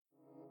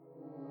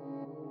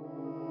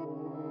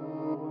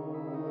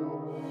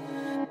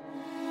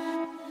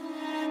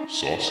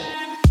Saucy.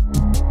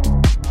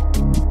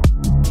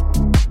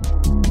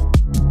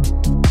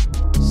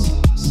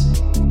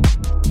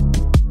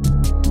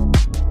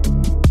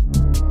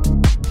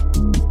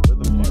 With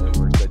the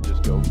fireworks that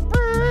just go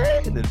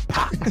and then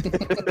pop.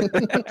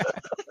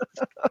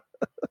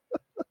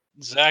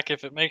 Zach,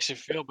 if it makes you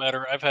feel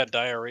better, I've had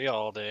diarrhea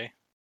all day.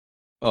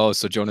 Oh,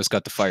 so Jonas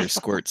got the fire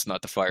squirts,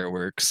 not the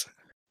fireworks.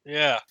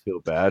 Yeah. Feel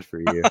bad for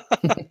you.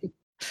 All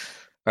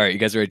right, you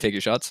guys ready to take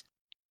your shots?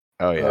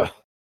 Oh yeah.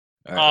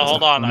 All right, Oh, let's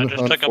hold go. on. I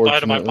just took a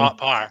bite of my pot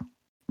pie.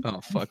 Oh,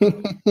 fuck.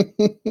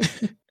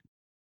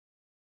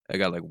 I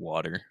got like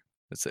water.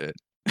 That's it.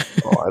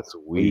 Oh, that's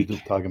Were you weak.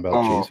 just talking about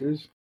Oh.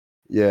 chasers?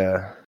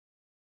 Yeah.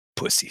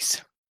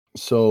 Pussies.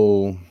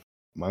 So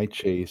my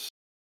chase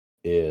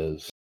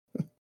is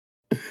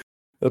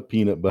a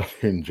peanut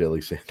butter and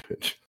jelly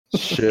sandwich.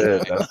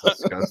 Shit, that's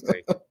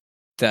disgusting.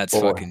 That's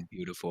Boy. fucking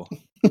beautiful.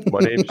 My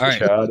name's All right.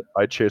 Chad.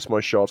 I chase my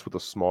shots with a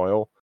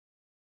smile.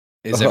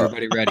 Is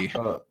everybody ready?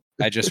 Uh,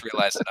 I just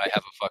realized that I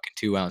have a fucking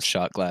 2-ounce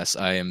shot glass.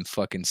 I am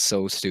fucking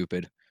so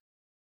stupid.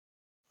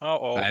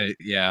 Uh-oh. I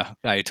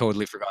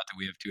totally forgot that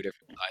we have 2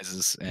 different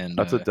sizes, and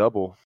That's a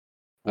double.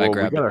 I Well, we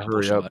grabbed a gotta double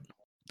hurry shot. up.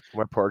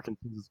 My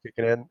Parkinson's is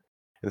kicking in, and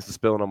this is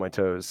spilling on my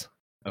toes.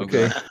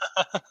 Okay. Okay.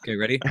 Okay,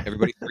 ready?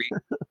 Everybody, 3,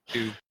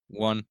 2,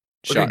 1, Okay,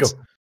 shots. go.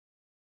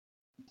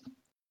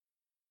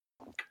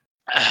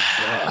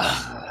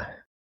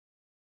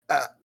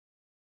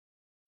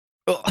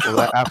 Well,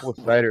 that apple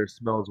cider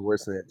smells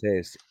worse than it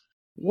tastes.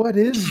 What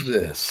is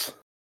this?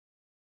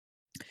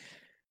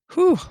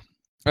 Whew.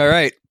 All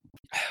right.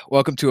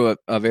 Welcome to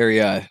a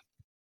very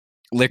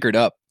liquored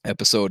up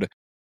episode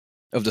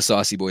of the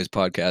Saucy Boys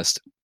podcast.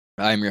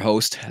 I'm your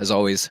host, as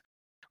always,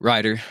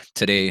 Ryder.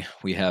 Today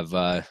we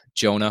have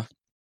Jonah.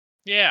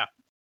 Yeah.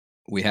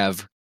 We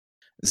have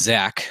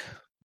Zach.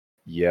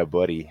 Yeah,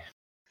 buddy.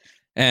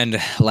 And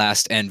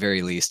last and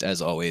very least,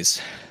 as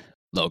always,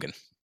 Logan.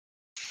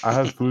 I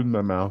have food in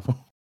my mouth.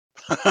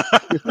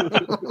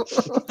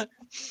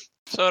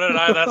 So did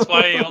I. That's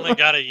why he only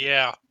got a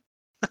yeah.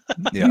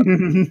 Yeah.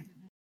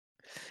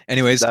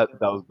 Anyways, That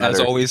was better. as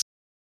always,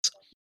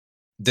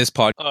 this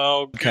podcast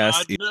Oh,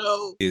 God,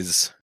 no.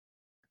 is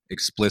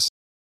explicit.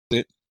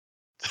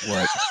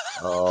 What?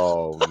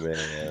 Oh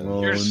man.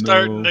 Oh, You're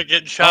starting no. to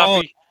get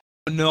choppy.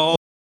 No.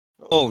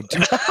 Oh,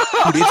 dude,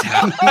 it's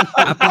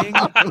happening.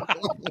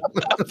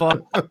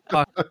 Fuck.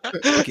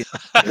 it.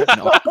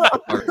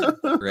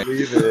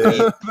 Leave it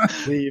in.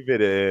 Leave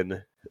it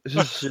in.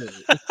 Shit.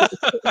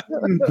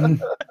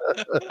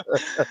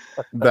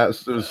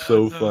 That's just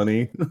so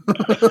funny.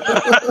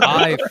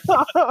 I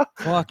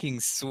fucking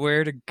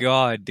swear to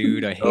God,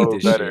 dude, I hate Oh,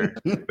 this better,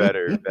 shit.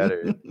 better.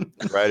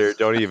 Ryder,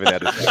 don't even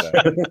edit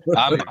that.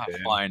 I'm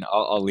Man. fine.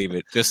 I'll leave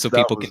it just so That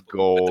people was can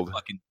deal with gold. the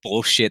fucking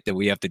bullshit that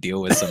we have to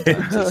deal with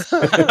sometimes.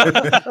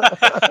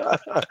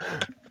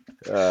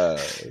 Oh,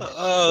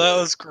 that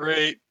was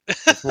great.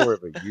 It's more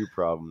of a you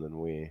problem than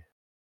we.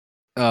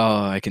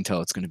 Oh, I can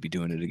tell it's going to be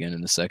doing it again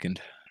in a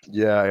second.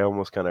 Yeah, I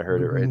almost kind of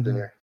heard it right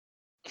there.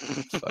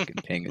 Fucking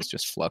ping is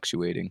just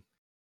fluctuating.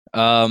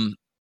 I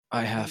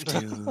have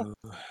to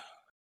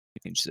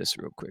change this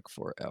real quick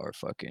for our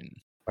fucking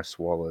I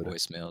swallowed.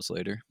 voicemails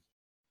later.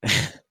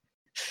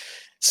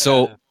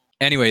 So,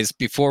 anyways,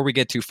 before we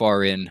get too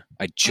far in,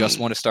 I just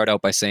want to start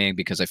out by saying,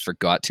 because I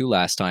forgot to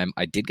last time,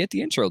 I did get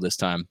the intro this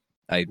time.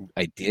 I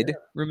did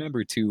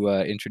remember to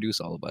introduce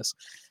all of us.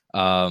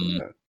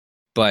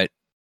 But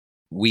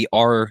we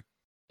are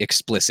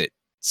explicit.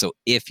 So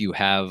if you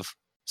have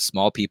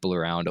small people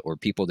around or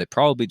people that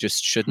probably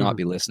just should not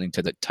be listening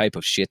to the type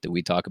of shit that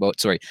we talk about,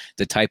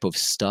 the type of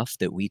stuff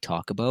that we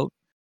talk about,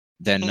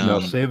 then No,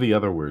 say the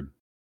other word.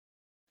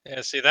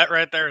 Yeah, see, that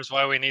right there is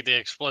why we need the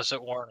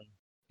explicit warning.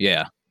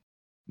 yeah.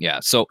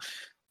 So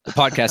the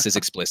podcast is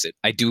explicit.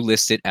 I do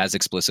list it as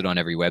explicit on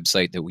every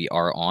website that we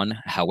are on.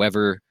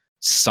 However,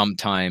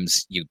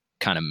 sometimes you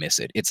kind of miss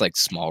it. It's like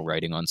small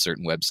writing on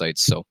certain websites.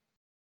 So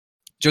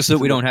just so that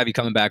we don't have you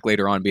coming back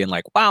later on being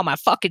like, wow, my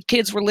fucking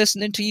kids were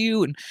listening to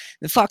you and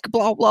fuck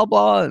blah, blah,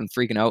 blah, and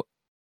freaking out.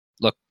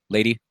 Look,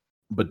 lady,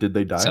 But did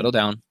they die? settle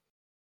down.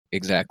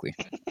 Exactly.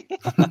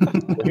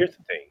 Well, here's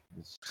the thing.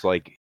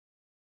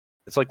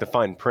 It's like the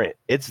fine print.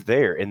 It's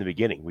there in the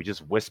beginning. We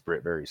just whisper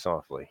it very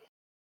softly.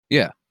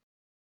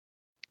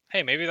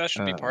 Hey, maybe that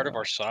should be part of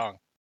our song.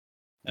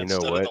 You know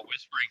Instead what? of the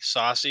whispering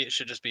saucy, it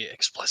should just be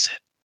explicit.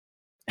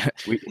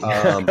 We,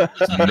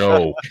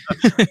 No.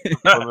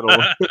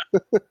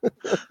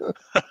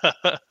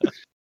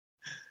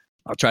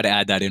 I'll try to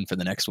add that in for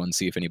the next one,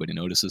 see if anybody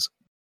notices.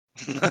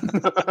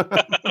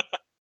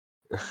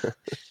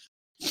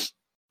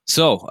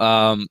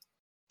 So,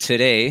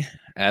 today,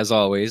 as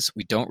always,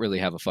 we don't really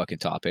have a fucking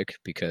topic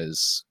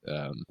because,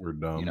 We're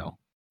dumb. you know,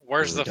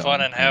 Where's We're the fun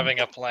dumb. in having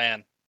a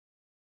plan?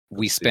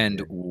 we Let's see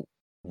spend here.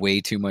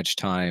 way too much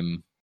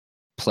time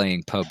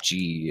playing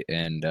PUBG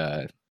and,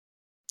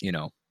 you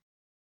know,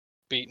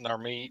 Beating our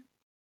meat.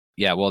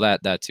 yeah, well,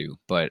 that too.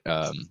 But,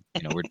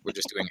 you know, we're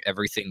just doing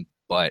everything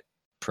but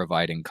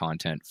providing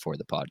content for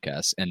the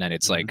podcast. And then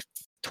it's like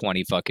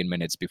 20 fucking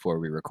minutes before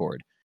we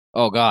record.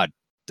 Oh, God.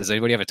 Does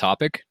anybody have a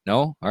topic?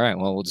 No? All right.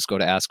 Well, we'll just go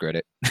to Ask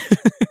Reddit.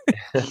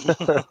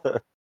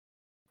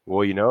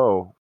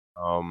 Well,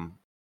 I'm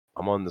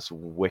on this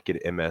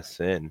wicked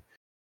MSN.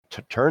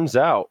 Turns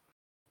out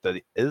that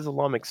the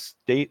Islamic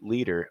State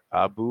leader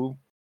Abu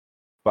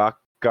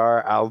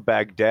Bakr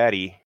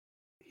al-Baghdadi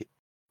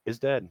is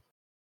dead.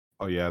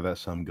 Oh yeah, that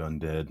some gun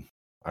dead.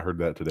 I heard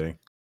that today.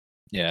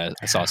 Yeah,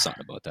 I saw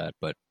something about that,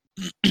 but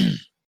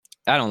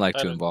I don't like I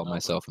to didn't involve know that.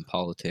 myself in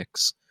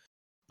politics.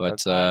 But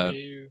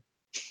That's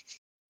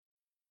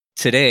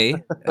today,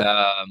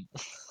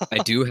 I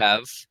do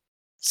have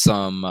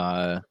some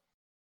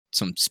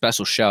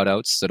special shout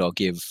outs that I'll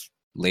give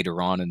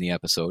later on in the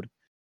episode.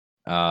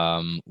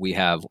 We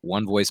have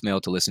one voicemail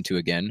to listen to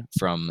again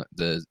from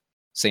the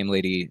same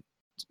lady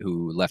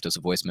who left us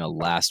a voicemail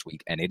last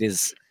week, and it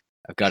is,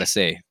 I've got to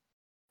say,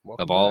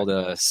 Welcome of all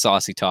back. the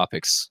saucy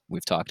topics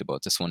we've talked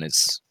about, this one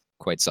is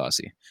quite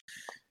saucy.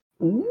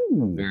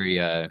 Ooh. Very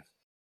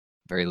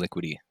very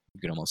liquidy, you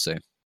could almost say.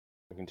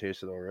 I can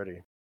taste it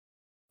already.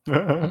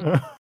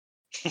 Mm,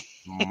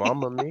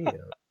 Mamma mia.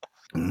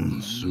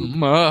 soup.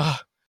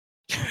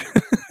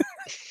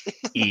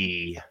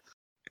 E.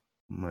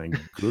 My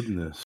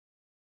goodness.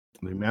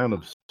 The amount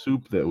of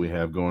soup that we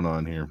have going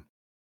on here.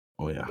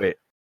 Oh yeah. Wait,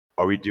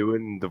 are we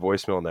doing the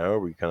voicemail now, or are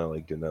we kind of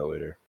like doing that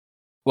later?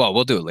 Well,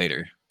 we'll do it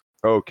later.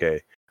 Okay.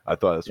 I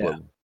thought that's Yeah.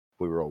 what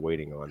we were all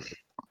waiting on.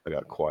 I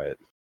got quiet.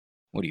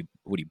 What do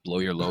you blow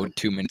your load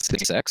 2 minutes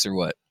to sex or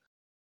what?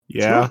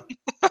 Yeah.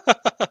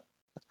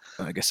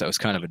 I guess that was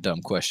kind of a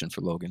dumb question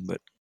for Logan,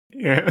 but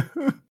Yeah.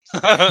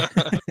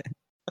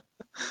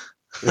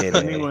 In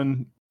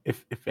Anyone,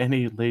 if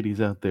any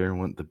ladies out there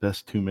want the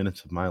best 2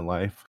 minutes of my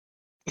life,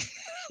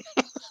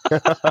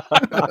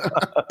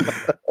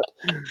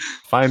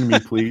 find me,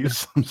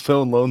 please. I'm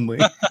so lonely.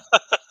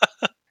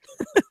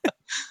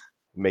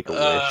 Make a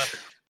wish.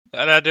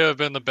 That had to have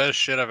been the best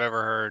shit I've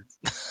ever heard.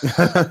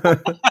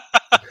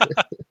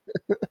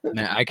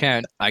 man,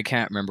 I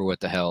can't remember what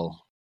the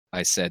hell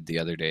I said the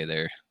other day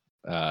there.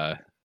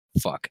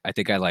 Fuck. I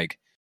think I like.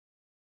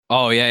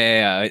 Oh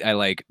yeah. I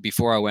like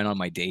before I went on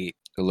my date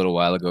a little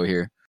while ago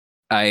here.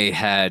 I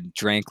had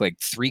drank like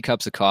 3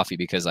 cups of coffee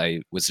because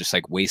I was just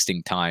like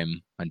wasting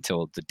time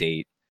until the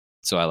date.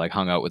 So I like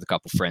hung out with a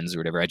couple friends or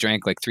whatever. I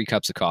drank like 3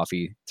 cups of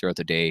coffee throughout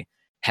the day,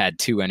 had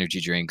 2 energy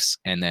drinks,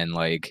 and then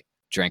like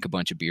drank a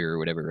bunch of beer or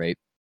whatever, right?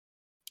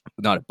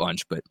 Not a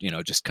bunch, but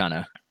just kind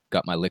of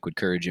got my liquid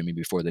courage in me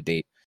before the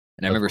date.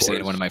 And I Of remember saying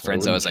to one course. of my Why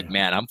friends, I was wouldn't like,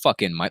 you? man, I'm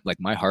fucking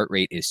my heart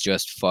rate is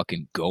just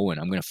fucking going.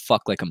 I'm gonna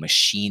fuck like a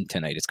machine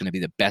tonight. It's gonna be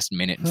the best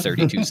minute and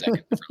 32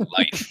 seconds of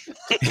life.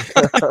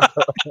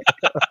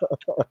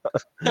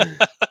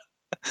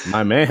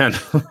 My man.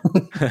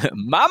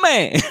 My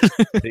man.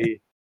 See,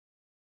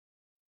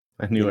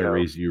 I knew I You know.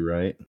 raised you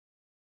right.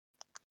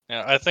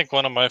 Yeah, I think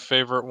one of my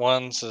favorite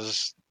ones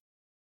is,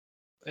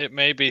 it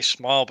may be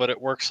small, but it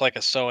works like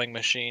a sewing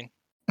machine.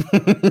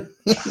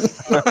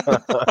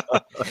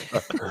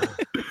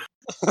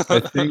 I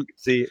think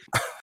see,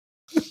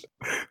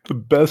 the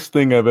best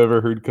thing I've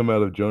ever heard come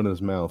out of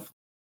Jonah's mouth,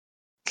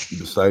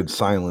 besides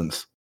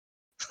silence,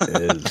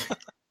 is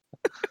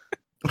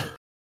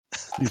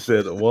he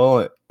said,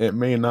 well, it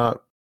may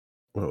not,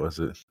 what was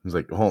it? He's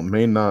like, well, it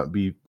may not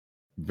be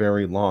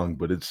very long,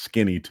 but it's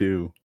skinny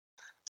too.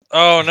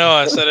 Oh no,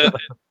 I said it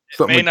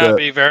Something may like not that.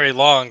 be very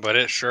long, but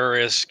it sure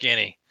is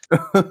skinny.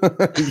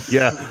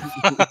 Yeah.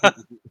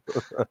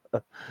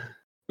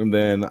 And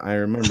then I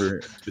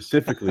remember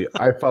specifically,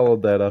 I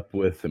followed that up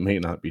with, it may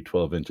not be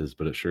 12 inches,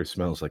 but it sure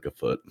smells like a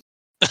foot.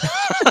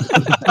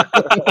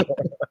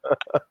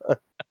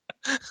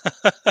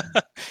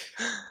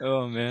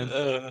 Oh man.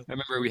 Uh, I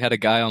remember we had a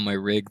guy on my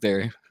rig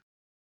there,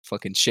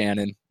 fucking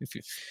Shannon.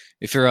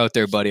 If you're out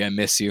there, buddy, I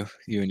miss you.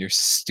 You and your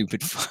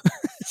stupid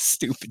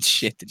stupid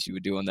shit that you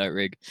would do on that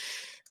rig.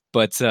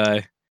 But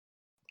the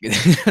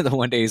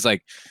one day he's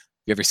like,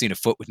 "You ever seen a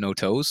foot with no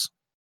toes?"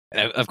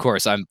 And of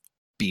course, I'm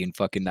being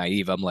fucking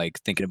naive. I'm like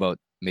thinking about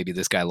maybe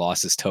this guy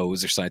lost his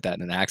toes or something like that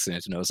in an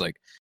accident, and I was like,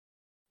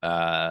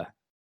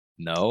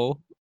 no.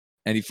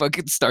 And he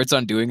fucking starts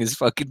undoing his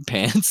fucking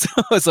pants.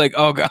 I was like,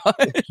 oh god.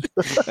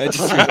 I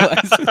just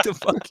realized what the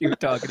fuck you were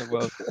talking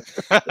about.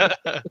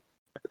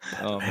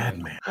 Oh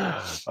man. Man.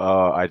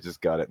 oh, I just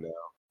got it now.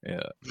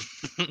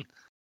 Yeah.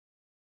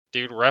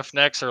 Dude,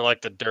 roughnecks are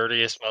like the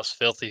dirtiest, most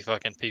filthy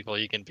fucking people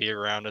you can be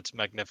around. It's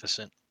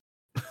magnificent.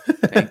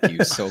 Thank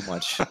you so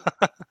much.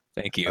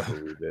 Thank you. I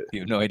believe it. You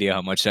have no idea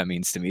how much that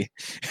means to me.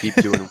 Keep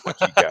doing what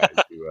you guys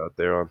do out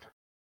there up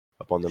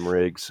on them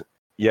rigs.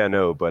 Yeah,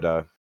 no,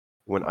 but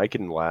when I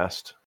can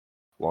last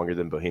longer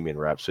than Bohemian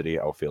Rhapsody,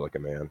 I'll feel like a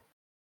man.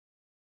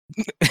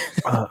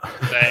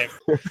 Same.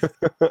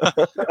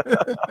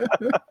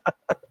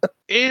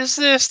 Is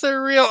this the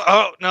real?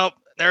 Oh nope,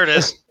 there it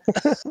is.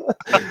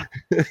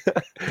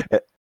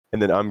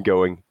 And then I'm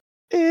going,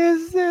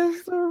 is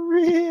this the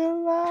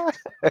real life?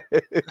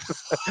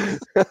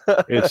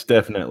 It's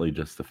definitely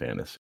just the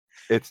fantasy.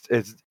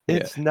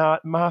 It's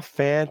not my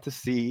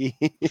fantasy.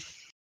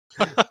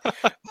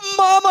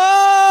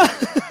 Mama!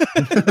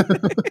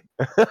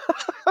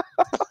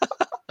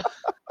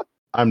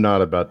 I'm I'm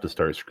not about to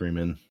start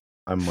screaming.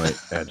 I might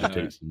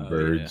agitate some Oh,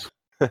 birds.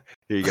 Here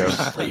you go.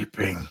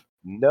 Sleeping.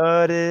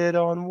 Nutted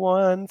on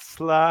one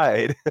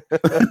slide.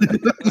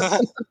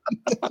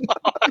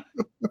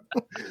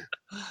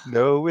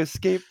 No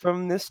escape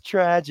from this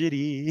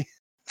tragedy.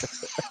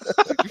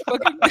 You're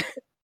fucking.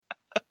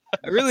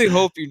 I really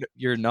hope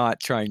you're not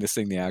trying to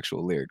sing the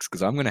actual lyrics,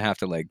 because I'm gonna have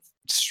to like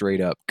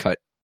straight up cut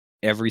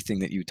everything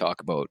that you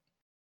talk about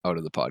out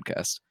of the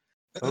podcast.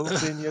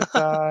 Open your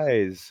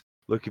eyes.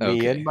 Look at me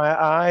Okay. in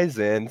my eyes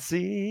and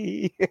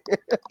see.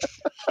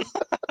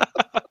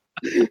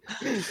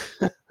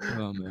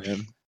 Oh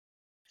man.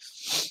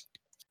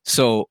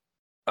 So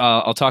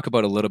I'll talk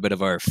about a little bit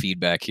of our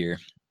feedback here.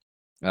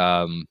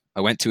 I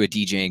went to a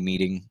DJing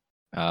meeting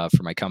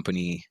for my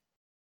company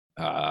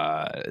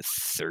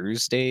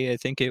Thursday, I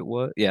think it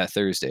was. Yeah,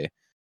 Thursday.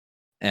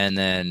 And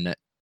then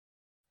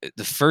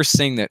the first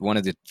thing that one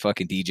of the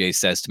fucking DJs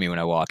says to me when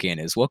I walk in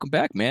is, "Welcome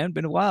back, man.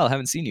 Been a while.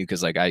 Haven't seen you."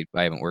 Because like I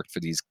haven't worked for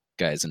these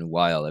guys in a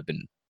while. I've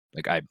been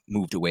like, I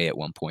moved away at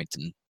one point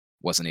and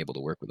wasn't able to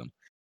work with them.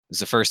 It was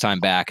the first time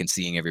back and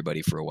seeing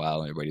everybody for a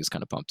while, and everybody was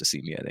kind of pumped to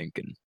see me, I think.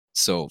 And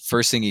so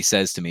first thing he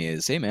says to me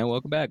is, "Hey man,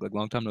 welcome back. Like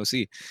long time no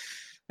see."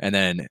 And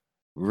then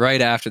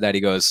right after that,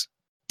 he goes,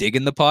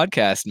 "Digging the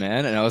podcast,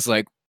 man." And I was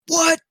like,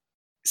 "What?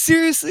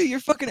 Seriously, you're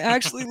fucking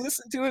actually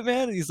listening to it,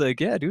 man?" And he's like,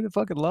 "Yeah, dude, I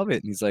fucking love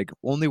it." And he's like,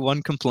 "Only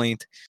one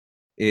complaint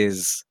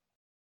is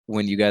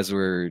when you guys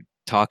were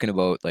talking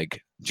about like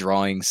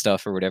drawing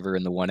stuff or whatever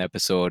in the one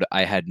episode,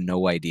 I had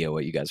no idea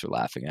what you guys were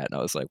laughing at." And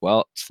I was like,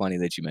 "Well, it's funny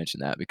that you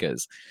mentioned that,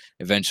 because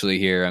eventually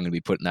here I'm going to be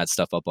putting that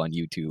stuff up on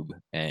YouTube,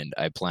 and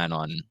I plan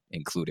on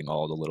including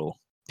all the little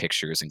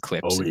pictures and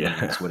clips Oh, and yeah.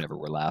 memes, whatever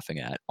we're laughing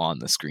at, on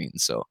the screen.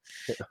 So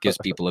it gives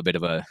people a bit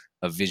of a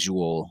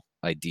visual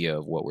idea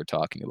of what we're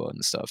talking about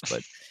and stuff."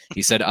 But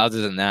he said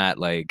other than that,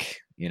 like,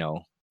 you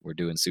know, we're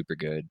doing super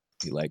good.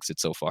 He likes it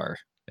so far,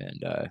 and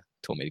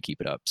told me to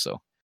keep it up. So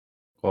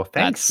Well,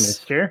 thanks, That's-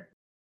 mister.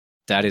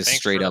 that is Thanks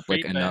straight for the up like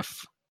feedback.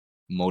 enough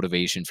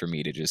motivation for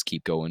me to just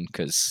keep going,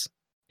 because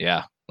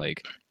yeah,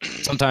 like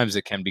sometimes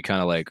it can be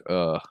kind of like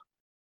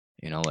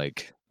you know,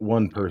 like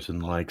One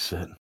person likes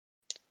it.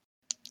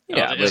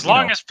 yeah, As but, you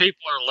long know, as people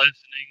are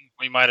listening,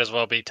 we might as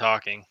well be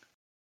talking.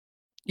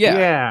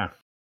 yeah,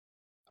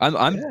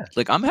 I'm Yeah.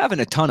 like, I'm having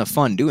a ton of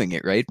fun doing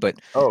it, right? But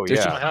Oh there's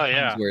yeah. just Hell times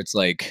yeah. where it's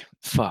like,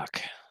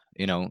 fuck,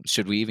 you know,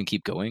 should we even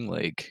keep going?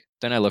 Like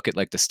then I look at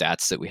like the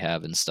stats that we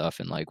have and stuff,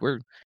 and like we're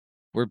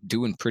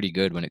doing pretty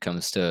good when it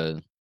comes to,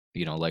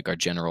 you know, like our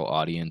general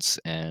audience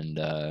and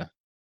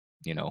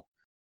you know,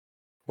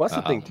 Well,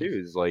 that's the thing um,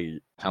 too. Is like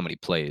how many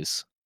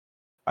plays.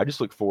 I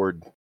just look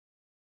forward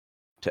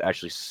to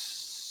actually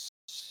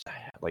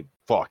like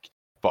fuck.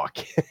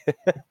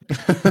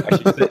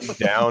 Actually sitting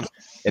down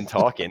and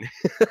talking.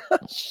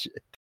 Shit.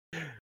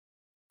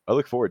 I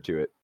look forward to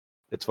it.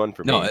 It's fun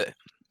for No, me.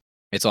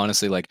 it's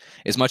honestly like,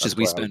 as much That's as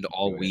we why I spend keep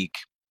all doing it. week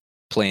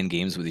playing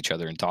games with each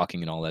other and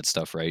talking and all that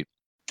stuff, right?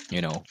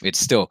 You know, it's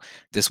still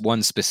this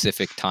one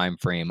specific time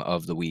frame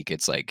of the week.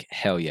 It's like,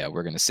 hell yeah,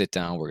 we're gonna sit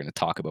down, we're gonna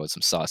talk about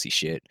some saucy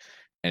shit,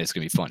 and it's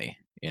gonna be funny.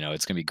 You know,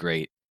 it's gonna be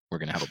great. We're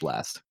gonna have a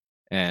blast,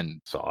 and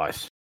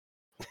Sauce.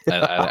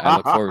 I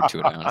look forward to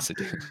it. I honestly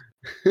do.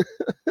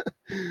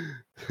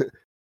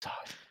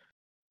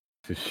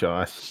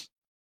 Sauce.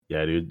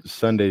 Yeah, dude.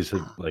 Sundays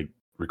have, like,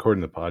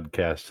 recording the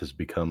podcast has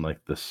become like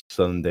the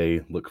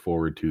Sunday look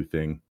forward to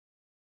thing.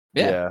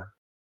 Yeah.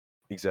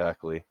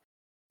 Exactly.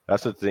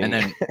 That's the thing. And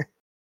then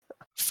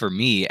for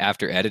me,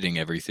 after editing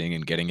everything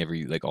and getting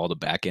like all the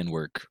back end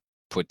work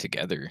put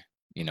together,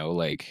 you know,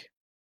 like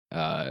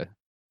I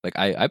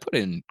put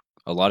in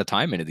a lot of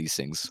time into these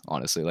things,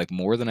 honestly, like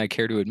more than I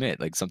care to admit.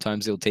 Like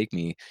sometimes it'll take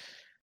me,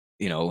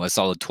 you know, a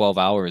solid 12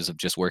 hours of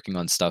just working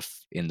on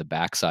stuff in the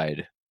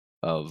backside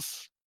of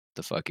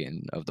the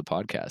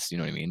podcast, you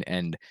know what I mean?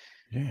 And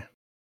Yeah.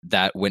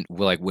 that when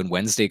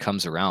Wednesday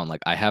comes around,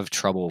 like I have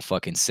trouble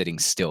fucking sitting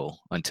still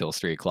until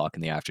 3 o'clock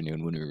in the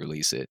afternoon when we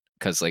release it.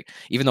 Cause like,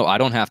 even though I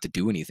don't have to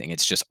do anything,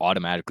 it's just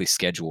automatically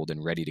scheduled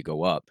and ready to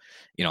go up.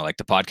 You know, like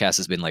the podcast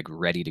has been like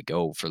ready to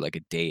go for like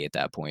a day at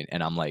that point,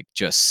 and I'm like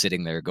just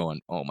sitting there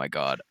going, "Oh my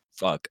God,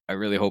 fuck. I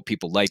really hope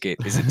people like it.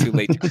 Is it too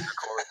late to record?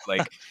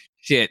 Like,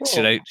 shit,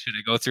 should I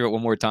go through it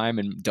one more time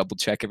and double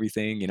check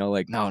everything?" You know,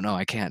 like, no,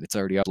 I can't. It's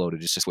already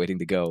uploaded. It's just waiting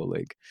to go.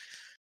 Like,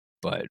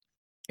 but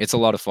it's a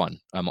lot of fun.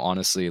 I'm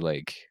honestly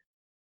like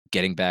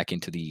getting back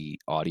into the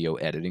audio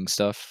editing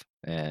stuff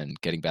and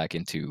getting back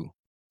into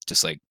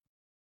just like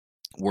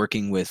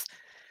working with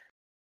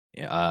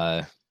you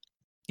know,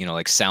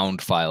 like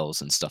sound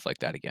files and stuff like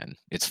that again.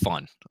 It's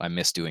fun. I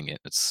miss doing it.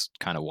 It's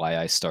kind of why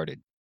I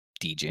started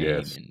DJing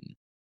Yes. and,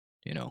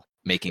 you know,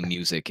 making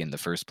music in the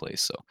first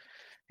place. So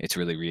it's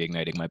really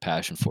reigniting my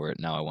passion for it.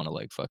 Now I want to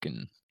like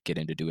fucking get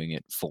into doing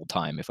it full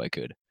time if I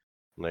could.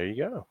 There you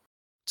go.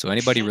 So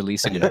anybody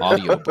releasing an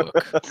audiobook,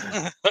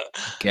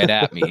 get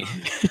at me.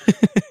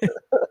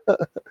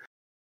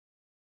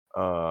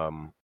 I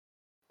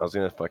was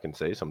gonna fucking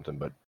say something,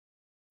 but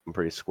I'm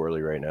pretty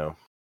squirrely right now.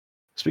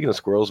 Speaking of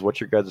squirrels, what's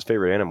your guys'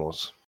 favorite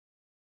animals?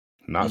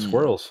 Not Mm.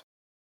 squirrels.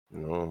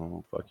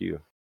 No, fuck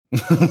you.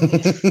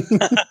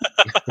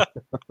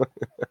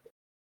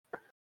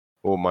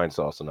 Well, mine's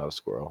also not a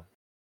squirrel.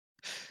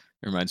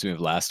 It reminds me of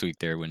last week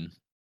there when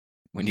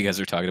you guys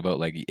were talking about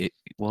like it.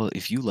 Well,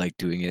 if you like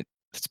doing it,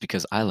 it's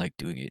because I like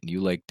doing it, and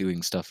you like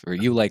doing stuff, or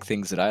you like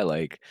things that I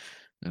like.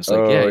 And it's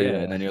like, yeah, Oh, yeah. yeah.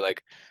 And then you're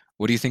like,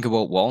 what do you think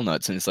about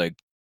walnuts? And it's like,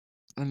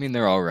 I mean,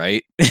 they're all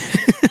right.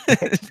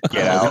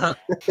 Get out.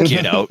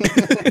 Get out.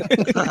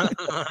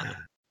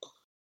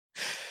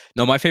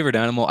 No, my favorite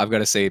animal, I've got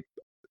to say,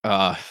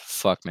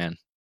 fuck, man,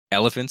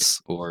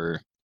 elephants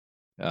or,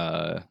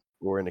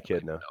 We're an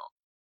echidna.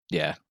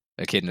 yeah,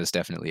 echidna's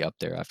definitely up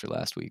there after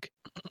last week.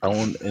 I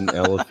own an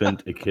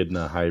elephant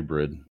echidna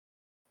hybrid.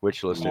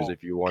 Which listeners, Oh,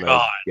 if you want to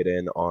God. get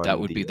in on That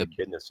would be the-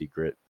 echidna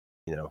secret,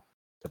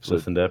 episode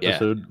Listen to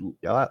episode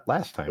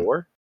last time.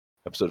 4?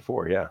 Episode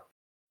 4, yeah.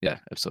 Yeah,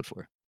 episode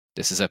 4.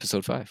 This is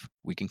episode 5.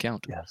 We can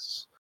count.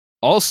 Yes.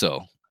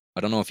 Also,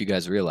 I don't know if you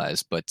guys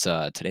realize, but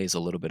today's a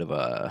little bit of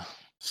a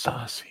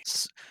Saucy.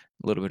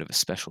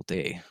 special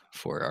day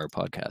for our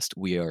podcast.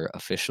 We are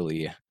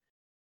officially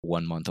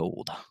 1 month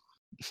old.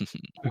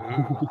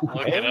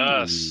 Look at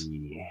us.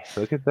 Hey,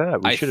 look at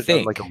that. We I should have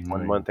done like a think- 1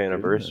 My month goodness.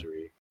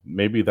 anniversary.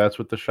 Maybe that's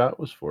what the shot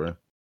was for.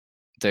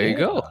 There you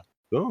go.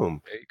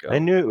 Boom. There you go. I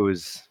knew it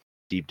was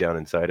deep down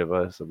inside of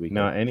us that we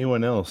Now, could.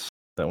 anyone else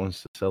that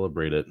wants to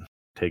celebrate it,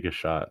 take a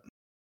shot.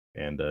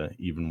 And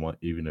even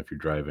if you're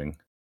driving,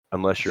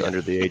 Unless you're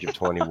under the age of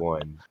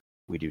 21,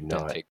 we do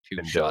Don't not. take 2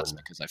 condone. shots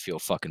because I feel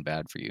fucking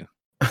bad for you.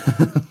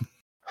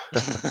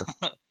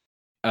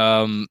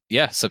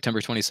 Yeah,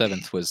 September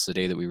 27th was the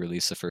day that we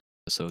released the first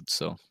episode.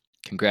 So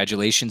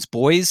congratulations,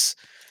 boys.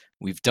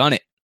 We've done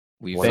it.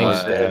 We've thanks,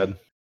 uh, Dad.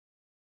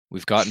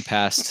 we've gotten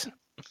past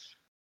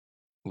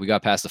we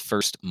got past the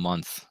first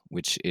month,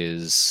 which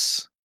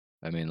is,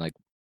 I mean, like,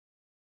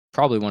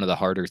 probably one of the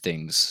harder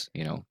things,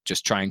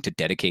 just trying to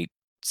dedicate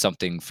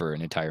something for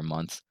an entire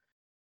month,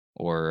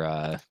 or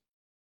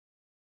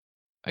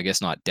I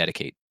guess not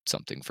dedicate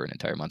something for an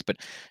entire month, but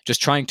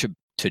just trying to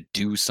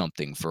do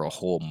something for a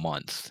whole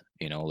month.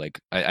 Like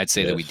I'd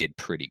say that we Yes. did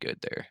pretty good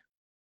there.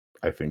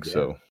 I think Yeah.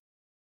 so.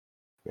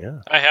 Yeah.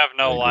 I have I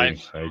no agree.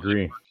 life. I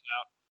agree.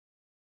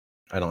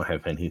 I don't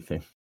have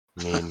anything.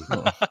 I mean,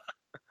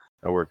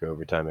 I work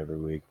overtime every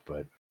week,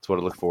 but it's what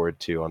I look forward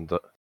to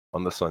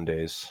on the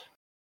Sundays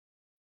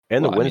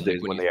and Well, the I mean, like,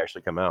 Wednesdays when when you- they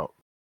actually come out.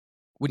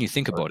 When you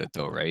think about it,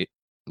 though, right?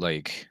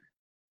 Like,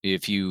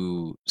 if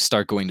you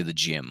start going to the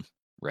gym,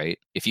 right?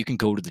 If you can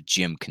go to the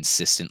gym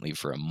consistently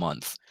for a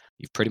month,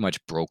 you've pretty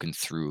much broken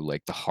through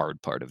like the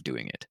hard part of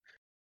doing it.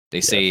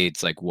 They say Yes.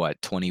 it's like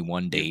what,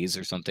 21 days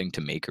or something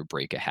to make or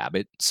break a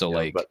habit. So Yeah,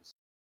 like, but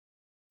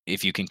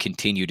if you can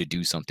continue to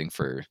do something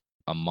for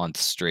a month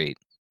straight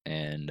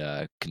and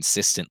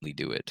consistently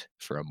do it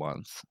for a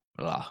month.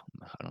 I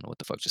don't know what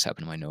the fuck just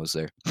happened to my nose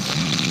there.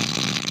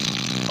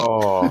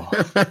 oh,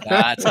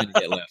 That's gonna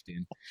get left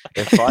in.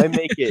 if I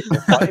make it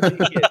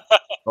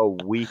a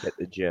week at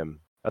the gym,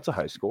 that's a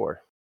high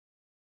score.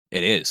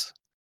 It is.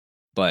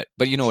 But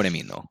you know what I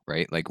mean though,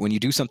 right? Like when you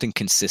do something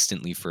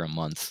consistently for a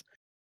month,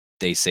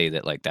 they say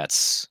that like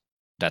that's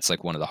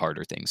like one of the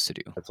harder things to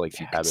do. That's like If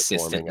you habit forming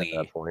at consistently-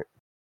 that point.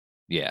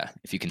 Yeah,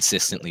 if you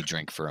consistently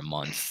drink for a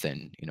month,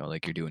 then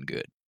like you're doing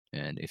good.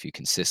 And if you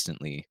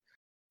consistently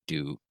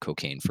do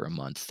cocaine for a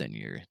month, then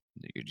you're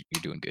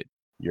doing good.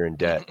 You're in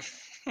debt.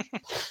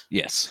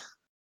 Yes.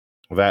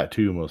 That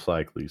too, most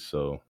likely.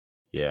 So,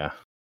 yeah.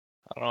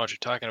 I don't know what you're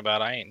talking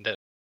about. I ain't dead.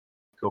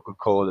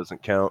 Coca-Cola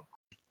doesn't count.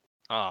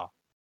 Oh,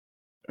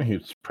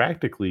 It's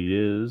practically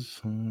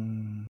is.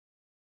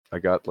 I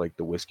got like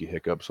the whiskey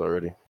hiccups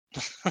already.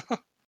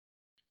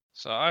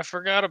 so I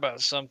forgot about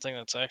something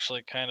that's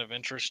actually kind of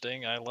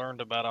interesting. I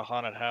learned about a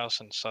haunted house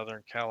in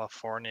Southern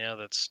California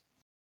that's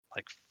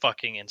like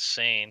fucking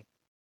insane.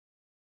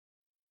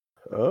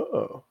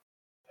 Oh,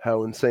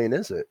 how insane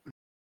is it?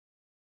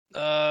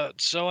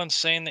 So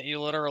insane that you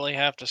literally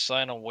have to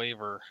sign a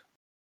waiver.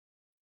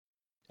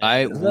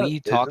 Isn't that- We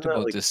talked isn't that,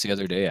 about like- this the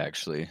other day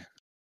actually.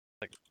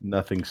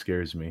 Nothing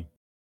scares me.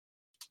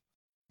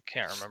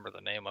 Can't remember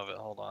the name of it.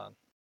 Hold on.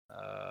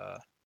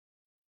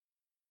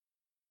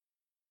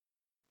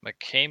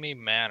 McCamey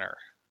Manor.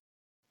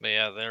 But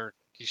yeah,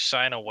 you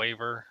sign a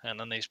waiver, and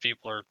then these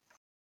people are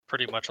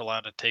pretty much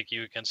allowed to take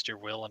you against your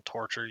will and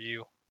torture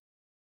you.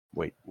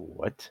 Wait,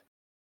 what?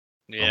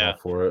 I'm Yeah. all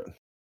for it.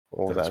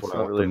 Well, That's that's what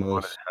not really a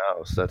Optimus- haunted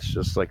house. That's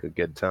just like a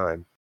good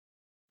time.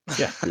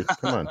 Yeah, dude,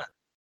 come on.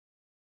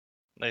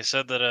 They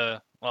said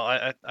that well,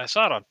 I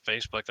saw it on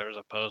Facebook. There was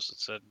a post that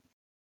said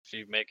if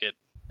you make it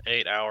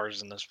 8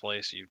 hours in this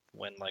place, you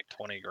win like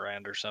 20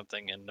 grand or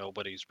something, and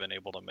nobody's been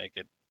able to make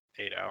it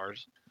 8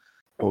 hours.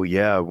 Oh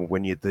yeah,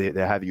 when they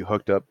have you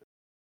hooked up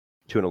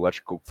to an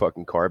electrical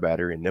fucking car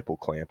battery and nipple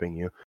clamping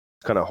you,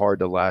 it's kind of hard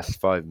to last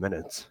 5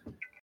 minutes.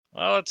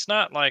 Well, it's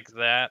not like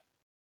that.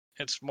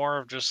 It's more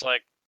of just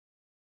like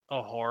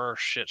a horror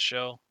shit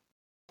show.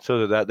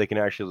 So that they can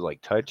actually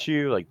like touch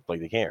you, like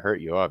they can't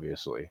hurt you,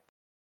 obviously.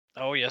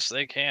 Oh yes,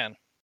 they can.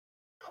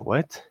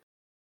 What?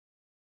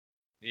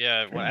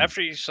 Yeah, well,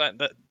 after you sign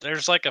that,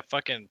 there's like a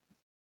fucking,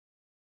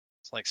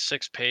 it's like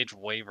 6-page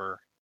waiver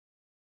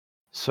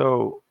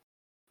So,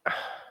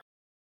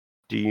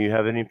 do you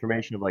have any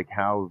information of like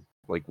how,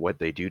 like what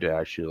they do to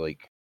actually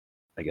like,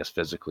 I guess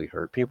physically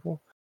hurt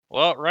people?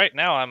 Well, right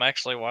now I'm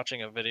actually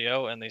watching a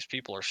video, and these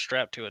people are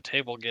strapped to a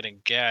table getting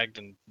gagged,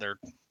 and they're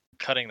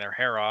cutting their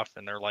hair off,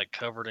 and they're like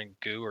covered in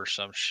goo or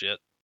some shit.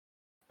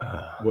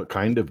 What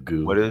kind of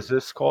goo? What is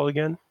this called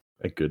again?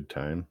 A good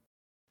time.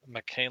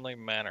 McKinley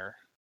Manor.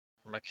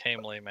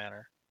 McKinley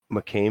Manor.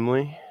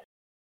 McCamley?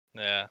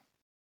 Yeah.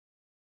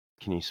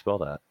 Can you spell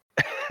that?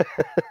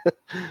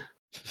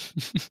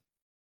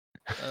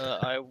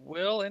 I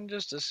will in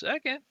just a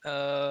second.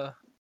 Found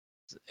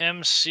it.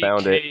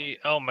 MCK.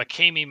 Oh,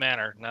 McCamey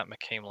Manor, not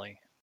McCamley.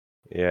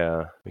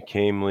 Yeah,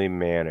 McCamley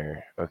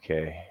Manor.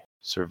 Okay.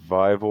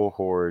 Survival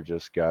horror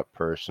just got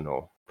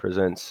personal.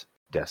 Presents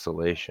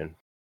desolation.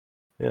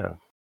 Yeah.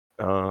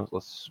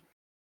 Let's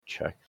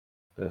check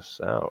this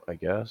out, I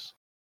guess.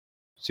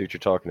 See what you're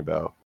talking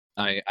about.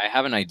 I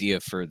have an idea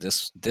for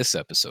this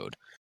episode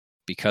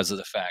because of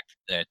the fact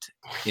that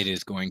it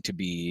is going to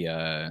be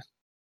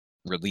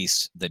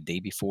released the day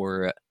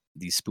before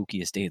the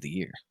spookiest day of the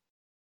year.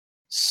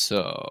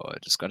 So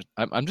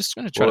I'm just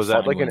gonna try Well, to is that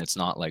find like one an- that's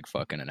not like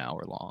fucking an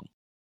hour long.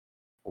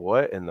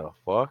 What in the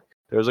fuck?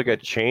 There's like a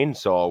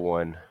chainsaw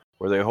one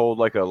where they hold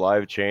like a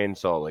live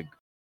chainsaw like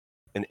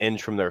an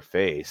inch from their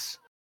face,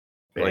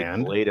 like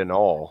And blade and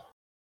all.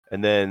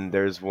 And then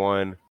there's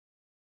one,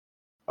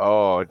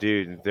 oh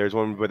dude, there's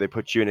one where they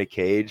put you in a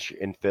cage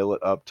and fill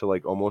it up to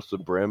like almost the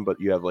brim,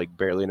 but you have like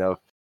barely enough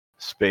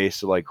space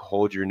to like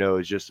hold your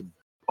nose just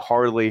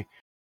hardly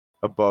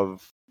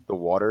above the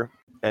water.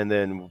 And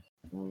then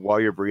while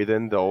you're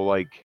breathing, they'll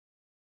like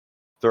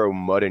throw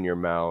mud in your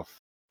mouth.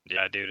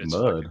 Yeah, dude, it's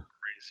mud. fucking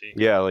crazy.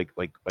 Yeah, like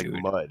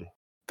Dude. mud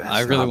That's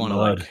I really not want to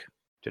mud. like.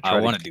 to I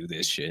try want to to do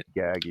this shit.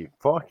 gag you.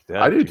 Fuck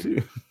that. I do dude.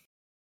 too.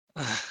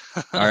 All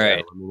Yeah,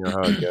 right. let me know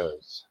how it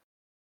goes.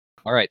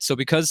 All right, so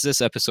because this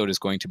episode is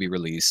going to be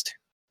released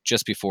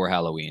just before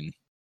Halloween,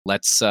 I'm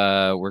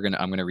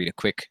gonna read a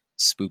quick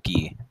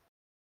spooky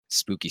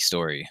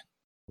story,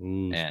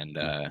 Ooh, and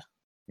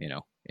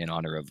in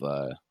honor of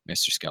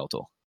Mr.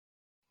 Skeletal.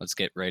 Let's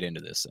get right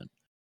into this then.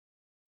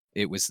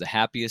 It was the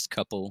happiest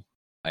couple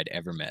I'd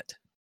ever met.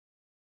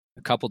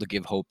 A couple to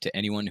give hope to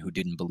anyone who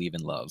didn't believe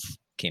in love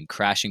came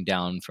crashing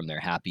down from their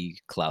happy,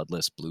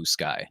 cloudless blue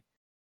sky,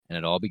 and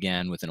it all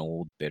began with an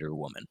old, bitter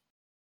woman.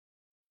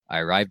 I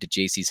arrived at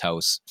JC's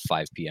house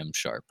 5 p.m.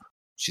 sharp.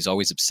 She's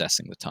always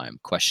obsessing with time,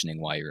 questioning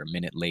why you're a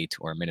minute late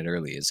or a minute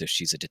early as if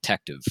she's a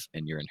detective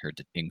and you're in her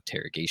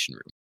interrogation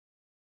room.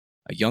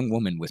 A young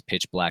woman with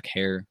pitch black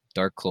hair,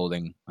 dark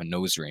clothing, a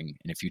nose ring,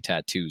 and a few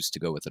tattoos to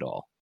go with it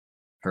all.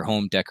 Her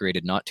home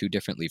decorated not too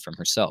differently from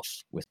herself,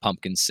 with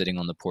pumpkins sitting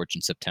on the porch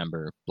in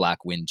September,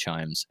 black wind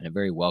chimes, and a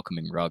very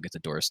welcoming rug at the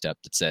doorstep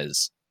that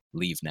says,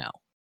 "Leave now."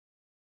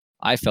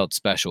 I felt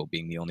special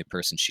being the only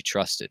person she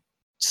trusted.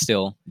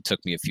 Still, it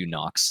took me a few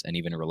knocks and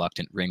even a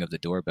reluctant ring of the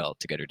doorbell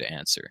to get her to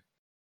answer.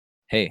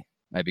 "Hey,"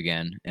 I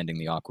began, ending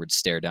the awkward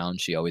stare down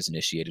she always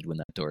initiated when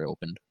that door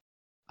opened.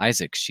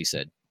 "Isaac," she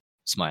said,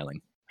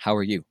 smiling. "How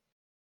are you?"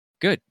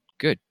 Good.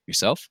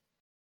 Yourself?"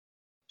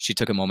 She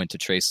took a moment to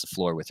trace the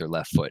floor with her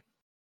left foot.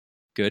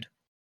 Good.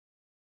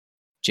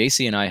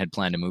 JC and I had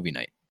planned a movie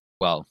night.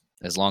 Well,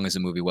 as long as the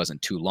movie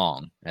wasn't too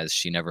long, as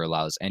she never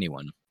allows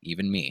anyone,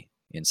 even me,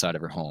 inside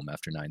of her home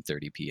after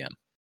 9:30 p.m.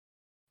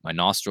 My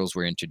nostrils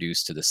were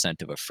introduced to the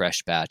scent of a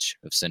fresh batch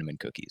of cinnamon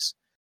cookies.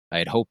 I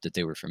had hoped that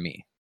they were for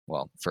me.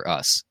 Well, for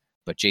us.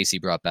 But JC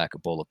brought back a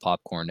bowl of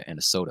popcorn and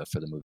a soda for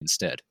the movie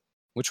instead,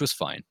 which was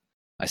fine.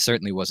 I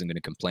certainly wasn't going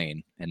to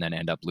complain and then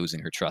end up losing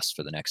her trust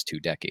for the next 2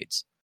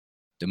 decades.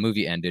 The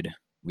movie ended.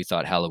 We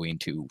thought Halloween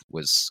 2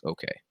 was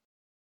okay.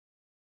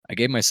 I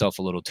gave myself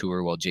a little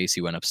tour while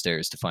JC went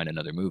upstairs to find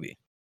another movie.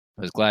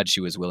 I was glad she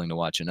was willing to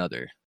watch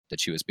another, that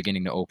she was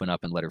beginning to open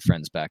up and let her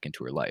friends back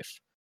into her life.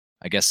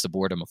 I guess the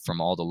boredom from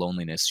all the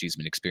loneliness she's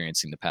been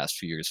experiencing the past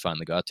few years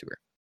finally got to her.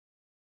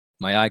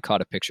 My eye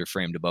caught a picture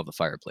framed above the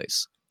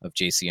fireplace of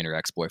JC and her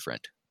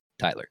ex-boyfriend,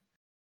 Tyler.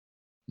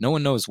 No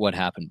one knows what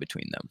happened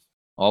between them.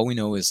 All we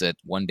know is that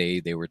one day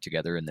they were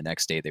together and the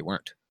next day they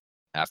weren't.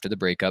 After the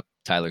breakup,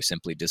 Tyler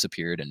simply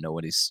disappeared and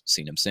nobody's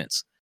seen him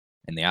since.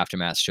 And the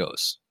aftermath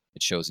shows.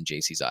 It shows in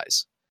JC's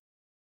eyes.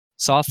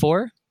 Saw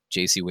 4?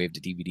 JC waved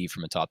a DVD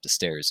from atop the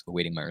stairs,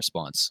 awaiting my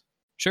response.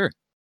 Sure.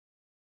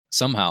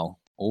 Somehow,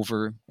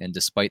 over and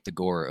despite the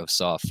gore of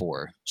Saw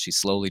 4, she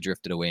slowly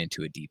drifted away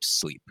into a deep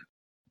sleep.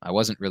 I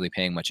wasn't really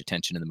paying much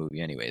attention to the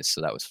movie anyways,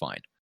 so that was fine.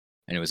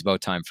 And it was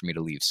about time for me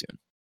to leave soon.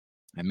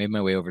 I made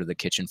my way over to the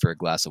kitchen for a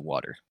glass of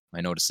water.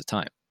 I noticed the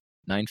time.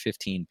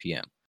 9:15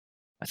 p.m.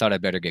 I thought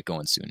I'd better get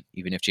going soon,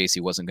 even if JC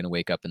wasn't going to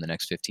wake up in the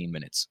next 15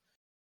 minutes.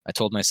 I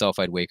told myself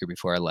I'd wake her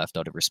before I left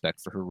out of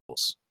respect for her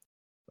rules.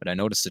 But I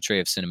noticed a tray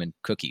of cinnamon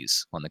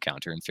cookies on the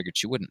counter and figured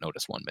she wouldn't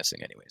notice one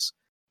missing anyways.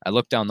 I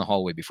looked down the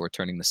hallway before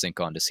turning the sink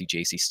on to see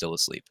JC still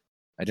asleep.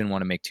 I didn't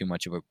want to make too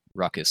much of a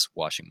ruckus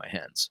washing my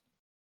hands.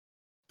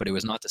 But it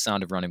was not the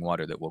sound of running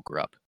water that woke her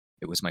up.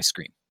 It was my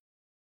scream.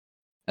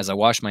 As I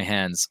washed my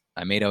hands,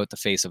 I made out the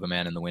face of a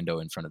man in the window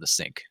in front of the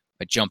sink.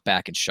 I jumped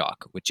back in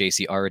shock, with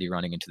JC already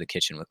running into the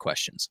kitchen with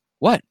questions.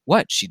 What?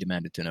 What? She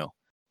demanded to know.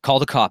 Call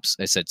the cops,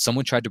 I said.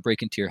 Someone tried to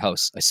break into your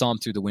house. I saw him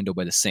through the window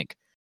by the sink.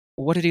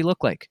 What did he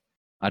look like?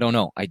 I don't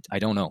know. I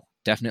don't know.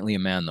 Definitely a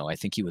man, though. I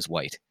think he was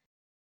white.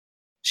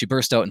 She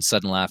burst out in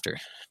sudden laughter.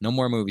 No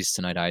more movies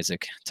tonight,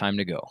 Isaac. Time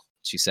to go,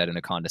 she said in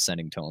a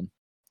condescending tone.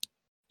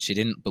 She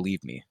didn't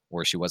believe me,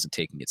 or she wasn't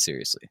taking it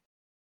seriously.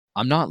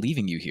 I'm not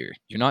leaving you here.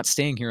 You're not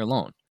staying here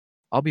alone.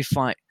 I'll be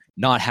fine.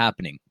 Not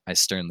happening, I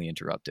sternly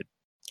interrupted.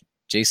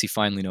 JC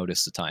finally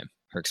noticed the time.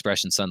 Her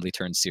expression suddenly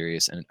turned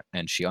serious,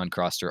 and she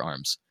uncrossed her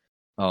arms.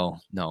 Oh,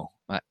 no.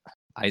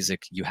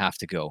 Isaac, you have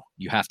to go.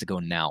 You have to go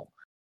now.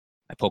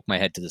 I poked my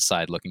head to the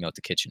side, looking out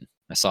the kitchen.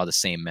 I saw the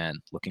same man,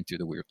 looking through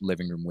the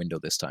living room window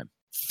this time.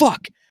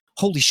 Fuck!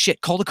 Holy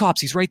shit, call the cops,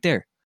 he's right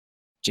there!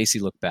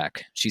 JC looked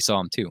back. She saw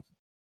him too.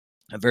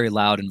 A very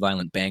loud and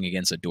violent bang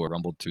against a door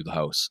rumbled through the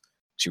house.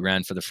 She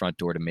ran for the front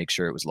door to make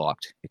sure it was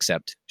locked,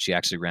 except she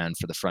actually ran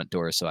for the front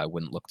door so I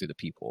wouldn't look through the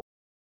peephole.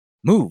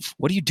 Move!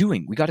 What are you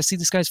doing? We gotta see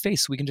this guy's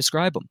face so we can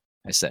describe him,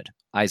 I said.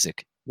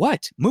 Isaac.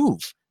 What?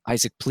 Move!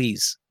 Isaac,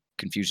 please.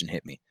 Confusion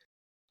hit me.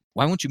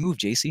 Why won't you move,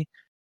 JC?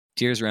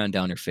 Tears ran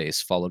down her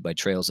face, followed by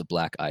trails of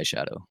black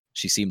eyeshadow.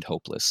 She seemed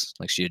hopeless,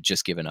 like she had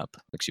just given up,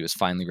 like she was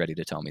finally ready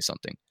to tell me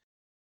something.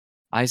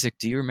 Isaac,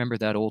 do you remember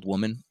that old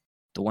woman?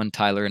 The one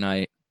Tyler and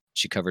I...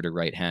 She covered her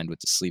right hand with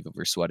the sleeve of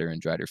her sweater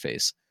and dried her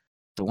face.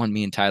 The one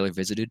me and Tyler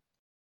visited?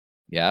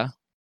 Yeah?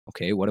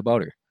 Okay, what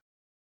about her?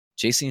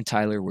 JC and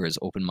Tyler were as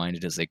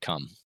open-minded as they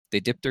come. They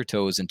dipped their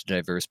toes into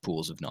diverse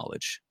pools of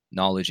knowledge.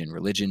 Knowledge in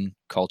religion,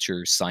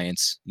 culture,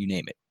 science, you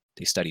name it.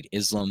 They studied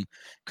Islam,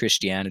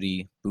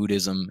 Christianity,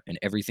 Buddhism, and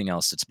everything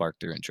else that sparked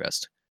their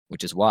interest,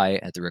 which is why,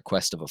 at the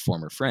request of a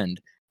former friend,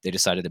 they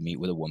decided to meet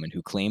with a woman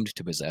who claimed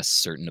to possess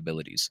certain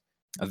abilities.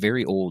 A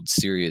very old,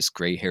 serious,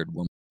 gray-haired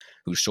woman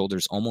whose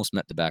shoulders almost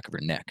met the back of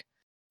her neck.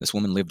 This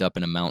woman lived up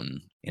in a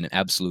mountain, in an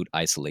absolute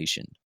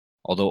isolation.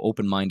 Although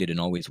open-minded and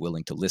always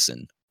willing to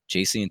listen,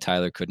 JC and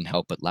Tyler couldn't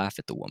help but laugh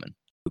at the woman,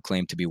 who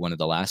claimed to be one of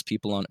the last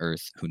people on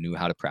Earth who knew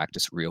how to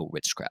practice real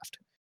witchcraft.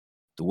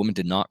 The woman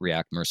did not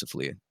react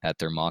mercifully at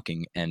their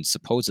mocking and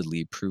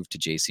supposedly proved to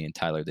JC and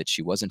Tyler that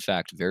she was in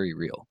fact very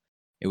real.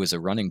 It was a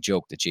running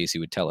joke that JC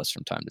would tell us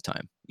from time to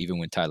time, even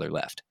when Tyler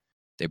left.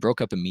 They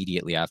broke up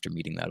immediately after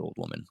meeting that old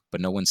woman,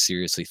 but no one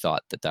seriously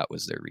thought that that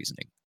was their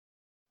reasoning.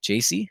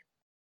 JC?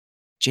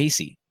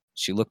 JC,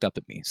 she looked up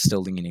at me,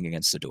 still leaning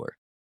against the door.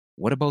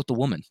 What about the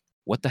woman?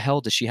 What the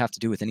hell does she have to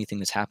do with anything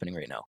that's happening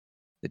right now?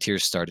 The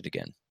tears started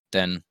again.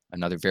 Then,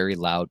 another very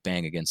loud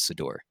bang against the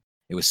door.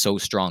 It was so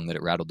strong that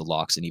it rattled the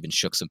locks and even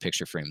shook some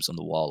picture frames on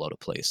the wall out of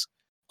place.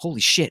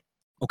 Holy shit!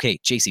 Okay,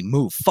 JC,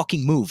 move!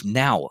 Fucking move,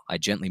 now! I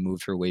gently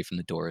moved her away from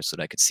the door so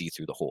that I could see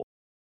through the hole.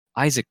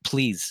 Isaac,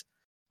 please!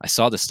 I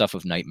saw the stuff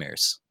of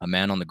nightmares. A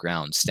man on the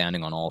ground,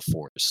 standing on all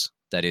fours.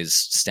 That is,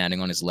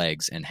 standing on his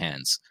legs and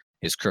hands.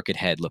 His crooked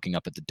head looking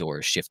up at the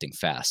door, shifting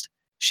fast.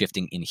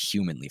 Shifting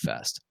inhumanly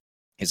fast.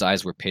 His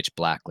eyes were pitch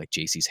black like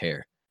JC's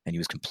hair, and he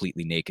was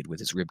completely naked with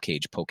his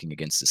ribcage poking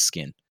against his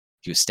skin.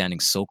 He was standing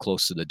so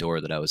close to the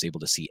door that I was able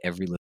to see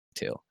every little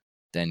detail.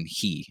 Then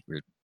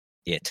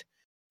it,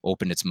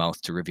 opened its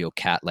mouth to reveal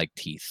cat-like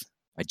teeth.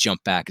 I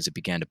jumped back as it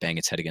began to bang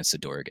its head against the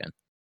door again.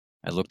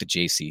 I looked at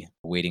JC,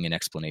 awaiting an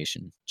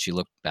explanation. She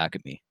looked back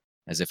at me,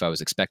 as if I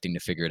was expecting to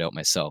figure it out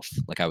myself,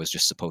 like I was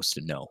just supposed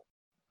to know.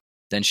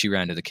 Then she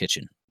ran to the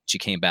kitchen. She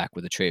came back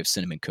with a tray of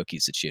cinnamon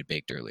cookies that she had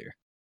baked earlier.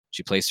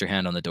 She placed her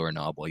hand on the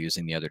doorknob while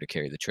using the other to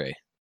carry the tray.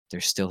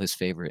 They're still his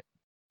favorite.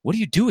 What are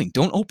you doing?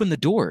 Don't open the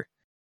door!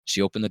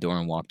 She opened the door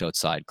and walked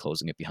outside,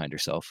 closing it behind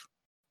herself.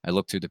 I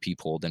looked through the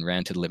peephole, then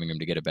ran to the living room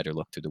to get a better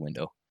look through the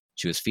window.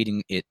 She was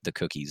feeding it the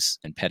cookies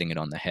and petting it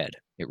on the head.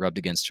 It rubbed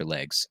against her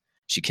legs.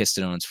 She kissed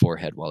it on its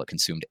forehead while it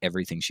consumed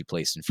everything she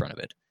placed in front of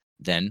it.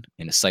 Then,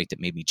 in a sight that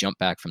made me jump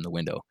back from the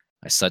window,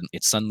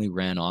 it suddenly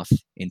ran off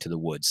into the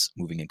woods,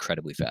 moving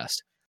incredibly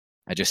fast.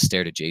 I just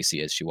stared at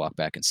JC as she walked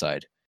back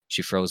inside.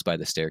 She froze by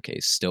the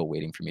staircase, still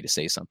waiting for me to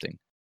say something.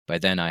 By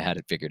then, I had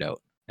it figured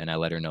out, and I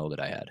let her know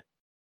that I had.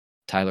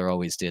 Tyler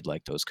always did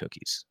like those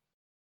cookies.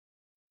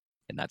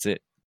 And that's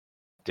it.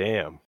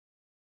 Damn.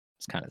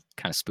 It's kind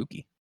of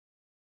spooky.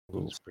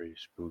 It's pretty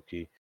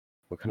spooky.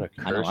 What kind of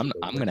curse? I know,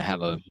 I'm gonna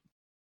have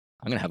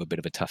a bit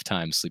of a tough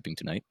time sleeping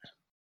tonight.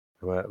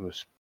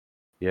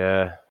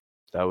 Yeah,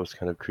 that was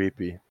kind of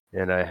creepy.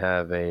 And I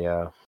have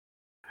a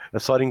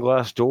sliding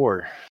glass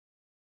door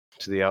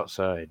to the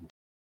outside.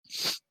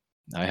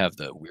 I have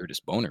the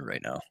weirdest boner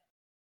right now.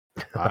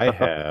 I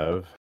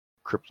have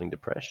crippling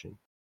depression.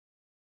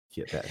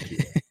 Get that too.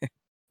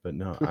 But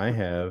no, I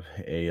have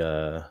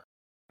I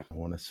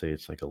want to say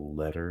it's like a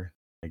letter,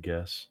 I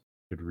guess,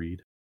 you could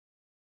read.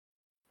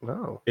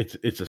 Wow. It's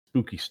a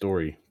spooky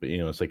story, but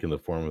it's like in the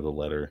form of a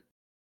letter.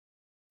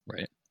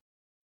 Right.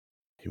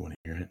 Do you want to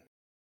hear it?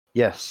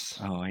 Yes.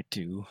 Oh, I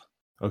do.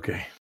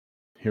 Okay.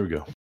 Here we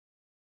go.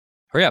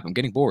 Hurry up, I'm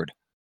getting bored.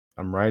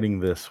 I'm writing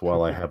this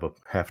while I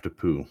have to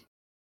poo.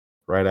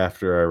 Right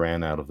after I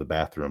ran out of the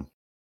bathroom.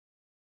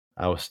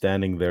 I was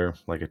standing there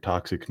like a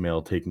toxic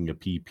male taking a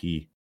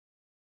pee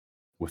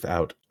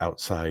without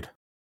outside.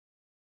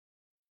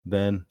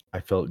 Then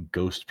I felt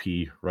ghost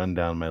pee run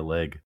down my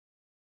leg.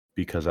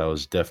 because I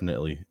was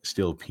definitely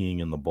still peeing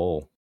in the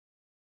bowl.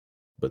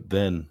 But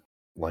then,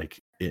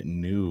 like, it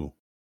knew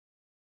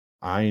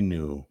that I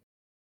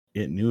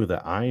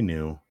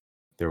knew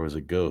there was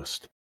a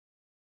ghost.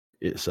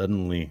 It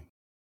suddenly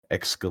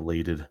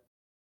escalated,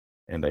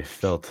 and I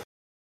felt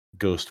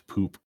ghost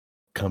poop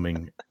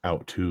coming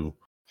out too.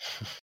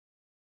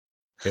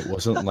 It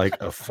wasn't like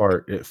a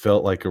fart, it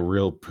felt like a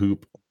real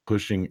poop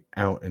pushing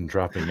out and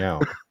dropping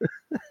out.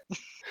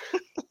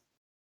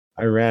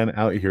 I ran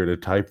out here to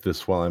type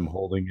this while I'm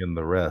holding in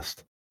the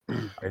rest.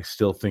 I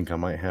still think I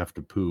might have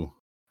to poo.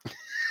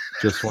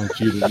 Just want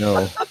you to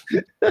know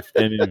I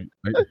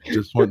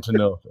just want to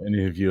know if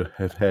any of you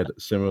have had a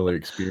similar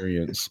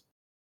experience.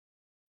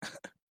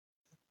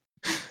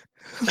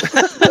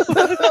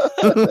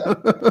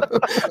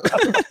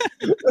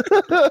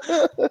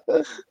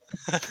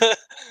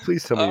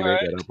 Please tell me you All made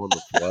right. that up on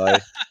the fly.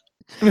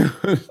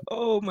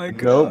 Oh my Nope.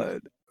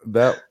 god.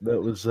 That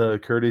was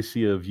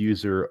courtesy of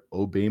user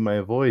Obey My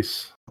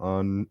Voice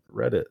on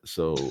Reddit.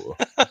 So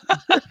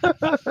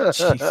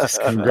Jesus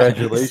Christ.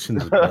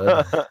 congratulations,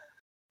 bud.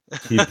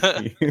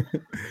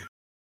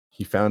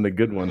 He found a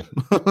good one.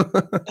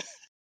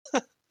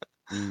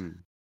 Mm,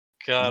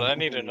 God, I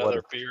need What another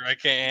a- beer. I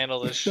can't handle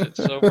this shit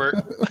sober.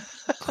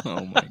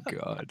 Oh my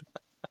god.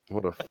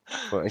 What a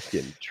fucking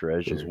It was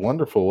treasure.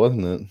 wonderful,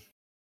 wasn't it?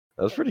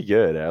 That was pretty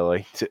good. I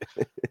liked it.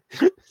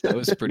 That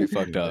was pretty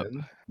fucked up.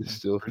 Man, It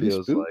still pretty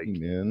feels spooky, like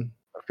man.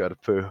 I've got to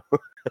poo.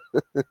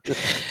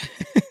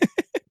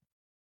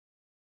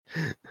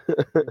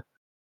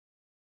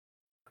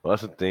 Well,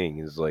 that's the thing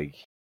is like,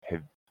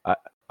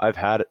 I've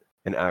had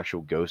an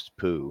actual ghost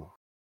poo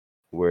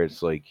where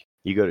it's like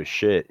you go to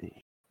shit,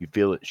 you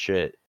feel it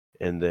shit,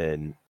 and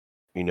then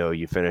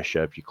you finish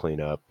up, you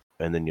clean up,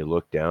 and then you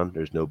look down,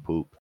 there's no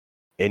poop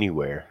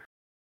anywhere.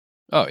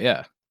 Oh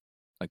yeah.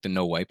 Like the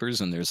no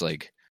wipers and there's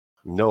like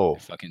No,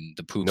 fucking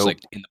the poop's Nope. like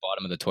in the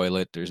bottom of the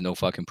toilet. There's no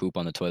fucking poop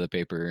on the toilet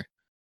paper.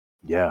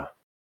 yeah,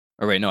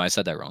 Or wait, no, I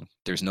said that wrong.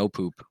 There's no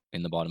poop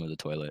in the bottom of the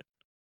toilet.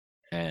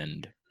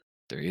 And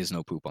there is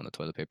no poop on the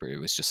toilet paper. It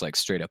was just like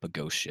straight up a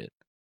ghost shit.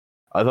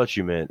 I thought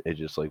you meant it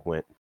just like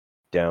went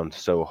down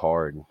so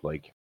hard,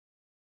 like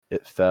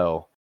it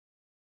fell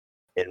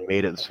and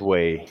made its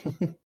way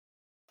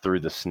through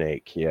the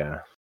snake. Yeah,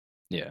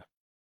 Yeah.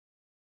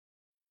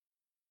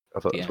 I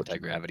thought The that's what you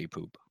anti-gravity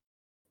poop.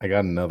 I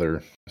got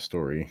another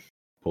story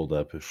pulled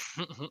up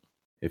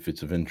if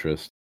it's of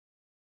interest.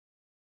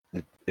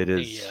 It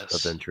is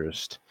Yes. of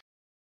interest.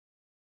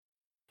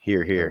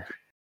 Here.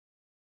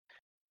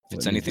 If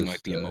it's Let me anything like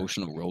just, the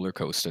emotional roller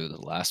coaster the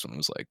last one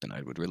was like, then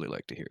I would really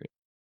like to hear it.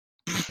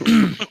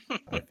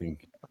 I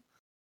think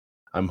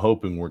I'm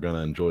hoping we're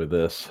gonna enjoy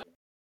this.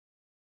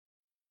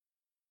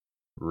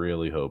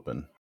 Really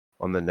hoping.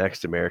 On the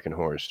next American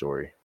Horror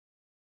Story.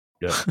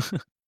 Yep.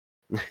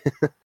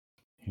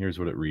 Here's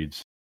what it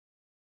reads.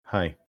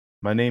 Hi,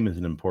 my name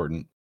isn't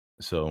important,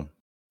 so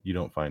you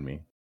don't find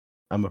me.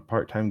 I'm a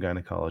part-time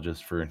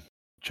gynecologist for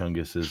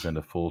Chungus's and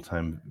a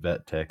full-time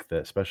vet tech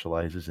that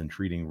specializes in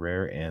treating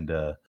rare and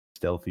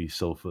stealthy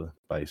sulfa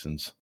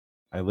bisons.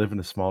 I live in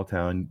a small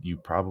town you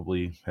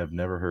probably have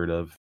never heard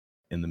of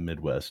in the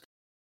Midwest.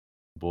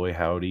 Boy,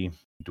 howdy,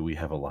 do we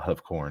have a lot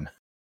of corn.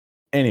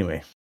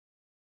 Anyway,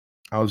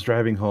 I was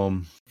driving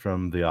home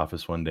from the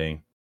office one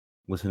day,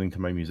 listening to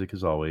my music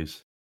as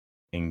always,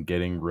 and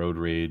getting road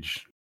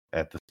rage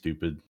at the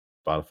stupid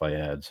Spotify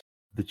ads.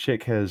 The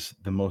chick has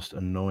the most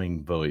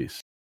annoying voice.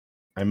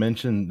 I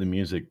mentioned the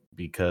music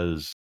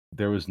because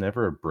there was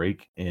never a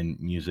break in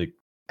music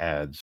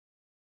ads,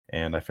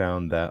 and I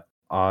found that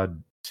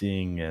odd,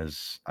 seeing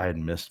as I had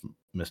missed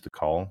a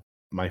call.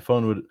 My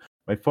phone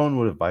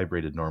would have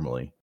vibrated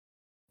normally,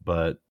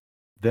 but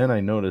then I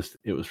noticed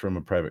it was from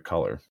a private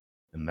caller,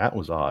 and that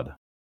was odd.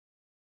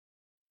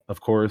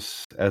 Of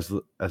course, as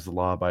the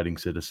law-abiding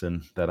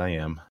citizen that I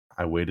am,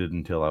 I waited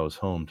until I was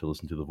home to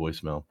listen to the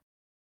voicemail.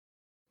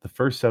 The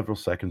first several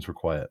seconds were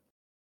quiet.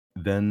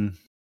 Then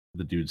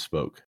the dude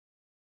spoke.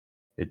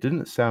 It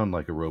didn't sound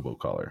like a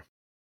robocaller.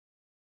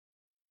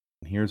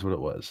 And here's what it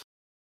was.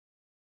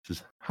 It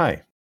says,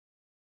 "Hi.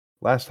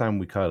 Last time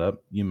we caught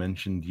up, you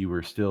mentioned you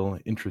were still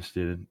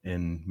interested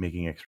in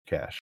making extra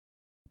cash.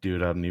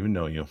 Dude, I don't even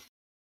know you,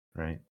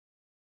 right?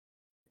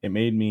 It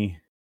made me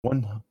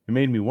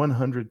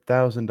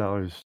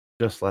 $100,000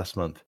 just last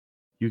month.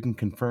 You can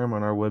confirm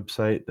on our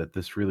website that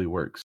this really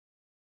works."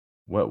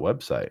 What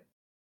website?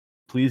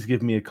 Please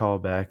give me a call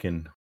back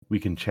and we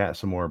can chat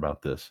some more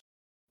about this.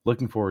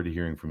 Looking forward to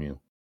hearing from you.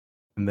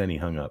 And then he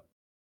hung up.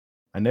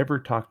 I never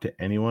talked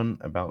to anyone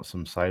about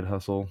some side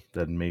hustle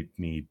that made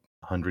me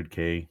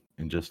 100K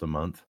in just a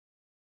month.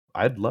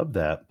 I'd love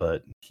that,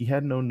 but he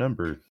had no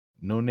number,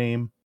 no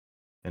name,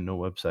 and no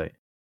website.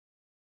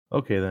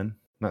 Okay then,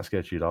 not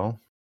sketchy at all.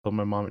 Told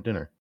my mom at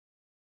dinner.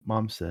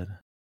 Mom said,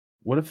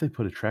 "What if they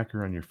put a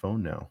tracker on your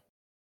phone now?"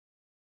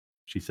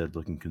 She said,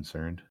 looking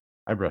concerned.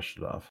 I brushed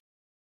it off.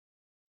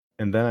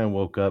 And then I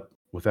woke up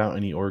without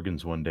any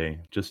organs one day,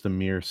 just a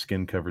mere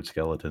skin-covered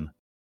skeleton.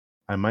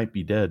 I might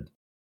be dead.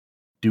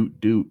 Doot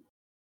doot.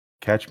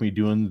 Catch me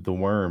doing the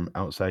worm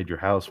outside your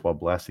house while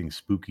blasting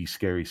spooky,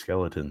 scary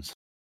skeletons.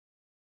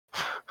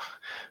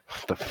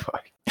 What the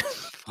fuck?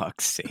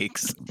 Fuck's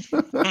sakes.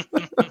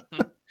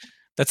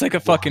 That's like a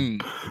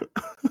fucking.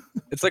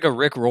 It's like a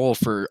Rick roll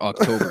for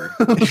October.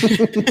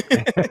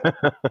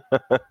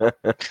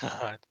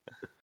 God.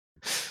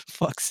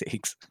 Fuck's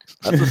sakes.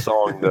 That's a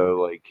song though.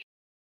 Like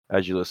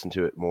as you listen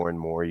to it more and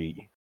more, you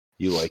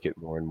like it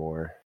more and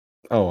more.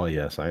 Oh,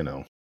 yes, I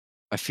know.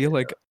 I feel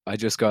like I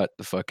just got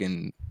the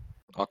fucking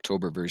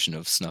October version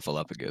of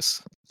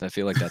Snuffleupagus. I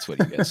feel like that's what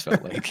you guys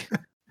felt like.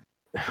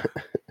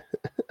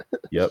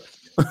 Yep.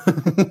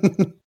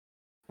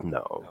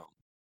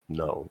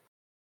 No,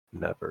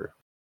 never.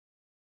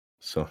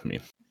 So, I mean,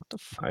 What the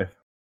fuck?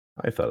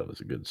 I thought it was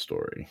a good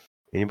story.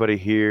 Anybody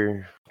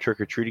here trick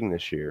or treating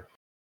this year?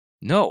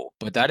 No,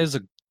 but that is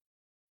a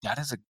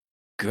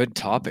good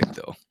topic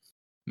though.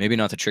 Maybe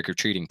not the trick or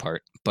treating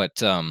part,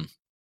 but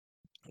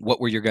what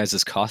were your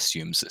guys'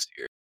 costumes this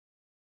year?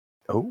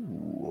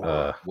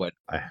 Oh, What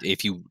I-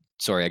 if you?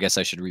 Sorry, I guess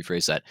I should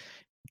rephrase that.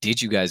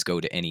 Did you guys go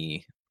to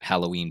any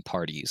Halloween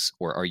parties,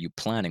 or are you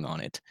planning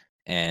on it?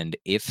 And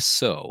if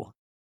so,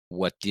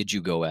 what did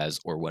you go as,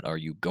 or what are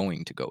you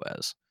going to go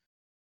as?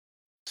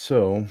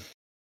 So,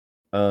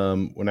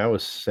 when I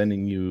was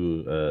sending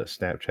you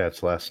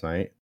Snapchats last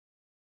night,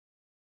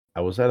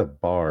 I was at a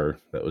bar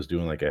that was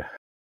doing like a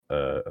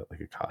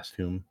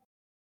costume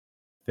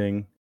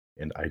thing,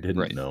 and I didn't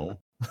Right. know.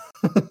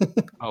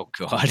 Oh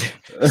God,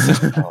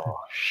 oh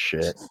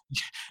shit!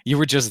 you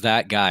were just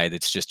that guy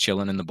that's just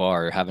chilling in the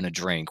bar having a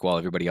drink while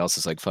everybody else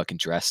is like fucking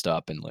dressed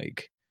up and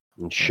like.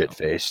 And shit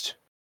faced.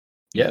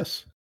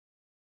 Yes,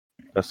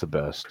 That's the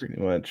best. pretty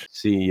much.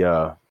 See,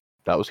 that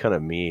was kind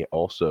of me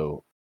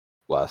also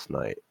last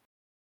night.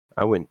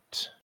 I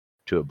went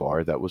to a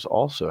bar that was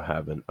also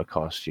having a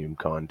costume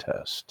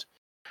contest.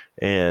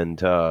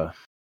 And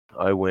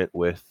I went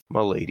with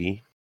my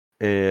lady,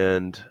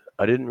 and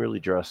I didn't really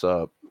dress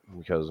up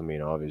because, I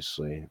mean,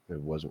 obviously,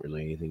 it wasn't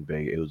really anything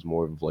big. It was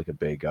more of like a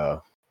big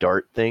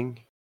dart thing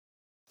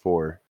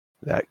for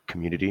that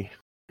community.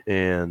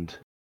 And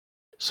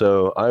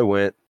so I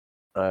went,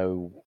 I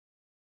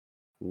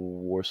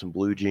wore some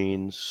blue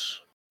jeans,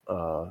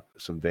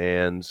 some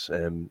Vans,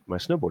 and my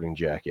snowboarding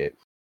jacket.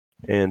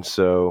 And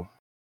so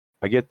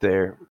I get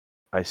there,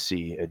 I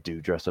see a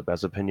dude dressed up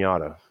as a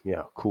pinata.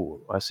 Yeah,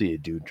 cool. I see a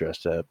dude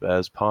dressed up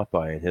as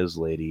Popeye, and his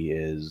lady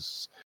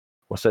is,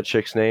 what's that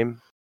chick's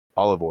name?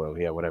 Olive Oil.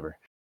 Yeah, whatever.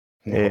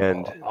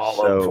 And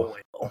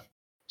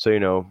so you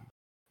know,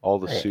 all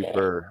the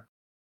super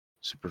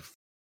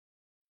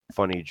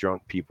funny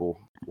drunk people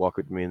walk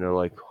up to me and they're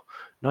like,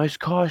 "Nice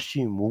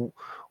costume.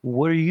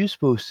 What are you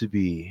supposed to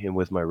be?" And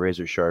with my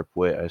razor sharp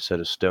wit, I said,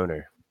 "A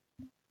stoner."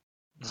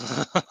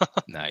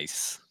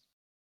 Nice.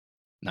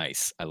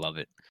 I love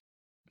it.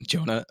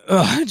 Jonah.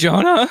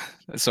 Jonah.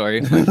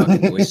 Sorry, my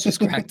fucking voice just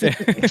cracked there.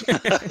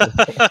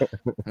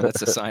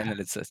 That's a sign that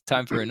it's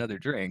time for another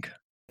drink.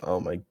 Oh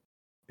my!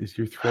 Is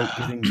your throat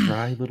getting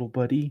dry, little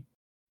buddy?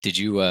 Did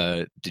you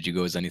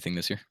go as anything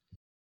this year,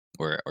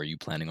 or are you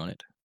planning on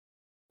it?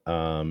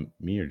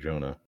 Me or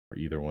Jonah, or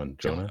either one.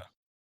 Jonah.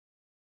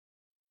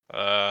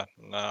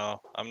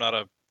 No, I'm not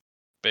a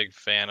big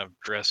fan of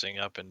dressing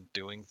up and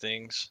doing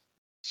things.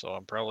 So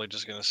I'm probably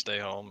just gonna stay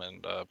home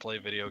and play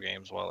video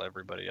games while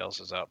everybody else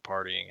is out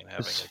partying and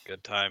having a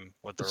good time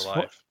with their It's fu-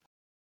 life.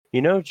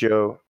 You know,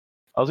 Joe,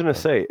 I was gonna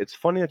say it's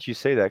funny that you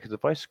say that because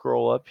if I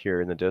scroll up here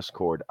in the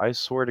Discord, I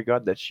swear to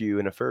God that's you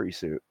in a furry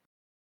suit.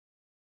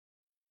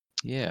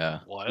 Yeah.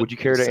 What? Would you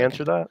Wait a care to second.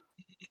 answer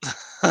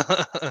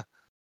that?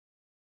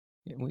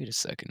 Yeah, wait a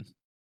second.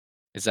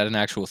 Is that an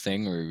actual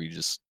thing, or are we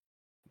just?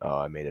 Oh,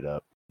 I made it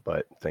up.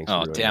 But thanks.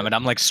 Oh, for ruining damn it!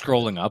 I'm like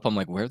scrolling up. I'm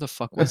like, where the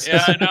fuck was?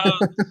 Yeah, I this? know.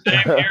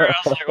 Same here. I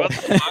was like, what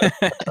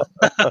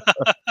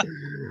the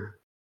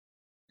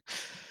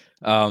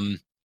fuck?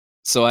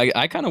 So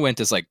I kind of went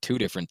as like two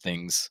different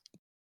things.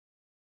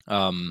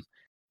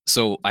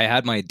 So I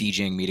had my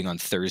DJing meeting on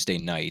Thursday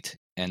night,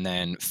 and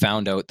then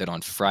found out that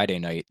on Friday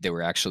night they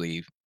were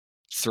actually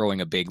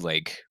throwing a big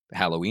like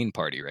Halloween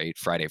party, right?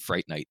 Friday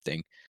Fright Night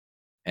thing,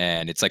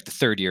 and it's like the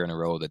third year in a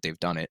row that they've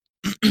done it,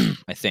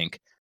 I think.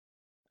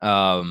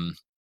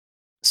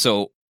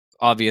 So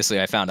obviously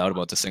I found out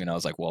about this thing, and I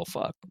was like, well,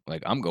 fuck,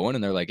 like I'm going,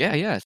 and they're like,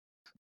 yeah.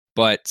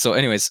 But so,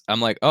 anyways,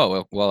 I'm like,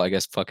 oh well, I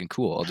guess fucking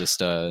cool. I'll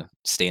just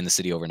stay in the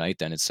city overnight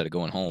then instead of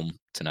going home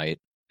tonight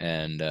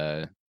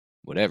and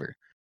whatever.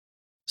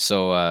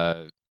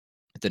 So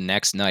the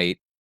next night,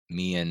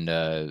 me and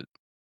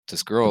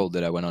this girl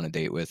that I went on a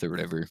date with or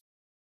whatever,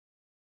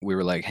 we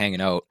were like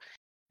hanging out.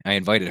 I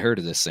invited her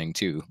to this thing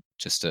too,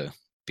 just to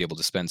be able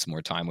to spend some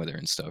more time with her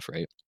and stuff,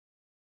 right?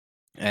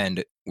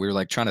 And we were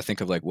like trying to think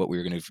of like what we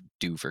were gonna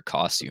do for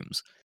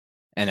costumes.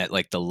 And at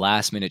like the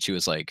last minute, she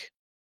was like,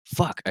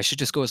 "Fuck, I should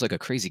just go as like a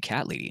crazy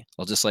cat lady.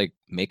 I'll just like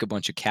make a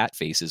bunch of cat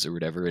faces or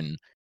whatever, and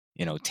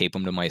tape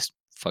them to my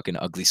fucking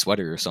ugly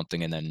sweater or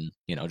something, and then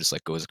just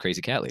like go as a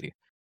crazy cat lady."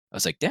 I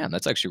was like, "Damn,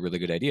 that's actually a really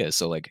good idea."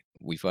 So like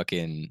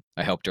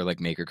I helped her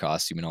like make her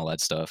costume and all that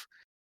stuff,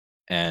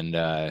 and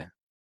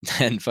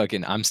And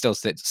fucking, I'm still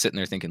sitting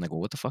there thinking like,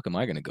 well, what the fuck am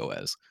I gonna go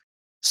as?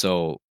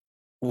 So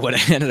what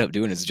I ended up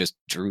doing is just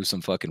drew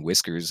some fucking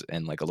whiskers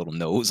and like a little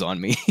nose on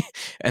me,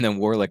 and then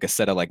wore like a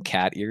set of like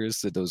cat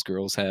ears that those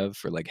girls have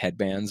for like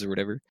headbands or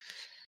whatever.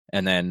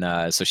 And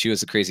then so she was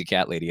the crazy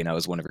cat lady, and I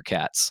was one of her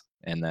cats.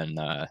 And then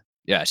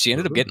yeah, she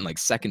ended up getting like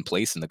second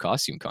place in the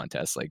costume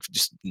contest. Like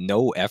just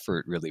no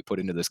effort really put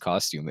into this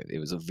costume. It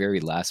was a very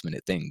last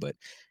minute thing, but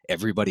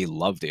everybody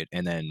loved it.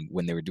 And then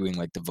when they were doing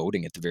like the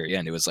voting at the very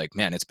end, it was like,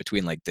 man, it's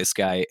between like this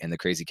guy and the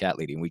crazy cat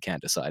lady, and we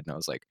can't decide. And I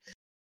was like,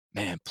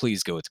 man,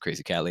 please go with the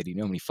crazy cat lady. You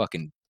know how many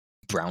fucking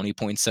brownie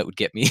points that would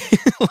get me?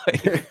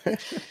 Like,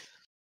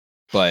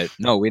 but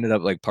no, we ended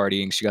up like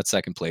partying. She got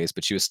second place,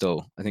 but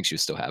I think she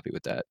was still happy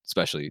with that,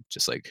 especially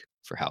just like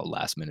for how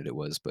last minute it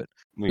was. But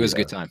it was a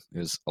good time. It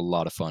was a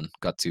lot of fun.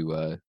 Got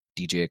to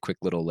DJ a quick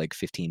little like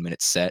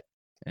 15-minute set,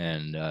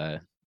 and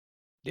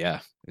yeah,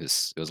 it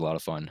was a lot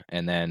of fun.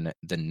 And then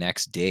the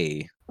next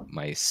day,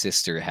 my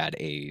sister had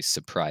a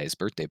surprise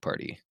birthday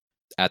party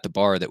at the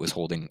bar that was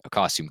holding a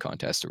costume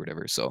contest or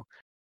whatever. So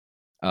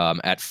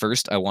at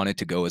first, I wanted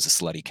to go as a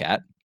slutty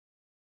cat,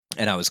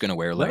 and I was gonna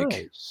wear like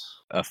Nice.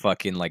 a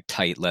fucking like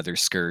tight leather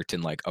skirt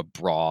and like a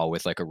bra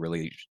with like a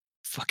really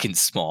fucking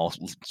small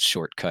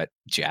shortcut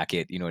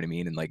jacket, you know what I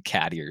mean, and like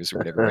cat ears or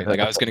whatever. Right? Like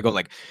I was gonna go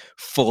like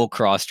full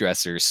cross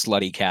dresser,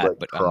 slutty cat, Like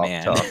but a crop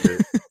man. top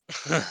it.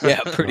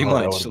 Yeah, pretty Oh,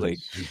 that much. would've been Like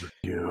super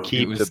cute.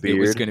 Keep it was the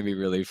beard. gonna be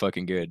really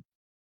fucking good.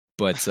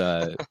 But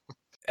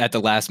at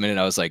the last minute,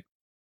 I was like,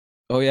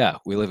 oh yeah,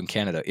 we live in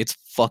Canada. It's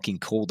fucking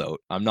cold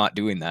out. I'm not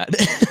doing that.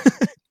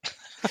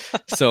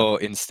 So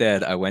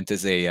instead, I went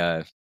as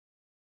a,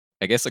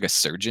 I guess like a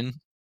surgeon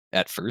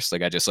at first.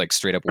 Like I just like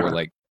straight up wore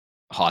like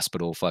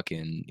hospital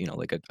fucking, you know,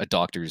 like a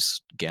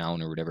doctor's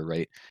gown or whatever,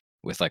 right?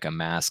 With like a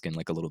mask and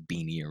like a little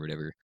beanie or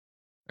whatever,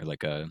 or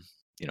like a,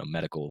 you know,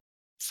 medical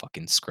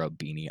fucking scrub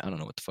beanie. I don't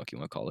know what the fuck you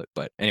want to call it,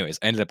 but anyways,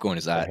 I ended up going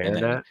as A that, and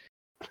then hairnet?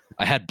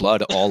 I had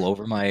blood all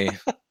over my.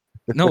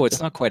 No,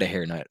 it's not quite a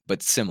hairnet,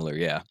 but similar,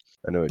 yeah.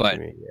 I know what But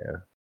you mean.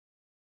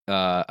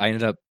 Yeah. I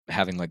ended up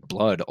having like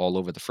blood all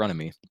over the front of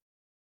me.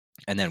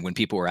 And then when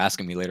people were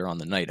asking me later on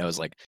the night, I was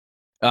like,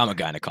 I'm a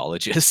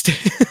gynecologist.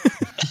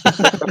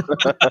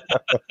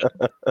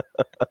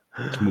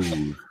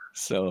 Smooth.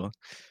 So it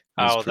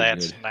was Oh, pretty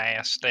that's good.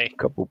 nasty.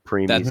 Couple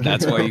preemies.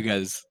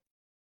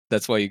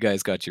 That's why you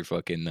guys got your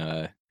fucking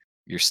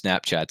your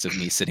Snapchats of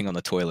me sitting on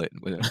the toilet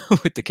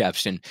with the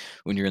caption,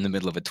 when you're in the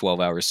middle of a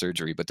 12-hour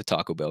surgery but the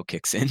Taco Bell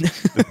kicks in.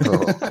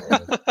 Oh,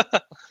 man.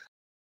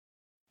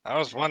 I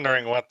was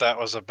wondering what that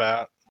was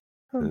about.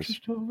 I'm This-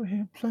 just over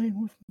here playing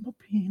with my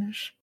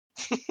penis.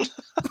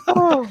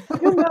 Oh,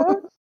 you're not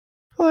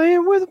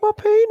playing with my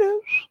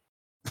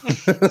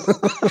penis.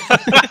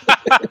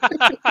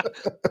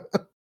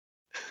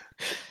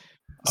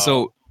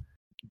 So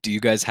do you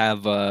guys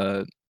have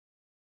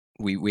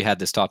we had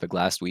this topic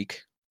last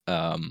week,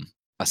 a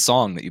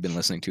song that you've been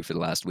listening to for the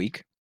last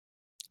week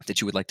that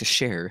you would like to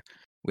share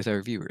with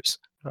our viewers?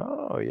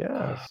 Oh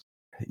yes.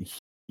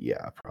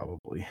 Yeah,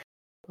 probably.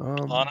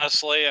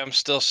 Honestly, I'm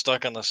still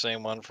stuck on the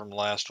same one from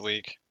last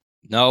week.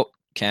 No,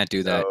 can't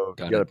do that. No, you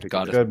Gotta gotta pick a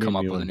gotta Gotta be come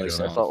up new with a and new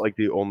Jonah. That's song. not like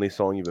the only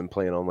song you've been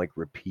playing on like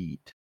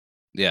repeat.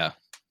 Yeah.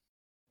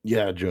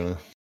 Yeah, Jonah.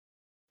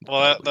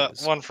 Well, Probably that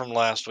is. one from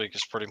last week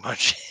is pretty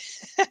much.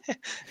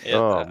 it.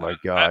 Oh my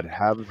god.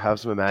 Have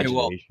some Okay,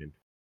 well, imagination.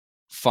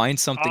 find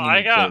something in I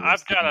your got. playlist I've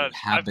that got you a.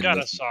 have I've been got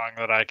a listening. song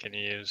that I can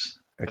use.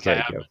 'Cause Okay, I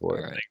go haven't for it.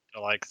 Alright. listened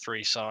to like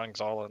 3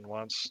 songs all in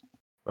once.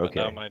 But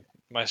Okay. no,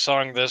 my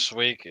song this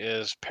week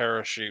is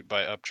 "Parachute"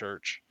 by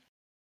Upchurch.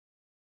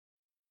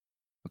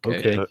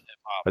 Okay.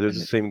 Are those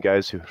the same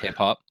guys who Hip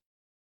hop.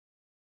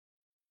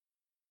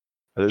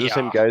 are those the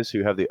same Yeah. guys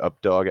who have the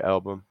Updog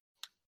album?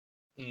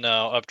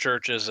 No,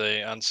 Upchurch is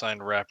a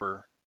unsigned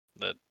rapper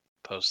that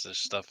posts this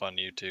stuff on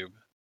YouTube.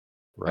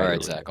 All right,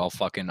 Right. Zach.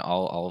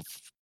 I'll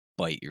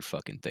bite your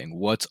fucking thing.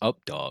 What's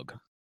up, dog?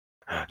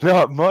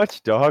 Not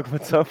much, dog.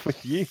 What's up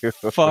with you?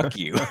 Fuck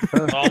you.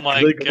 Oh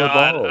my Lick 'em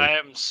god, above. I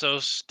am so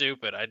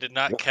stupid. I did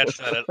not catch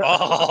that at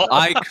all.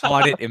 I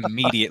caught it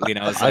immediately, and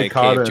I was I like,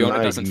 caught "Hey, it if and Jonah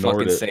I doesn't ignored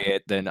fucking it. say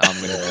it, then I'm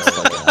gonna just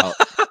fucking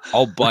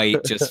I'll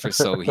bite just for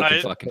so he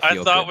can fucking I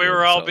feel thought good we with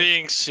were all himself.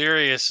 being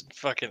serious,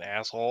 fucking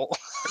asshole.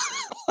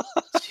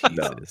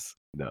 Jesus.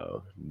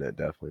 No,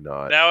 definitely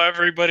not. Now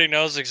everybody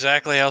knows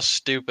exactly how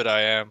stupid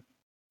I am.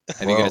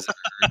 Have you guys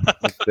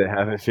If they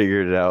haven't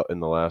figured it out in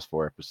the last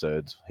 4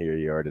 episodes, here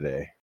you are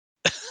today.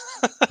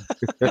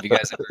 have you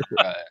guys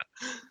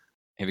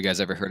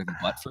ever heard of a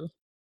butt-fur?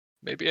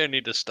 Maybe I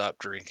need to stop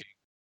drinking.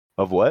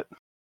 Of what?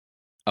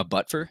 A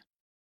butt-fur?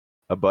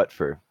 A butt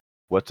fur.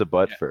 What's a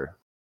butt Yeah. fur?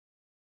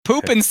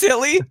 Pooping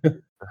silly?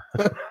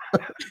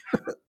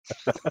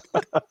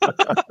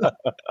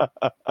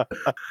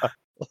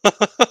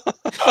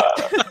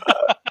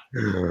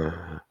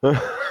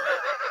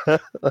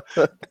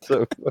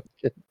 So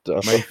fucking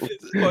dumb. My That's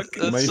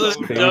My the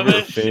favorite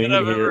dumbest shit thing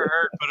I've ever here-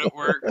 heard, but it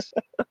works.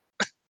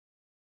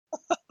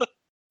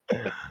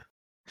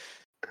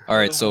 All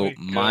right, Oh so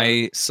my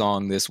my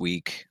song this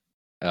week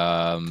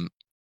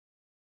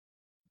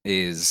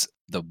is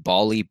the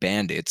Bali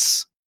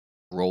Bandits,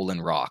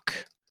 Rollin' Rock.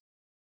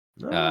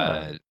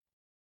 Ah,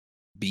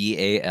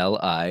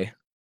 BALI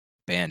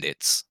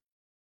Bandits,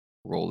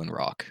 Rollin'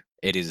 Rock.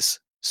 It is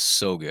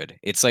so good.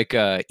 It's like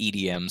a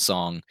EDM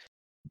song,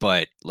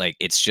 but like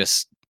it's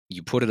just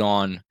you put it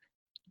on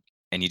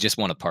and you just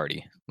want to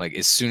party. Like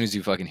as soon as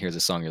you fucking hear the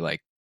song, you're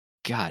like,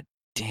 God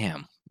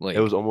damn! Like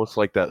it was almost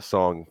like that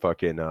song,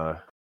 fucking took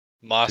a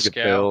Moscow.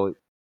 pill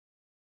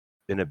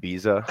in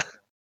Ibiza.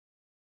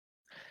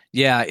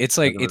 yeah, it's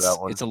like Remember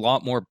that one? it's a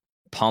lot more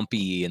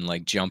pumpy and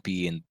like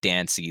jumpy and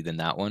dancey than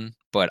that one.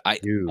 But I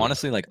Dude.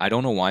 honestly like I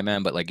don't know why,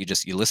 man. But like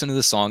you listen to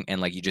the song and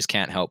like you just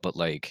can't help but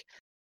like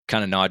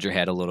kind of nod your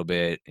head a little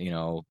bit,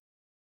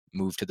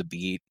 move to the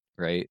beat,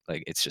 right?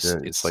 Like it's just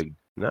And it's like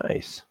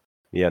nice.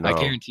 Yeah, no. I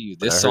guarantee you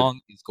when I this heard- song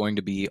is going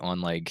to be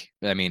on like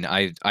I mean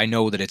I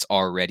know that it's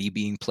already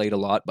being played a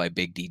lot by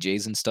big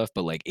DJs and stuff,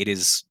 but like it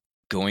is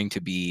going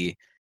to be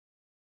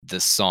the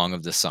song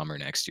of the summer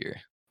next year.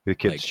 the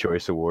Kids' like-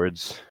 Choice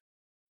Awards.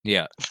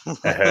 Yeah.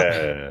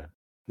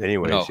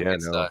 Anyways, No, yeah,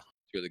 it's no.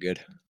 really good.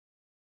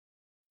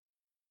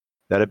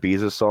 That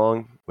Ibiza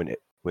song, when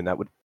that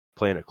would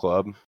play in a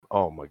club,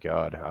 oh my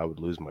god, I would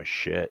lose my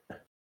shit.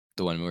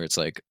 The one where it's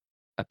like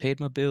I paid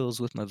my bills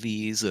with my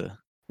Visa.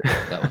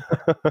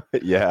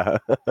 Yeah.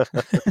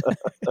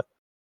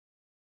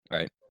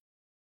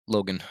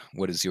 Logan,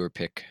 what is your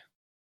pick?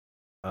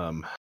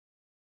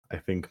 I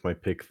think my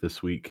pick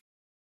this week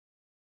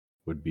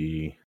would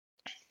be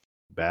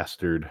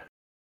Bastard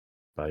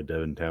by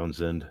Devin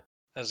Townsend.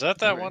 Is that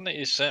that Alright. one that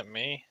you sent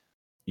me?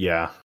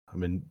 Yeah, I've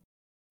been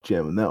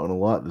jamming that one a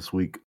lot this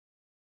week.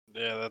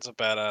 Yeah, that's a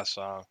badass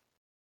song.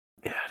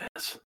 Yeah, it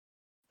is.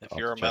 If I'll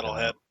you're a check it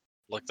metalhead, out.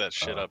 look that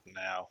shit Uh, up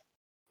now.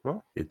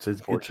 Well, It's a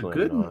Fortunately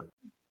good not. one.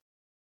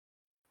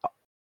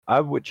 I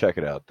would check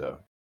it out though.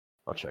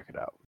 I'll check it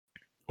out.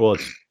 Well,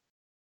 it's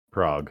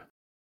Prague.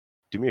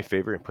 Do me a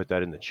favor and put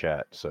that in the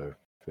chat so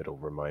it'll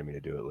remind me to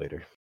do it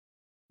later.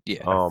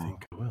 Yeah. I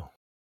think I will.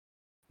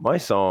 My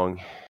song,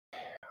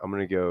 I'm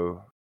gonna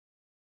go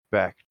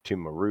back to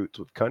my roots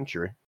with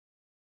country,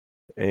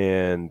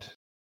 and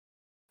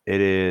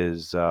it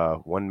is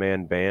One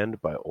Man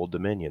Band by Old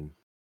Dominion.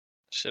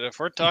 Shit, if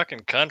we're talking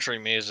country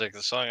music,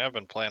 the song I've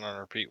been playing on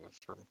repeat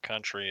from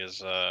country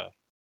is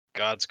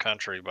God's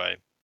Country by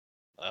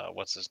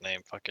what's his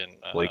name? Fucking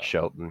Blake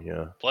Shelton,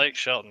 yeah, Blake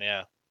Shelton,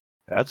 yeah.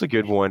 that's a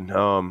good one.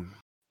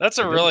 That's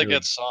a I didn't really really-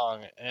 good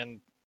song. And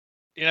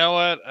you know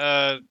what?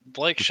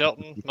 Blake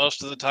Shelton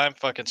most of the time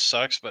fucking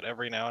sucks, but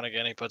every now and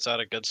again he puts out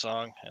a good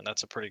song, and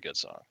that's a pretty good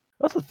song.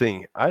 That's the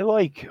thing. I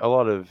like a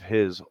lot of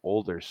his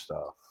older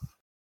stuff.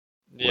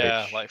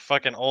 Yeah, Which- like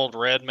fucking Old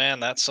Red Man.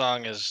 That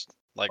song is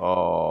like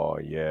Oh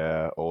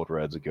yeah, Old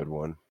Red's a good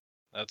one.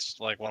 that's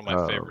like one of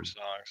my favorite um,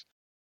 songs.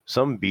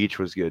 Some Beach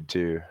was good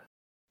too.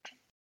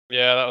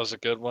 Yeah, that was a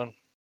good one.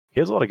 He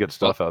has a lot of good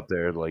stuff out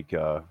there. Like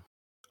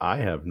I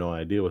have no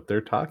idea what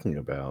they're talking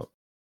about.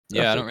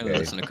 Yeah, I That's don't really okay.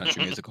 listen to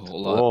country music a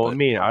whole lot. well, I but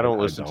mean, I don't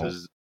I listen to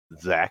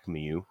don't. Zach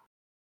Mew,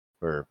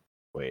 or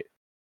wait,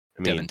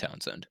 I mean, Devin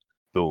Townsend.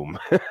 boom.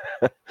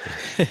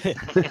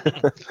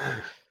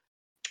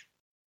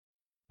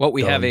 Well,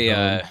 we have Dun,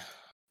 a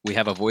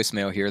dun.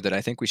 voicemail here that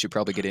I think we should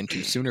probably get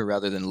into sooner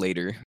rather than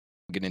later.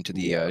 Get into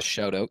the Yeah.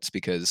 shout outs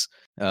because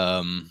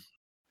Yeah,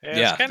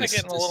 Yeah, it's kind of this-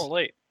 getting a little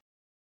late.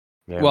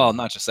 Yeah, well,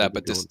 not just that, we've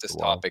been but this doing it this for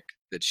a while. topic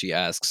that she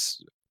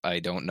asks, I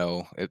don't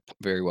know. It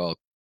very well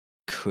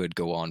could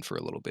go on for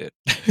a little bit.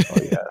 Oh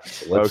yeah.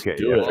 Let's Okay,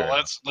 do yeah, it. Well, fair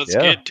enough. let's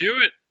Yeah. get to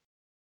it.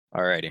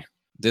 Alrighty.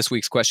 This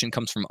week's question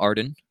comes from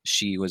Arden.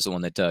 She was the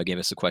one that gave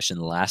us a question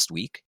last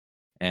week,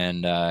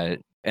 and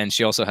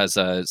she also has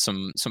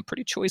some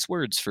pretty choice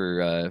words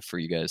for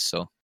you guys.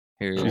 So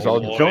here, She's Oh,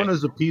 all boy.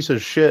 Jonah's a piece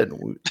of shit.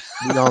 We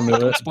all knew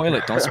don't it. spoil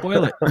it. Don't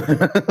spoil it.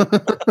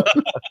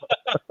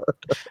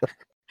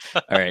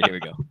 All right, here we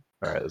go.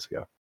 All right, let's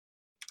go.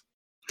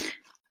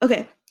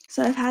 Okay,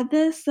 so I've had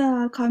this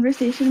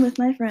conversation with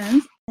my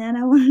friends, and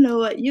I want to know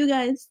what you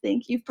guys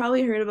think. You've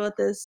probably heard about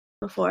this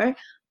before,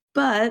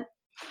 but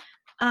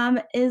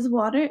is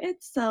water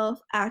itself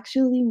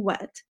actually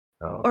wet,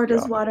 Oh, or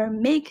does God. water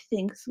make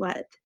things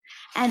wet?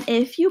 And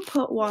if you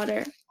put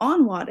water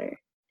on water,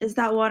 is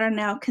that water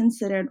now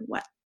considered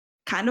wet?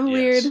 Kind of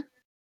weird, Yes.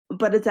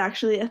 but it's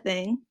actually a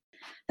thing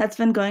that's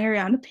been going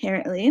around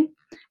apparently.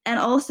 And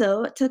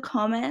also to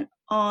comment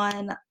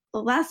on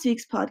last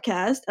week's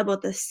podcast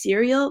about the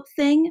cereal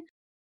thing,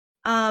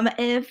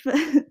 if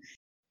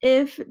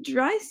if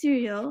dry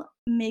cereal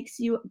makes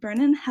you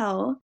burn in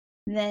hell,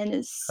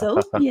 then so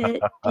be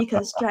it,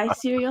 because dry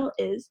cereal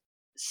is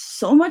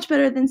so much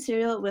better than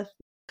cereal with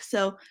milk.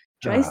 So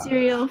dry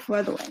cereal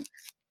for the win.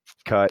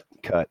 Cut.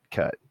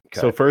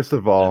 So first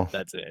of all,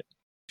 That's it.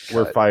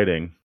 we're cut.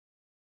 fighting.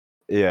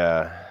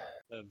 Yeah.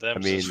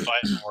 Them's mean, just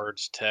fighting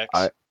words, Tex.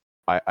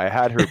 I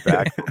had her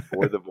back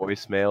before the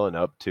voicemail and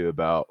up to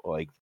about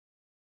like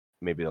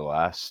maybe the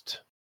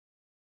last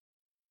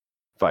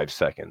 5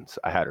 seconds.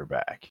 I had her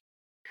back.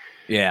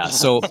 Yeah.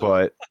 So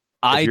But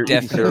I you're eating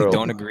definitely cereal-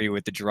 don't agree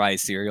with the dry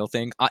cereal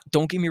thing.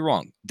 Don't get me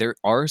wrong. There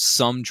are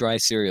some dry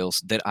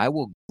cereals that I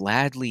will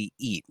gladly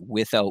eat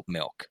without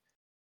milk.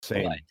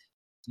 Same. But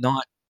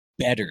not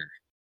better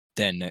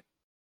than,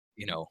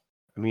 you know.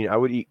 I mean, I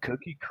would eat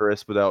Cookie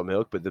Crisp without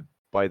milk, but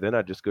by then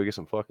I'd just go get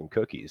some fucking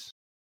cookies.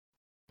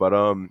 But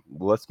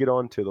let's get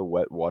on to the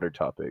wet water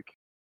topic.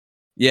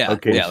 Yeah.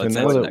 Okay, Yeah. so Let's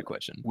now answer that that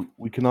question.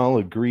 we can all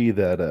agree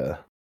that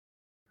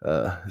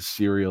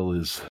cereal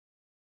is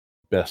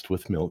best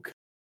with milk.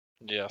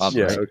 Yes. Yeah,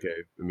 Yeah. Right. Okay.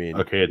 I mean.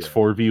 Okay, it's yeah,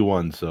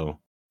 4v1, so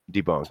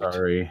debunked.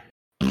 sorry.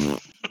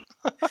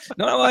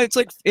 No, it's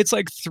like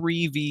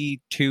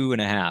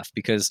 3v2.5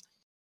 because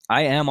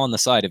I am on the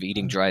side of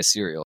eating dry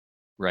cereal,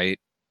 right?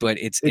 But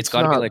it's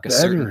got to be not like a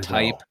certain better,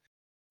 type. though.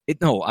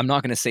 No, I'm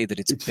not going to say that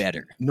it's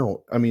better.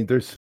 No, I mean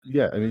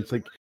it's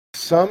like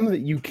some that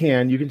you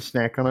can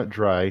snack on it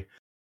dry,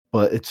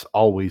 but it's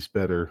always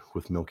better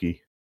with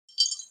milky.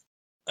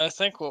 I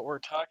think what we're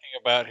talking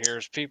about here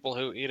is people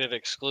who eat it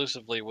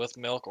exclusively with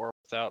milk or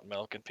without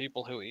milk, and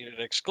people who eat it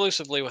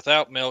exclusively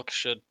without milk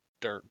should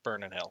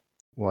burn in hell.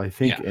 Well, I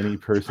think Yeah. any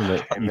person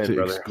that Amen, eats it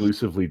brother.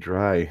 exclusively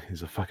dry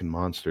is a fucking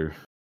monster.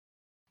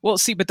 Well,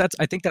 see, but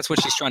I think that's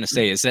what she's trying to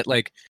say is that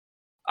like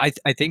I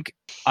think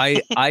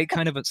I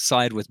kind of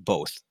side with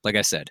both. Like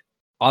I said,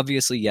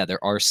 obviously, yeah,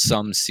 there are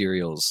some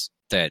cereals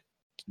that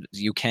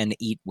you can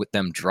eat with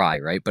them dry,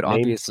 right? But Name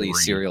obviously, 3.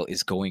 cereal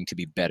is going to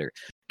be better.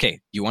 Okay,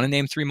 you want to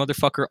name 3,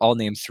 motherfucker? I'll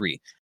name 3.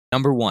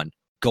 Number 1,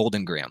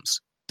 Golden Grams.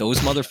 Those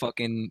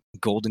motherfucking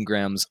Golden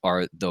Grams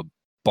are the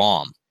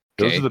bomb.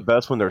 Those Okay? are the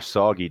best when they're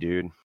soggy,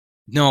 dude.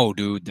 No,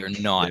 dude, they're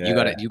not. You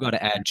Yeah.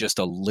 gotta add just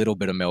a little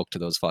bit of milk to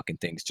those fucking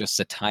things, just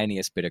the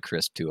tiniest bit of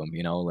crisp to them.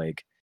 You know,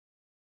 like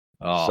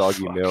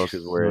Soggy fuck. milk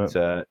is where it's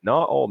at.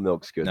 Not all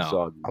milk's good. No.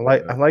 Soggy. I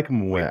like but-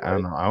 them Wait, wet. I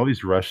don't what? know. I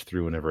always rush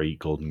through whenever I eat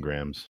Golden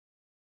Grams.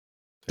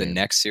 The Same.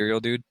 next cereal,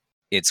 dude,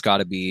 it's got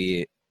to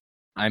be.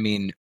 I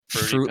mean,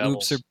 Fruity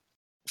Pebbles.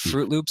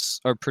 Fruit Loops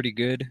are pretty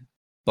good,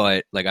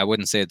 but like I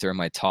wouldn't say that they're in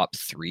my top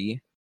 3.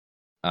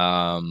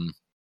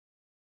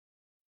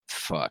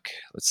 Fuck.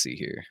 Let's see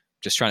here.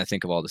 Just trying to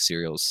think of all the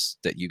cereals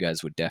that you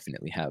guys would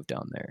definitely have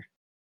down there,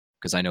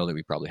 because I know that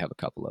we probably have a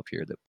couple up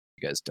here that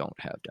you guys don't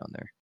have down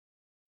there.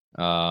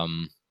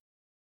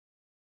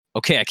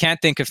 Okay, I can't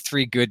think of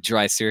 3 good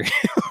dry cereals.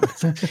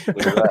 Look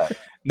at that.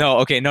 No,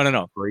 okay,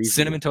 no. Crazy.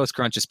 Cinnamon Toast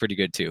Crunch is pretty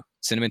good too.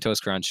 Cinnamon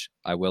Toast Crunch,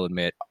 I will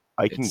admit.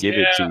 I can It's- give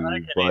it to I you, can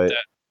eat but that.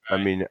 I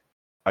mean,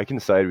 I can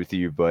side with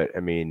you, but I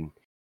mean,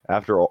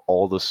 after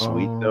all the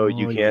sweet though,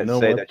 you Oh, you can't know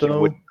say what, that you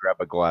though? wouldn't grab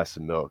a glass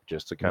of milk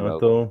just to kind You know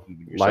of what, though?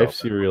 even Life yourself out.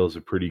 cereal is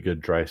a pretty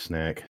good dry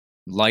snack.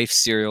 Life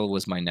cereal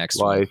was my next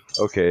one. Life,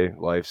 okay,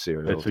 life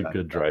cereal. It's a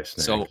good dry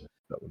snack. So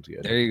that one's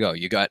good. there you go.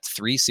 You got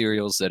 3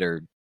 cereals that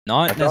are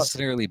not I thought-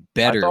 necessarily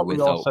better thought we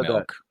all without said that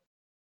milk.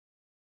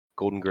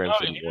 Golden Grams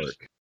Oh, didn't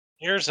work.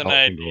 Here's an I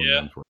don't think Golden idea.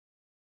 Grams work.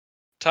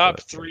 Top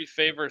But- 3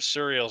 favorite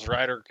cereals,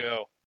 right or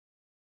go.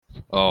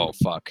 Oh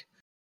fuck.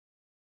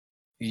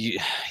 You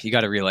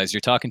got to realize you're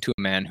talking to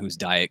a man whose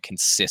diet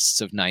consists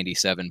of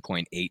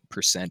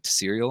 97.8%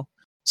 cereal.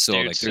 So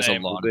Dude, like there's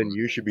same. a lot Well, of then them.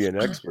 you should be an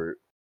expert.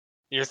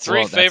 Your 3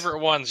 Well, that's- favorite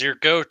ones, your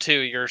go-to.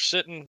 You're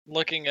sitting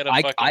looking at a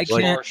I fucking can't-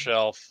 store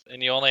shelf,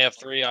 and you only have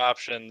 3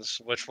 options.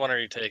 Which one are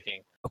you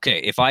taking? Okay,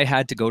 if I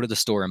had to go to the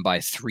store and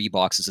buy 3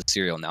 boxes of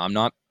cereal, now I'm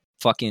not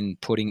fucking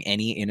putting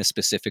any in a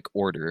specific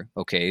order,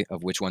 okay,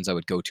 of which ones I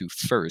would go to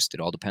first. It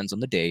all depends on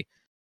the day.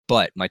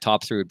 But my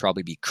top 3 would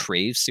probably be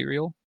Crave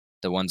cereal,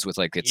 the ones with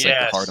like it's like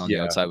the heart Yes. on the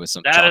Yeah. outside with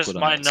some That chocolate is on the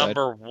my outside.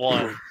 number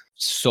 1.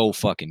 So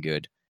fucking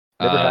good.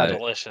 Never had it.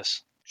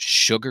 Delicious.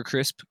 Sugar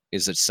Crisp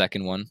is the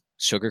second one.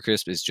 Sugar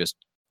Crisp is just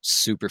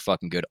super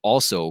fucking good.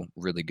 Also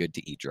really good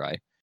to eat dry.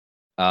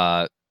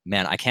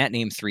 Man, I can't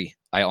name 3.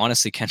 I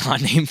honestly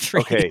cannot name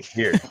 3. Okay,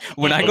 here.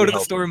 When I Let go me to the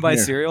help store you. and buy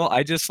Here. cereal,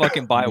 I just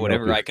fucking buy Let me help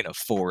whatever you. I can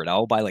afford.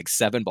 I'll buy like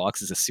 7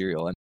 boxes of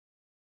cereal. And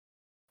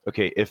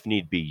Okay, if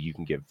need be, you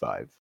can give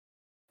 5.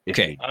 If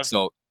okay, need be. I've-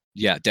 so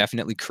yeah,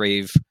 definitely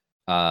Crave.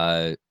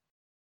 What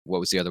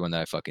was the other one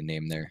that I fucking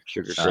named there?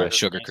 Sugar Sugar Crisp.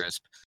 Sugar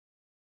Crisp. Crisp.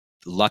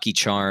 Lucky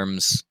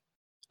Charms.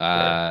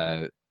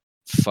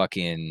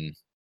 Fucking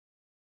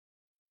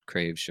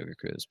Crave, Sugar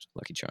Crisp,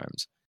 Lucky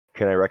Charms.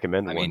 Can I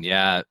recommend I one? mean,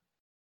 yeah,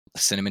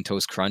 Cinnamon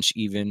Toast Crunch,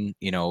 even,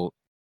 you know,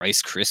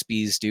 Rice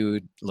Krispies,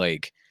 dude.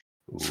 Like,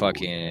 Ooh,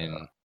 fucking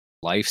yeah.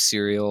 Life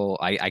cereal.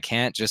 I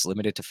can't just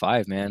limit it to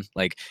 5, man.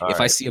 Like, if I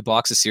Alright. see a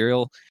box of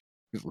cereal,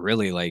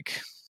 really,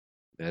 like,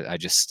 I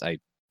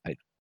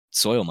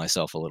soil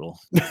myself a little.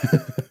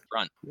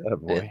 Yeah,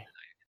 boy.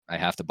 I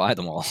have to buy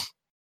them all.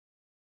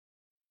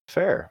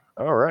 Fair.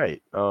 All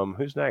right.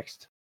 Who's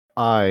next?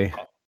 I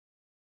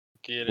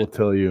Get will it.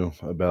 tell you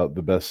about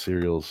the best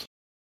cereals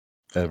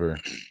ever.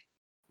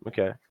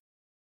 Okay,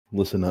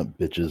 Listen up,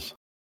 bitches.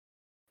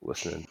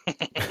 listening.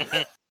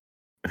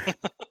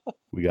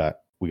 We got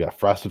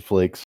Frosted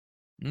Flakes.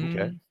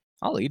 Mm,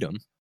 I'll eat them.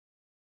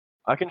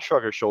 I can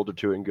shrug a shoulder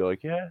to it and go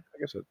like, yeah, I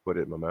guess I'd put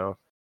it in my mouth.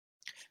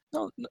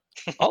 No,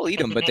 I'll eat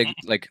them, but they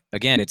like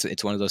again,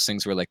 it's one of those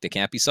things where like they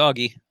can't be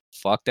soggy.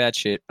 Fuck that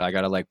shit. I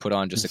gotta like put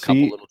on just a couple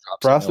See, little drops.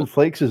 of Frosted milk.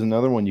 Flakes is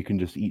another one you can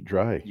just eat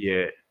dry.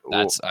 Yeah,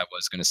 I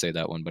was gonna say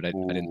that one, but I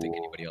didn't think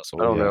anybody else I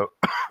would. don't yeah. know.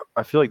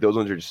 I feel like those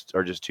ones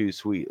are just too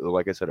sweet.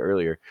 Like I said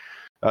earlier,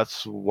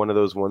 that's one of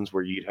those ones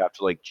where you'd have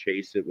to like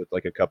chase it with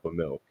like a cup of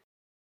milk.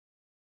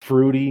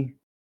 Fruity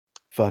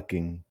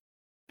fucking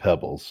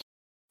Pebbles.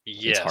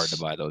 Yes. It's hard to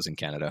buy those in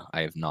Canada.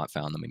 I have not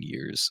found them in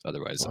years.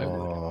 Otherwise, I would.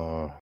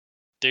 Oh,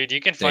 Dude,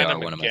 you can They find are them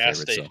one in of my gas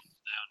favorites, stations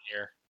down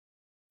here.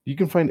 you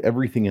can find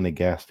everything in a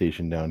gas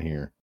station down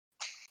here.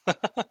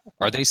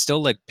 Are they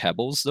still like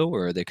Pebbles though,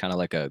 or are they kind of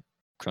like a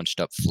crunched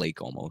up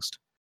flake almost?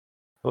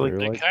 Like, They're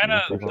They like kind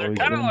what of they've they're always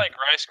kind of been. like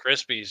Rice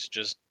Krispies,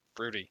 just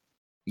fruity.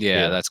 Yeah,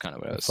 Yeah. that's kind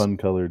of what I was. Fun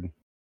colored.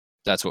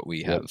 That's what we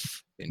Yep. have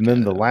in And then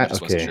Canada. the I last,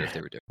 just wasn't okay, sure if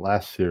they were different.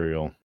 last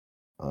cereal.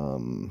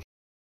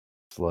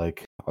 It's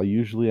like I'll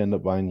usually end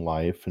up buying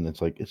Life, and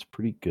it's like it's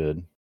pretty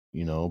good,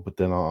 you know. But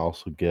then I'll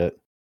also get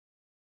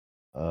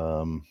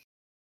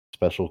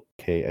Special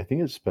K. I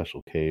think it's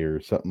Special K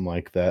or something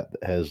like that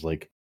that has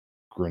like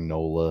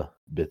granola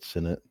bits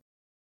in it.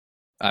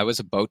 I was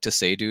about to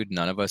say, dude,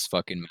 none of us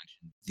fucking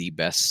mentioned the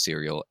best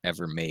cereal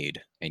ever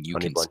made, and you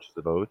Honey can Bunches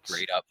of Oats.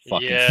 straight up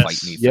fucking Yes.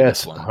 fight me for Yes,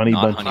 this one. Honey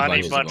Not Bunches Honey of Honey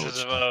Oats.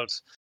 Bunches of of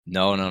Oats.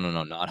 No,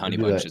 not I Honey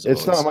do that. Bunches of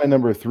It's Oats. not my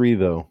number 3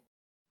 though.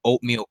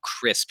 Oatmeal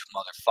Crisp,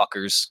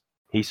 motherfuckers.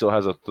 He still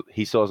has a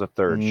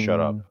third. Shut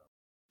up.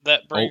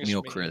 That brings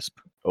Oatmeal me. Crisp.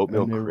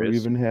 Oatmeal I've never crisp.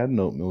 even had an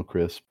oatmeal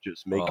crisp.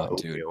 Just make Oh,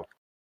 dude. oatmeal.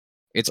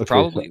 It's Okay,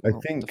 probably. so I well,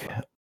 the think.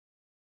 fuck?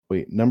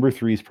 Wait, number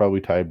 3 is probably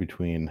tied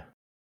between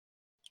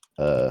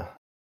the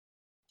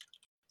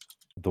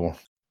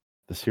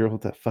cereal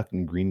with that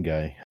fucking green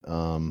guy,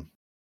 the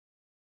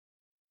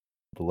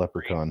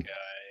leprechaun.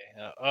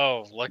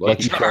 Oh, Lucky,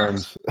 Lucky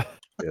Charms. Charms.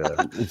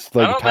 Yeah. It's I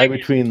like don't tied think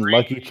it's between green,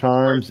 Lucky it's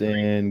Charms green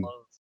and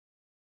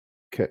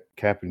clothes.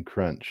 Captain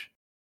Crunch.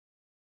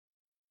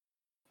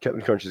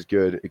 Captain Crunch is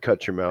good. It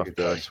cuts your mouth,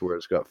 though. I swear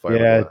it's got fiberglass.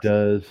 Yeah, it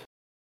does.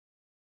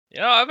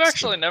 You know, I've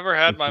actually never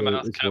had It's my worth-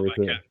 mouth it's cut by worth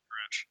it. Captain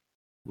Crunch.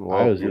 Well,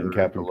 I was you're eating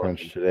Captain lucky.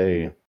 Crunch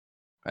today.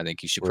 I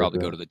think you should Worth probably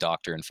go it. to the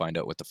doctor and find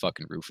out what the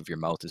fucking roof of your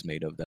mouth is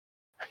made of. Then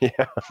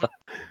Yeah.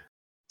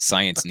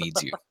 science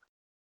needs you.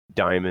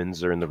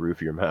 Diamonds are in the roof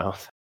of your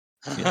mouth.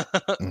 You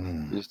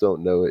Mm. just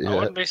don't know it I yet.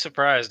 wouldn't be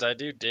surprised. I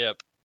do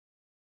dip.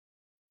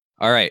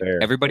 All right, Fair.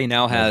 everybody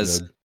now Well has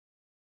said.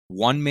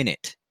 1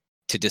 minute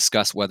to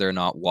discuss whether or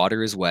not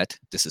water is wet.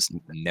 This is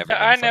never. I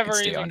gonna fucking never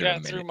stay even under a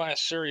got through minute. my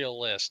cereal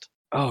list.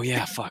 Oh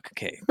yeah, fuck.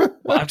 Okay.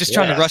 Well, I'm just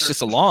trying to Yeah. rush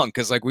this along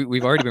because like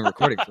we've already been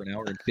recording for an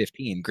hour and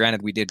 15.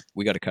 Granted, we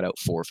got to cut out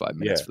 4 or 5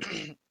 minutes. Yeah. For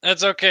this.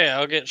 That's okay.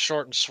 I'll get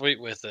short and sweet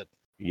with it.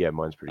 Yeah,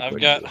 mine's pretty I've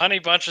quick. got Honey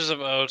Bunches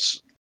of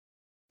Oats,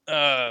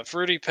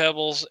 Fruity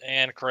Pebbles,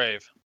 and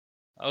Crave.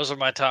 Those are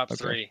my top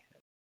Okay. 3.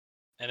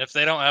 And if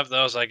they don't have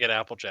those, I get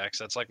Apple Jacks.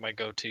 That's like my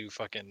go-to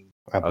fucking.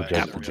 Apple Okay.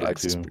 Jacks Apple are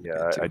Jacks good is too. pretty Yeah,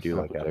 good, I too. do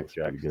like Apple Apple Jacks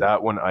are pretty Jacks. good.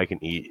 That one I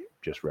can eat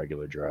just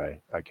regular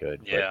dry. I could,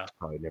 but Yeah.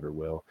 probably never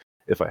will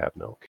if I have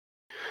milk.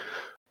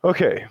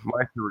 Okay,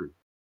 my 3.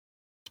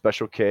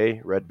 Special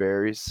K, red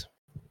berries.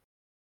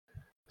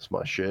 It's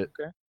my shit.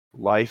 Okay.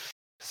 Life,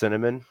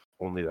 cinnamon,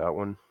 only that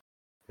one.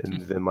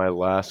 And then my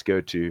last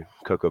go-to,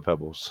 Cocoa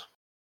Pebbles.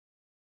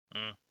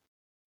 Mm.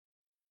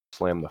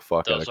 Slam the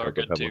fuck out of Those are Cocoa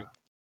good Pebbles. too.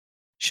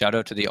 Shout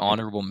out to the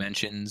honorable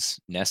mentions: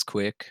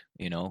 Nesquik,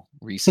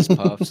 Reese's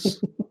Puffs. I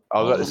was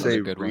All about to those say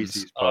other good ones.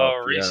 Reese's Puffs.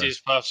 Oh, yeah. Reese's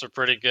Puffs are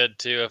pretty good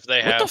too. If they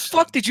What have the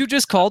fuck did you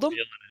just call them?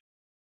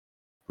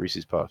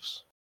 Reese's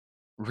Puffs.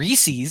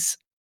 Reese's?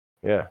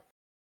 Yeah.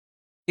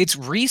 It's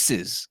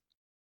Reese's.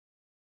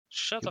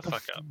 Shut the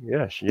fuck up.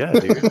 Yeah,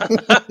 dude.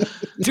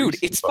 Dude, Reese's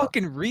it's Puffs.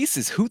 fucking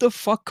Reese's. Who the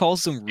fuck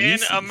calls them In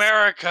Reese's?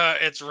 America,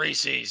 it's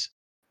Reese's.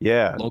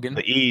 Yeah. Logan?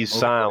 The E's Logan,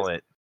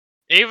 silent.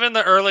 Even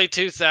the early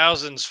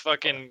 2000s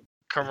fucking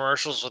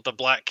commercials with the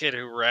black kid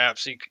who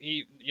raps,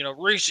 he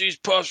Reese's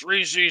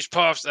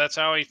Puffs. That's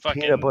how he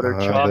fucking Peanut butter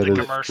that chocolate is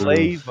commercial.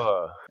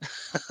 flavor.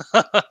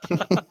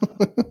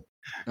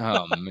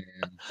 Oh man.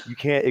 You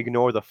can't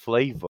ignore the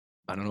flavor,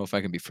 I don't know if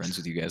I can be friends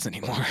with you guys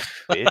anymore.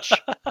 bitch.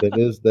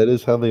 That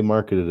is how they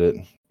marketed it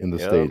in the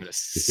Yeah. I'm States. gonna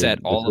set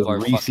Because all of our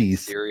fucking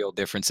Reese's. cereal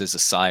differences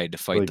aside to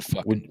fight Like, the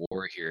fucking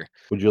war here.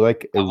 Would you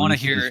like a I wanna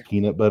Reese's hear-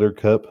 peanut butter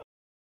cup?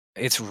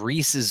 It's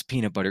Reese's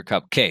peanut butter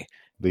cup. Okay,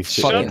 They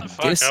Shut Fucking the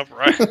fuck this- up,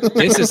 right?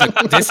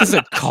 this is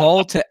a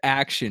call to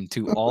action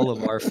to all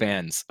of our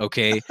fans.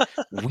 Okay,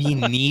 we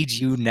need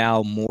you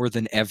now more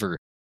than ever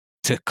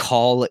to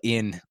call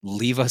in,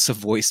 leave us a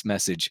voice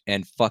message,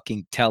 and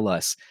fucking tell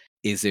us: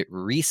 is it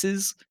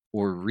Reese's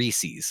or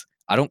Reese's?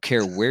 I don't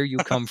care where you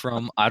come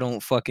from. I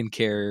don't fucking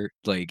care.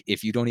 Like,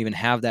 if you don't even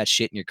have that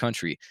shit in your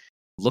country,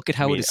 look at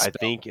how it is I spelled.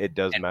 think it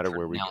does and matter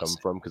where we pronounce come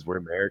it. from because we're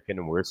American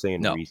and we're saying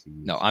No, Reese's.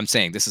 No, I'm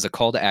saying this is a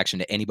call to action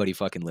to anybody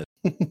fucking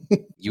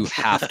listening. You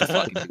have to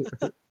fucking do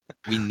it.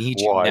 We need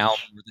you now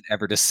Watch. more than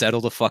ever to settle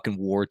the fucking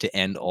war, to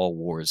end all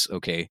wars,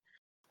 okay?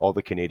 All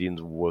the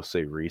Canadians will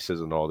say Reese's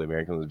and all the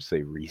Americans will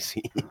say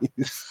Reese's.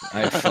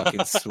 I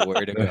fucking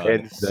swear to God.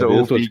 And That so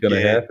is what's gonna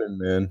begin- happen,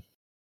 man.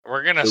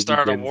 We're gonna So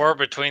start a begins- war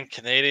between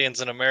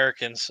Canadians and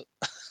Americans.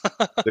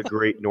 the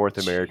Great North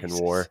American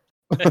Jesus. War.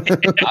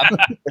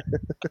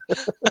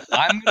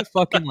 I'm gonna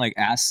fucking like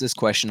ask this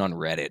question on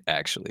Reddit,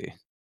 actually.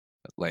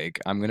 Like,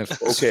 I'm gonna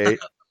Okay,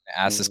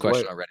 ask this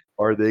question what- on Reddit.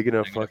 are they gonna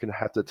I'm gonna- fucking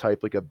have to type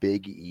like a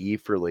big E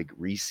for like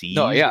Reese's?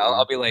 No, yeah, or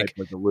I'll be type, like,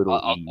 like a little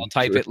I'll E.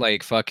 type for- it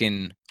like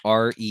fucking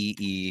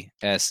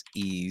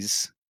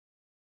REESES,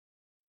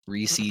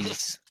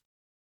 Reese's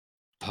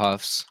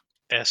Puffs,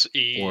 or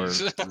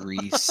SEs.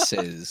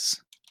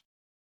 Reese's.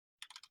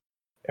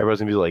 Everyone's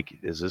gonna be like,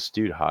 "Is this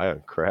dude high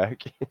on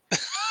crack?"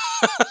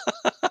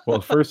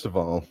 Well, first of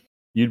all,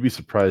 you'd be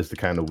surprised the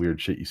kind of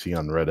weird shit you see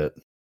on Reddit.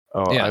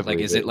 Oh, Yeah, I like, believe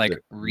is it like Is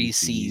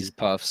Reese's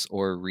Puffs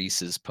or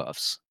Reese's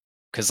Puffs?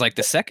 Because like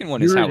the second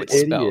one is You're how an it's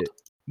spelled. idiot.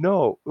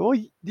 No, well,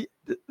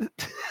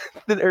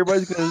 then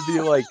everybody's gonna be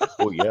like,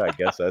 "Oh yeah, I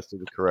guess that's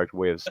the correct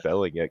way of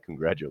spelling it.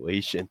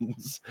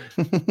 Congratulations."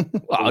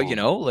 Well, you Ooh.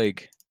 know,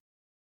 like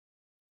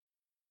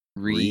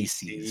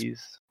Reese's.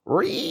 It's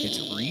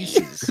Reese.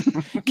 Reese's.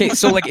 Okay,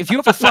 so like if you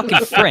have a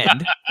fucking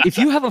friend, if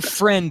you have a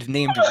friend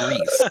named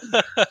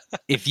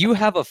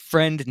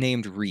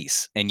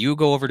Reese, and you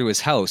go over to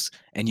his house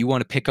and you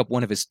want to pick up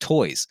one of his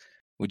toys,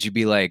 would you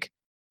be like,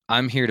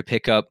 I'm here to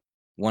pick up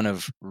one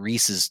of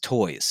Reese's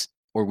toys?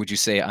 Or would you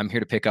say, I'm here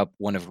to pick up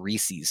one of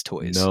Reese's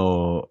toys?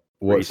 No.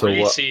 What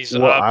Reese's, I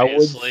would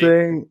obviously.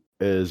 say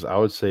is I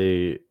would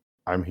say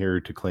I'm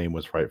here to claim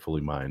what's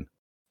rightfully mine,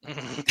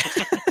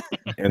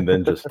 and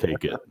then just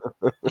take it.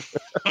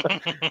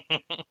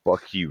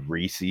 Fuck you,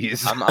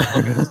 Reese's. I'm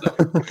looking this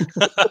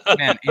up.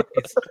 Man,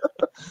 it's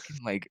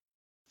fucking like,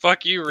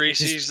 Fuck you, just-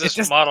 Reese's. it This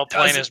just model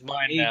plane doesn't is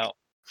mine make- now.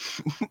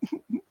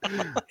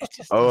 it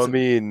just Oh, I doesn't-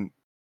 mean,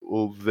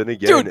 well, then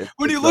again, dude, it's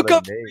when you not look a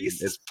up name,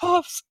 Reese's it's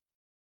Puffs.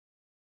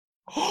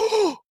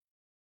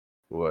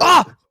 what?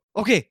 Ah!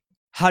 Okay,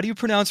 how do you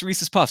pronounce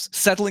Reese's Puffs?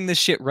 Settling this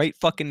shit right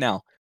fucking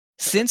now.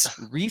 Since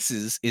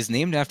Reese's is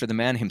named after the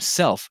man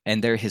himself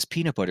and they're his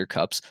peanut butter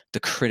cups, the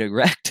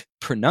correct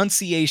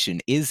pronunciation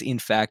is in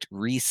fact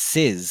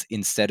Reese's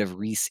instead of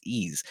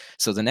Reese's.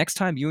 So the next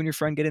time you and your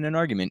friend get in an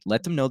argument,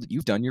 let them know that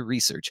you've done your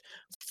research.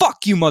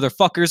 Fuck you,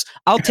 motherfuckers!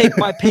 I'll take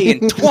my pay in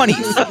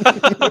 20s.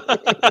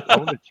 I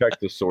want to check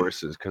the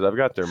sources because I've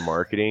got their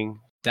marketing.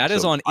 That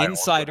is So on I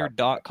also have to check.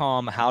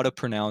 insider.com how to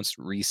pronounce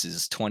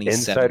Reese's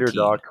 2017.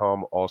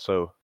 Insider.com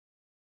also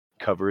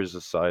covers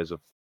the size of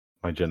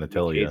My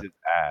genitalia. Kate's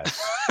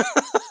ass.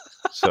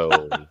 So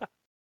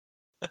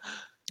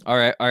All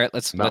right,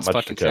 let's Not much to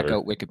fucking check cover.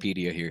 out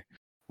Wikipedia here.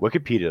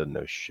 Wikipedia doesn't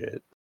know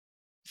shit.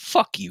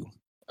 Fuck you.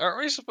 Aren't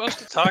we supposed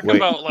to talk Wait.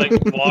 about like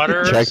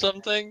water or Check.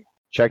 something?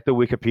 Check the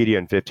Wikipedia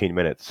in 15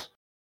 minutes.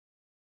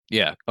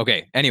 Yeah.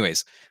 Okay.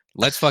 Anyways,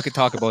 let's fucking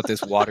talk about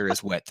this water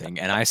is wet thing.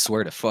 And I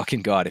swear to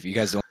fucking God, if you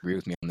guys don't agree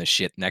with me on this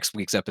shit, next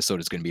week's episode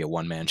is going to be a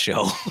one-man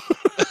show.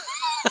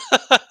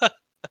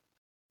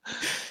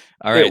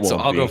 All right. So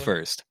won't I'll go be.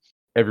 first.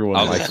 Everyone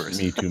I'll go likes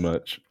first. me too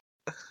much.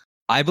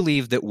 I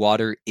believe that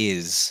water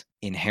is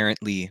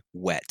inherently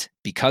wet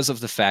because of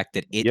the fact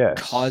that it Yes.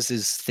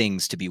 causes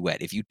things to be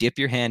wet. If you dip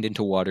your hand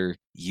into water,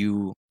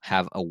 you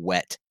have a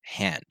wet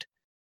hand.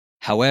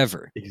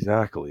 However,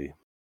 Exactly.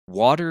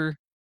 water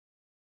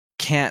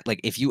can't, like,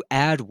 if you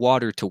add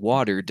water to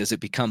water, does it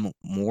become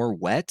more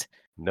wet?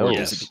 No. Or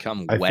does it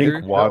become I wetter?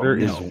 think water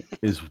No.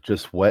 is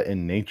just wet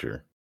in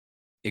nature.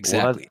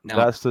 Exactly. Well,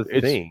 Now, that's the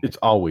thing. It's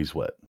always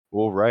wet.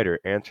 Well, Ryder,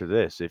 answer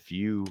this. If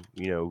you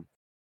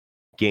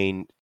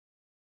gain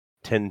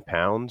 10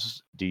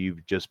 pounds, do you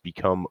just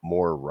become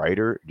more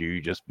Ryder? Do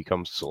you just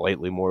become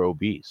slightly more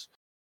obese?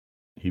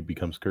 He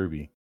becomes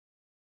curvy.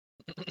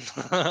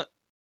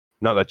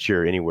 Not that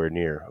you're anywhere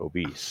near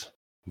obese,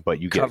 but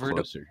you get Covered-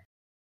 closer.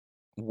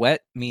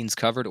 wet means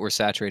covered or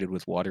saturated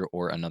with water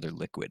or another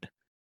liquid.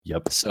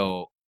 Yep.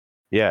 So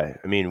Yeah,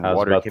 I mean, I was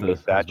water about can to- be I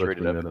was about to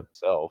saturated bring up that up.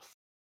 itself.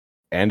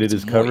 And it it's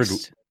is covered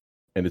moist.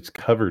 and it's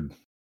covered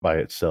by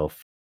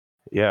itself.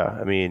 Yeah,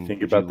 I mean,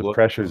 Think if about you the look-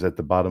 pressures at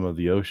the bottom of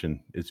the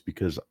ocean. It's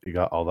because you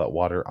got all that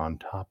water on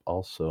top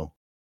also.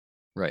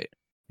 Right.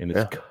 And it's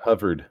Yeah.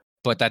 covered.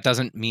 But that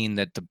doesn't mean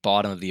that the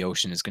bottom of the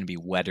ocean is going to be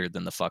wetter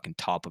than the fucking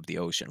top of the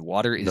ocean.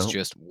 Water is Nope.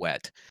 just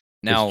wet.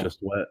 Now, It's just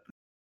wet.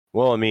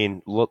 Well, I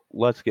mean,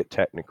 let's get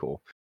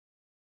technical.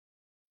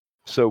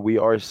 So we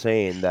are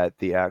saying that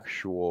the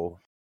actual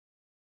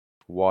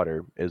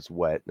water is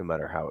wet no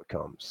matter how it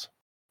comes,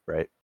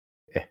 right?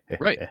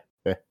 Right.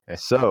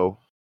 So,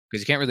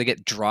 because you can't really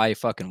get dry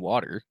fucking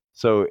water.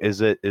 so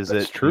is it That's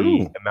the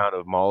true. amount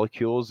of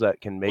molecules that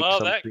can make well,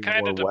 that something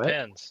kind more of wet?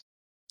 depends.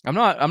 I'm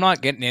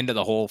not getting into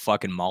the whole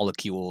fucking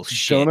molecule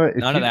shit. Jonah, if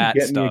None you of could that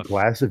get me a stuff.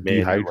 glass of Man,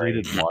 you're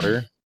dehydrated right.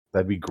 water,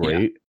 that'd be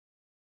great.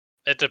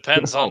 It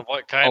depends on Oh,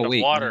 what kind wait,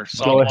 of water. go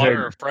Salt ahead.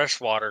 water or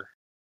fresh water.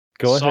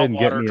 Go Salt ahead and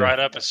get water me dried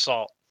a, up is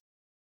salt.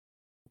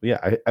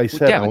 Yeah, I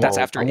said yeah, I but that's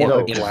want- after I it-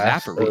 want it a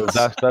glass evaporates. of-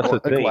 That's I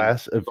want the a thing.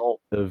 glass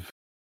Salt- of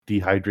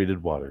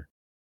dehydrated water.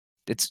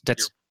 That's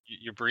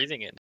You're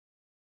breathing it.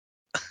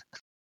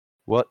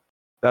 What?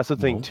 That's the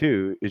thing No.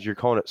 too, is you're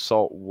calling it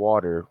salt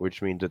water,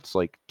 which means it's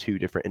like two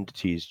different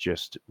entities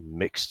just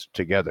mixed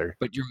together.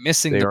 but you're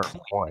missing They the aren't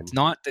point. one. It's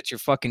not that you're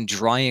fucking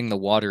drying the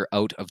water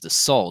out of the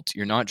salt.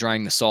 You're not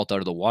drying the salt out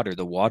of the water.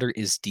 The water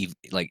is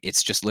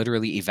it's just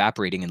literally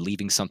evaporating and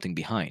leaving something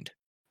behind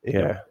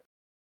Yeah.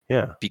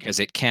 Yeah. because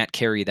it can't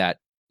carry that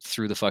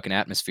through the fucking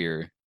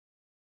atmosphere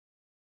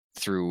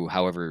through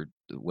whatever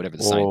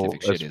the Well,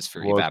 scientific shit that's- is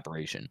for well,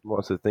 evaporation. Well,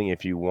 that's the thing.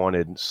 If you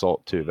wanted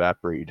salt to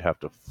evaporate, you'd have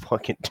to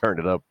fucking turn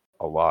it up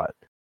a lot.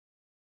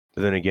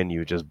 But then again, you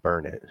would just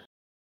burn it.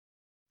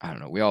 I don't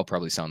know. We all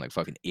probably sound like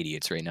fucking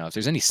idiots right now. If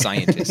there's any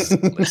scientists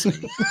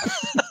listening,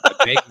 I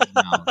beg you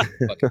now,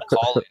 fucking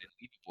call it and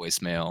leave a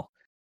voicemail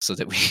so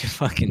that we can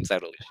fucking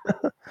settle this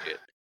shit.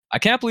 I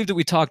can't believe that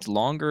we talked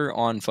longer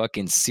on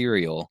fucking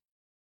cereal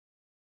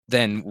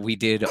than we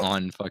did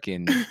on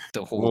fucking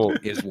the whole Well,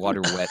 is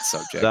water wet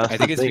subject. that's I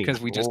think the it's thing.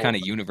 because we just Well- kind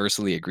of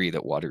universally agree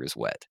that water is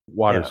wet.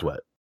 Water's Yeah. wet.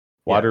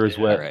 Water is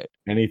wet. All right.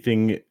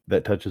 Anything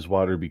that touches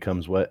water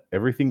becomes wet.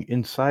 Everything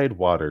inside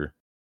water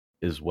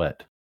is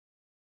wet.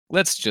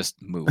 Let's just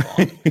move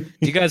on. Do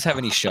you guys have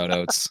any shout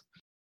outs?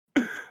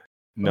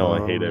 No,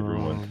 I hate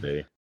everyone Um,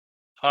 today.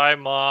 Hi,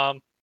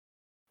 mom.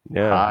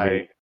 Yeah.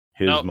 Hi.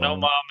 His No, mom. no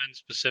mom in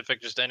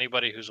specific. Just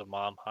anybody who's a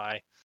mom.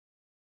 Hi.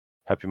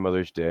 Happy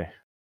Mother's Day.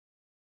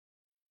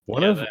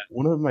 One Yeah, of that-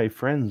 one of my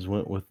friends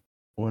went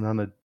on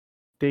a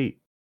date.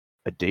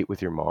 A date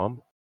with your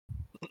mom?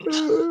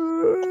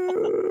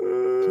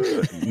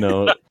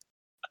 No.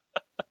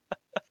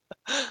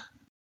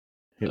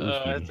 It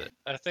was me.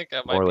 I think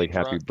I might More be like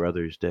Happy drunk.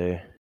 Brother's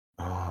Day.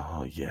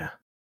 Oh yeah.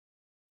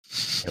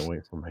 Can't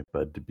wait for my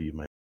bud to be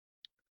my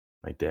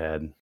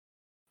dad.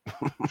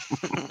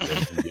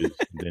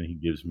 Then he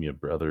gives me a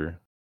brother.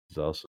 He's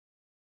also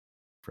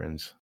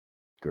friends.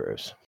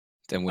 Gross.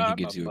 Then when he I'm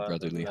gives you a father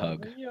brotherly love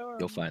hug, in your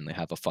you'll finally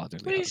have a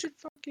fatherly We hug. should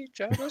fuck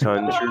each other.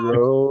 Country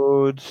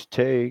roads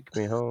take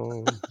me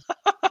home.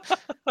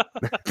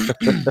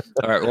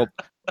 All right. Well,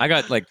 I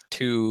got like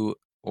 2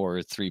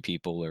 or 3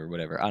 people or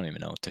whatever. I don't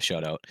even know to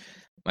shout out.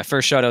 My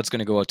first shout out's going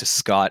to go out to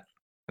Scott,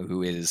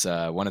 who is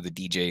one of the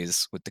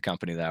DJs with the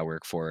company that I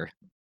work for.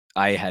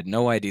 I had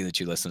no idea that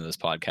you listen to this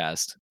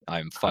podcast.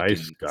 I'm Hi,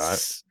 fucking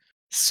Scott.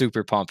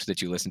 super pumped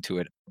that you listened to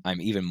it. I'm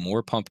even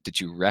more pumped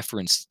that you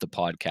referenced the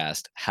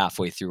podcast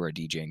halfway through our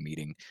DJing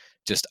meeting,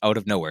 just out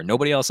of nowhere.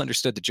 Nobody else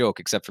understood the joke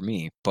except for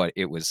me, but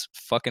it was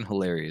fucking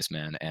hilarious,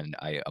 man. And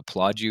I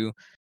applaud you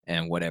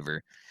and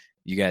whatever.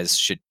 You guys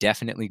should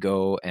definitely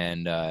go,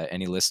 and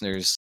any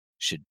listeners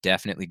should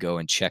definitely go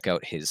and check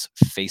out his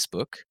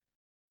Facebook.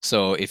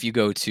 So if you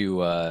go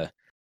to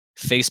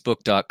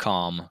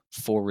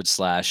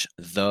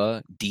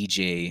facebook.com/the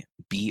DJ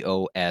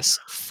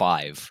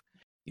BOS5,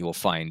 you will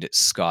find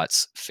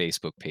Scott's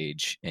Facebook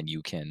page, and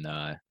you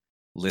can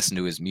listen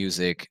to his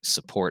music,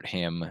 support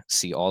him,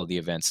 see all of the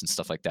events and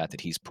stuff like that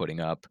he's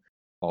putting up,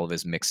 all of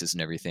his mixes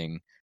and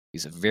everything.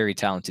 He's a very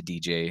talented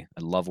DJ.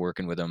 I love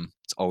working with him.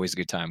 It's always a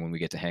good time when we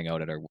get to hang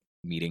out at our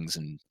meetings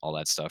and all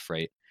that stuff,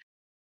 right?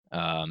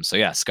 So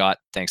yeah, Scott,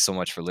 thanks so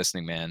much for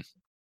listening, man.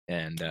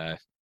 And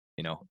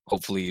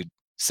hopefully you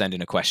send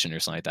in a question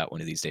or something like that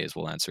one of these days.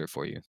 We'll answer it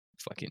for you.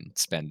 Fucking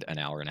spend an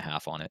hour and a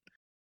half on it.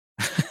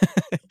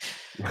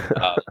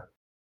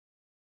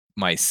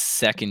 My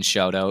second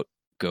shout out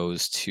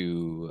goes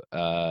to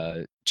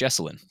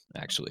Jesselyn,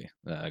 actually,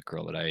 a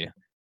girl that I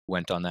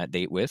went on that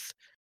date with.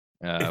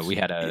 We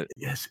had a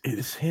Yes, it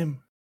is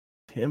him.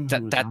 Him That-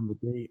 who was that- on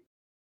the date.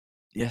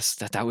 yes,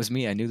 that was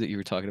me. I knew that you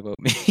were talking about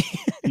me.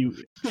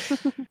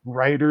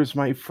 Ryder's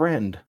my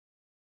friend.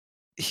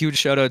 Huge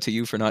shout out to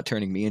you for not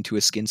turning me into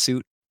a skin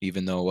suit,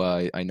 even though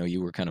I know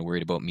you were kind of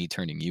worried about me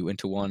turning you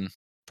into one.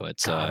 But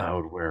God, I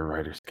would wear a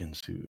Ryder skin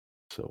suit.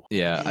 So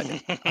yeah,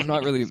 I'm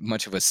not really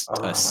much of a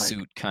Oh my-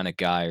 suit kind of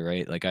guy,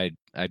 right? Like I'd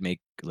make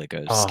like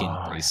a skin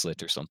Oh.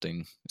 bracelet or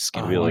something.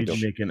 Skin oh, be like you'd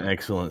a- make an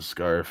excellent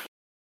scarf.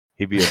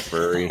 He'd be a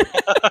furry.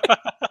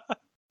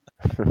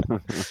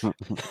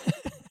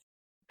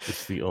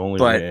 It's the only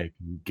But- way I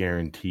can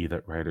guarantee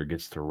that Ryder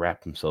gets to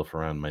wrap himself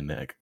around my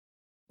neck.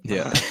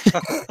 Yeah.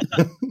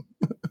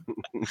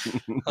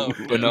 Oh,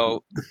 But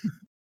no,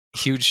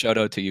 huge shout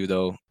out to you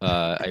though.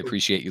 I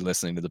appreciate you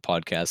listening to the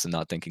podcast and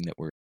not thinking that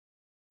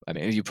I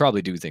mean, you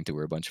probably do think that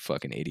we're a bunch of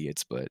fucking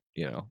idiots, but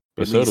But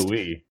at so least, do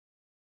we.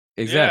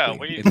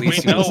 exactly. Yeah, At we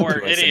least you know listen we're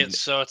to us and-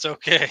 idiots, so it's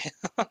okay.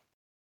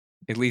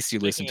 At least you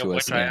listen Speaking to of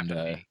us which, I have and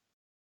to pee.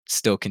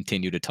 still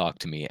continue to talk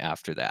to me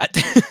after that.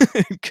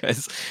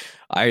 Because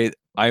I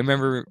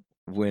remember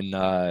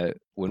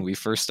when we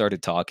first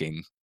started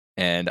talking,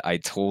 and I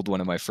told one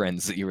of my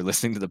friends that you were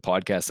listening to the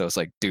podcast. I was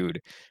like,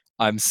 dude,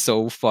 I'm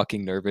so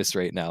fucking nervous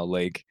right now.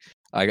 Like,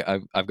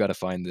 I've got to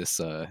find this.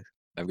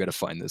 I've got to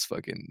find this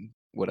fucking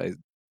what I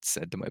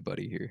said to my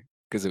buddy here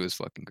because it was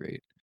fucking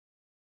great.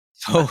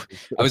 So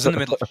I was in the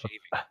middle of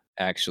shaving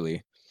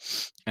actually,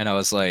 and I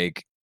was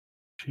like,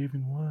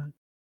 Shaving what?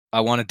 I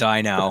want to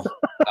die now.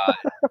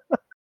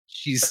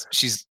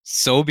 She's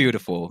so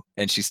beautiful,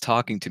 and she's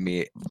talking to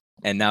me,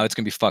 and now it's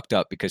gonna be fucked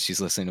up because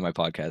she's listening to my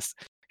podcast.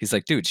 He's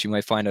like, dude, she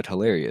might find it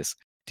hilarious.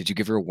 Did you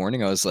give her a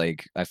warning? I was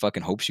like, I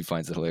fucking hope she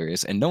finds it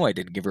hilarious. And no, I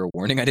didn't give her a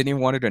warning. I didn't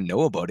even want her to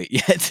know about it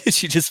yet.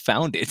 She just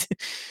found it,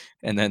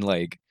 and then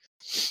like,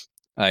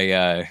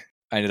 I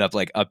ended up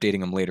like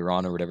updating him later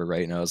on or whatever,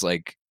 right? And I was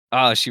like,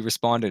 she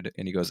responded,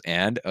 and he goes,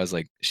 and I was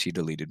like, she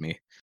deleted me.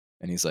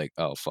 And he's like,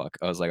 "Oh fuck."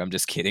 I was like, "I'm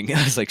just kidding."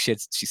 I was like, "She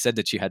said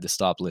that she had to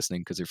stop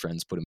listening because her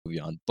friends put a movie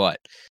on, but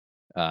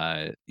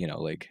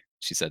like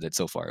she said that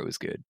so far it was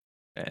good."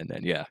 And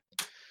then yeah,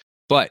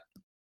 but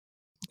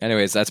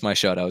anyways, that's my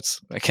shout outs.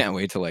 I can't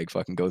wait to like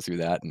fucking go through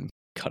that and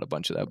cut a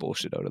bunch of that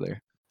bullshit out of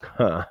there.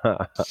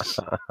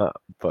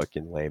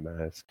 Fucking lame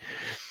ass.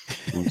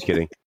 I'm just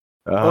kidding.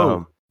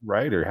 Oh,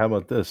 Ryder, how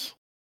about this?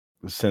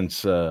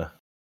 Since I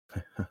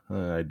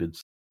did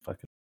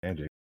fucking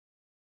magic.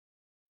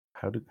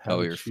 How did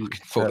Your she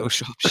fucking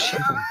Photoshop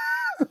shit.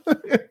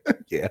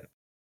 Yeah.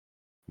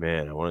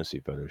 Man, I want to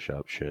see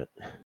Photoshop shit.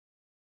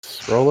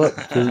 Scroll up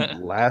to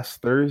last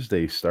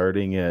Thursday,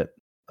 starting at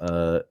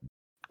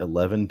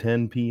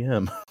 11:10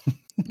 p.m.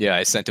 Yeah,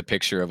 I sent a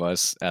picture of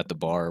us at the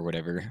bar or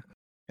whatever,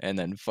 and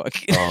then fuck.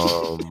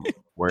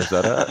 Where's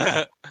that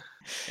at?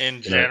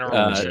 In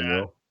general,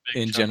 chat.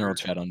 Big in general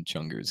chunkers. chat on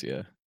Chungers,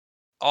 yeah.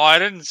 Oh, I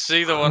didn't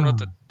see the one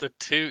with the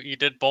two. You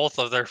did both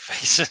of their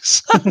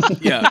faces.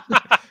 Yeah.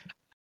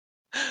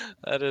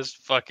 That is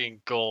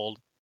fucking gold.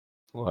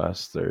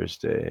 Last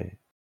Thursday.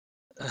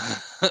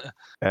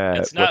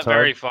 It's not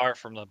very far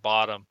from the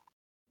bottom.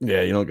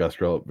 Yeah, you don't got to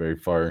scroll up very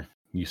far.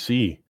 You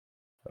see.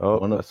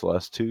 Oh, that's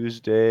last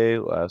Tuesday,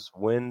 last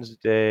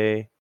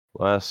Wednesday,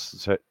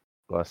 last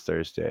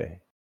Thursday.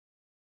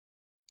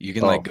 You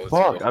can like go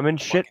fuck, through. I'm in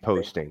shit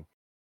posting.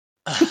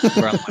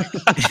 Where I'm like,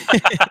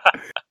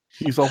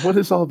 he's all, what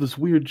is all this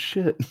weird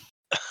shit?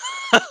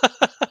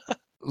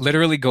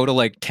 literally go to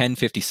like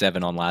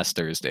 10:57 on last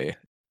Thursday.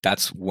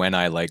 That's when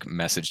I like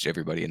messaged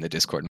everybody in the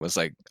Discord and was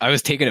like, I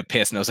was taking a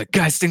piss and I was like,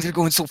 guys, things are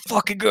going so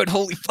fucking good.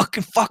 Holy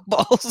fucking fuck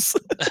balls.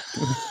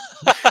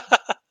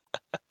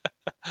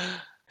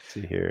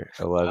 See here,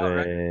 11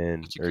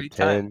 right. or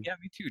 10. Yeah,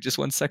 me too. Just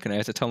 1 second. I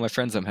have to tell my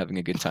friends I'm having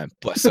a good time.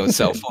 Bust out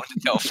cell phone to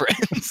tell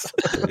friends.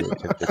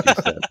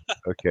 10:57.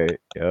 Okay,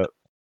 yep.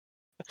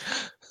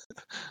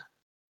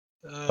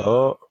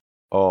 Oh,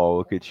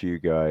 look at you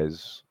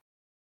guys.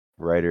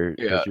 Ryder,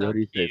 does your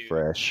hoodie say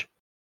fresh?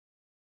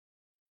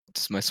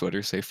 Does my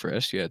sweater say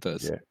fresh? Yeah, it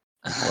does. Yeah.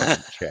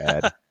 Fucking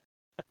Chad.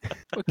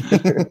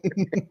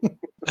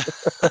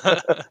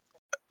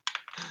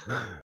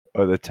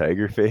 Oh, the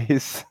tiger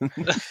face.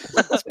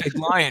 That's Big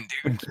Lion,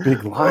 dude.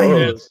 Big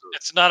Lion.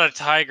 It's not a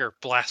tiger,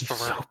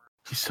 blasphemer.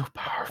 He's so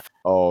powerful.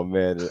 Oh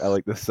man, I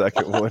like the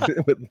second one.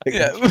 With like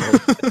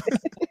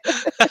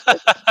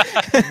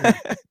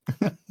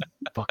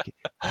fucking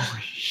oh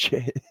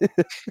shit.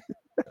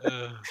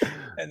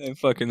 And then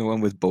fucking the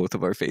one with both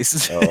of our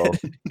faces. Oh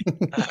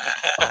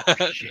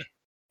shit.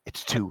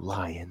 It's two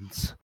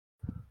lions.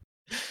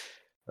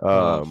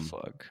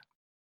 Fuck.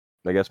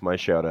 I guess my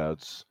shout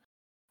outs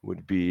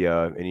would be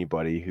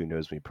anybody who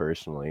knows me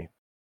personally.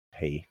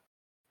 Hey.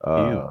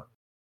 How's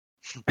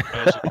it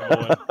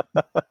going?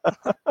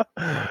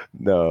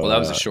 No. Well, that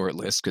was a short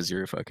list because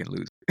you're a fucking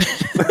loser.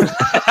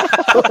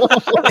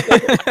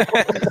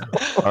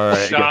 All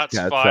right, Shots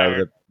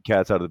fired.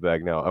 Cat's out of the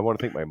bag now. I want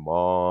to thank my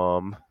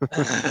mom,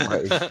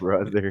 my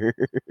brother.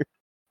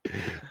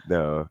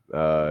 No,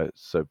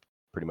 so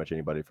pretty much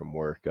anybody from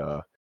work.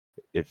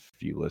 If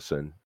you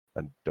listen,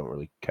 I don't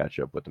really catch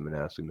up with them and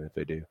ask them if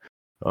they do.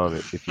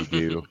 If you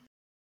do,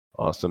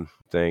 awesome,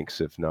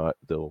 thanks. If not,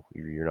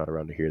 you're not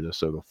around to hear this,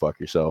 so go fuck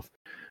yourself.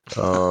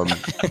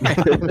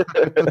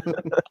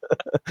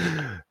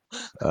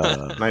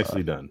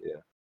 Nicely done.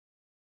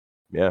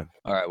 Yeah.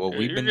 All right. Well,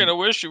 You're gonna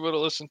wish you would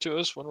have listened to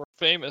us when we're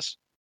famous.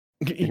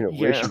 You're gonna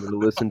wish you would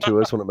have listened to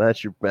us when I'm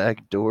at your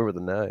back door with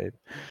a knife.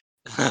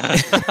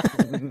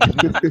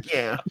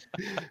 Yeah.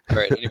 All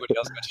right. Anybody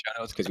else got shout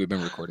outs? Because we've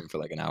been recording for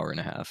like an hour and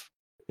a half.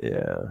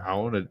 Yeah. I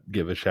want to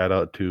give a shout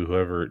out to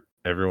whoever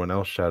everyone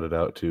else shouted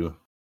out to.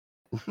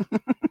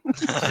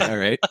 All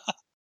right.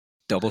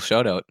 Double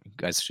shout out. You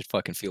guys should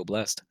fucking feel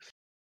blessed.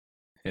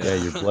 Yeah,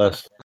 you're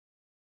blessed.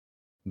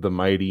 The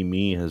mighty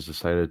me has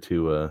decided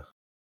to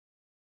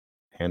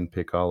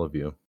handpick all of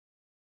you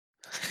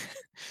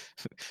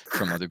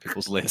from other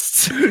people's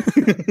lists.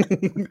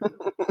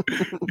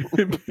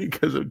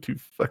 Because I'm too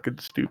fucking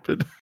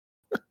stupid.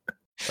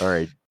 All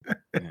right,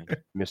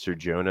 Mr.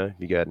 Jonah,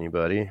 you got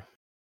anybody?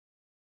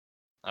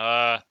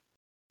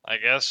 I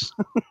guess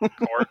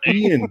Courtney.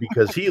 Ian,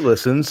 because he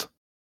listens.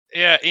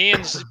 Yeah,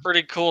 Ian's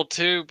pretty cool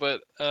too,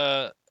 but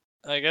I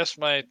guess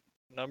my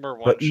number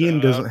one. But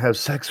Ian doesn't have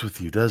sex with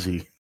you, does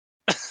he?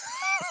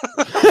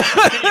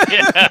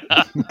 Yeah.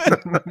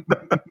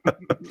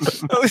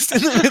 I was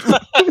in the middle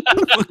of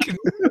fucking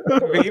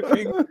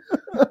vaping.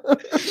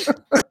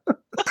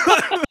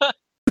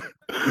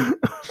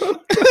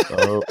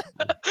 Oh,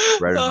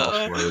 Ryder's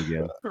slow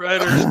again.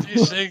 Ryder's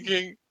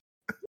desyncing.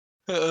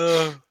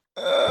 That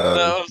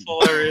was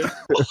hilarious.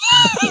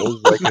 It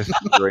was like a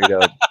straight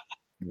up,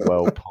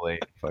 well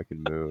played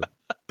fucking move.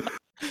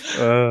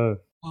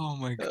 Oh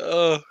my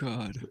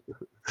god.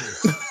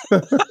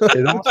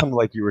 It almost sounded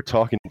like you were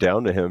talking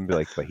down to him, be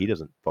like, but he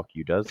doesn't fuck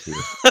you, does he?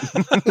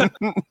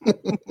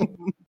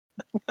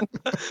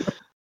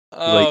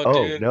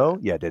 Dude. No?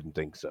 Yeah, didn't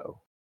think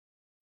so.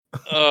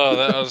 Oh,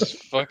 that was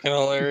fucking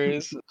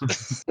hilarious.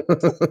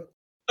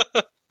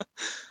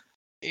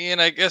 Ian,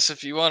 I guess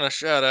if you want a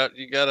shout out,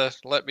 you gotta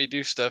let me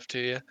do stuff to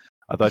you.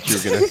 I thought you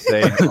were gonna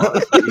say,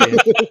 honestly,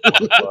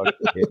 fuck,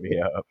 hit me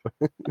up.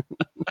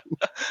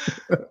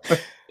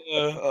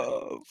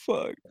 Oh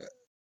fuck.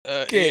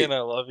 Ian, I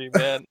love you,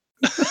 man.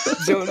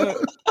 Jonah.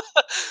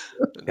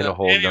 In a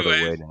whole nother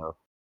way now.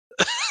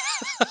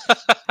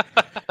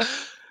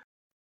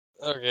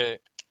 Okay.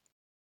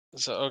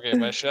 So,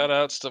 my shout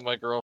outs to my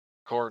girl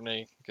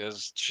Courtney,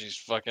 because she's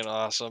fucking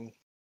awesome.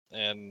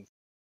 And,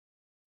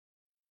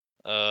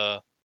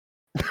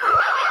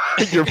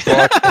 You're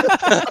fucked.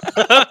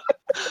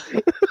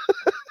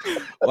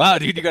 Wow,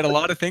 dude, you got a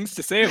lot of things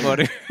to say about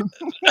her.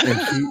 And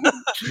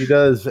she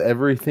does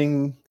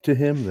everything to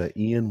him that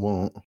Ian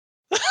won't.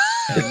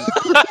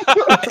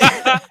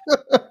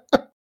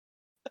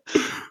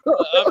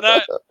 I'm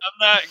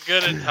not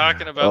good at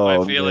talking about my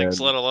Oh, feelings,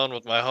 man. let alone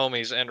with my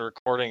homies, and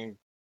recording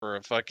for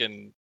a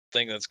fucking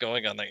thing that's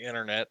going on the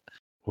internet.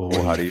 Well, Well,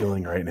 what how are do you you-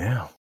 feeling right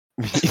now?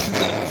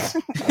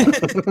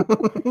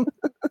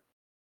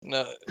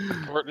 No,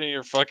 Courtney,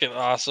 you're fucking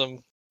awesome.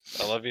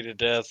 I love you to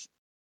death.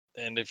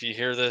 And if you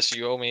hear this,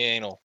 you owe me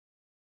anal.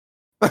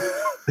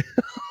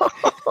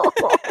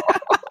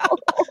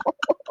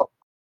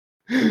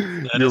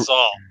 That is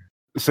all.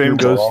 Same Your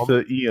goes mom-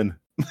 to Ian.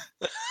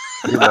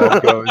 Your mom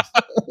goes,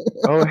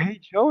 "Oh, hey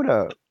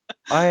Jonah,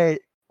 I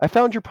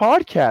found your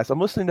podcast. I'm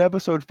listening to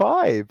episode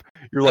 5."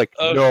 You're like,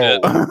 Oh, "No."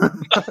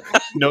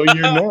 No,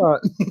 you're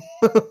not.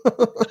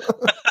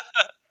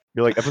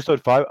 You're like,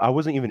 "Episode 5? I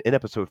wasn't even in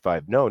episode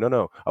 5.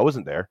 No, I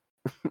wasn't there."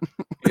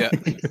 Yeah.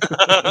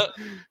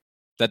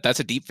 That's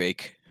a deep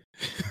fake.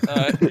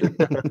 That's a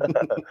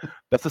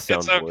It's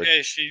soundboard.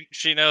 okay.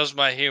 She knows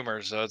my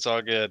humor, so it's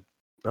all good.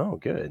 Oh,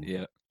 good.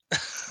 Yeah.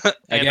 And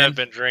Again- I've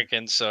been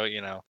drinking, so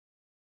you know.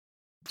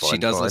 She Fun,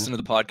 does fun. listen to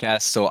the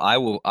podcast, so I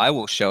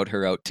will shout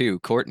her out too.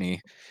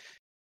 Courtney,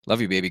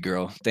 love you, baby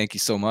girl. Thank you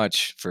so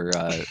much for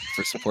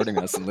supporting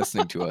us and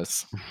listening to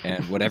us.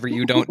 And whatever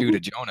you don't do to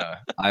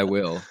Jonah, I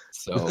will.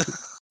 So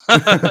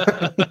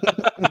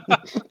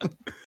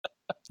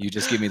you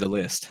just give me the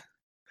list.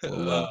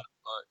 We'll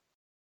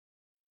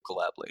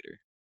collab later.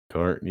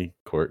 Courtney.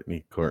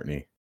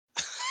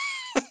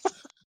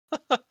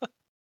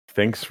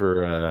 Thanks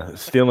for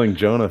stealing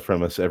Jonah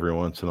from us every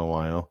once in a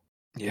while.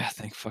 Yeah,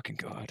 thank fucking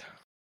God.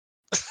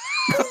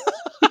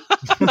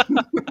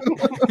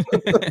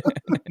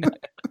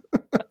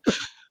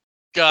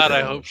 God,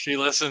 I hope she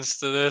listens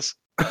to this.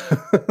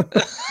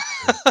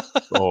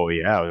 Oh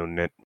yeah.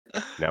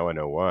 Now I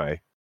know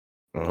why.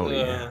 Oh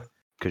yeah.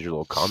 Because your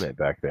little comment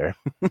back there.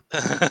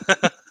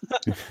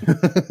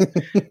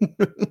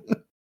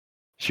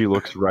 She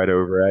looks right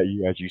over at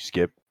you as you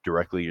skip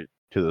directly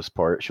to this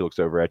part. She looks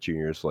over at you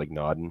and you're just like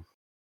nodding.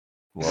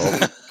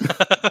 Well,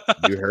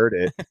 you heard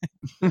it.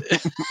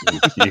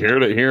 You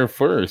heard it here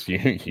first.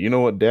 You know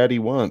what Daddy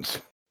wants.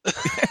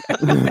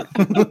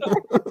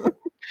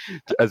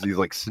 As he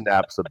like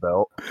snaps a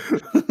belt.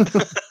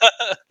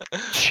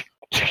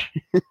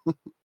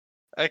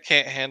 I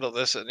can't handle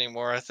this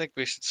anymore. I think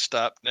we should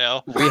stop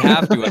now. We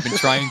have to. I've been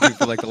trying to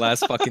for like the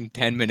last fucking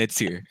 10 minutes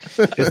here.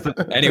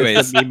 Anyways.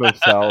 It's the meme of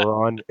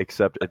Sauron,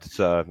 except it's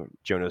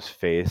Jonah's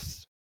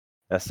face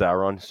as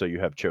Sauron, so you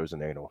have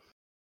chosen anal.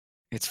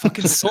 It's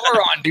fucking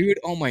Sauron, dude.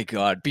 Oh my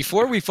God.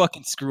 Before we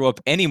fucking screw up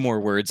any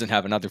more words and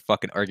have another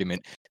fucking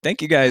argument,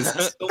 thank you guys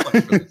so much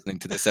for listening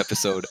to this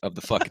episode of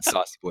the fucking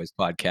Saucy Boys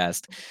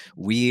podcast.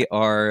 We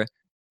are,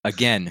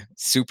 again,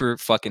 super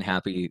fucking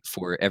happy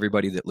for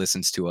everybody that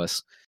listens to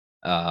us.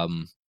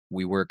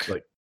 We work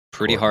Like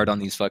pretty Courtney. hard on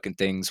these fucking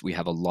things. We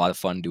have a lot of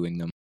fun doing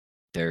them.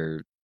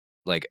 They're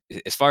like,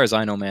 as far as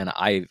I know, man,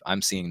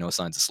 I'm seeing no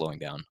signs of slowing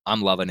down.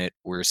 I'm loving it.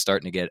 We're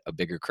starting to get a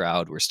bigger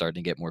crowd. We're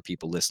starting to get more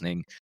people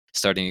listening,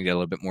 starting to get a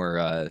little bit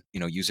more,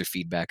 user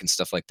feedback and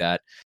stuff like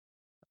that.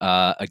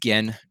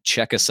 Again,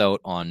 check us out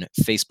on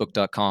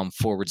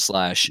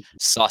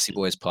facebook.com/Saucy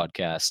Boys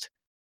Podcast.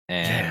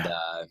 And,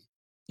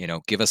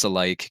 give us a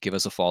like, give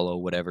us a follow,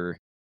 whatever.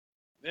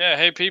 Yeah,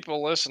 hey,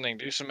 people listening,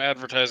 do some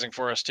advertising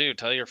for us too.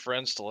 Tell your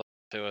friends to listen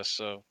to us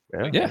so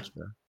we Yeah.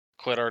 can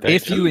quit our day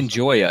If you jobs.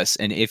 enjoy us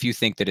and if you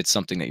think that it's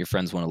something that your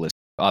friends want to listen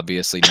to,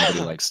 obviously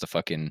nobody likes the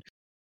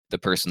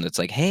person that's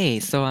like, hey,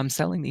 so I'm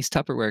selling these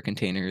Tupperware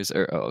containers,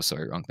 or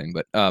wrong thing.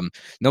 But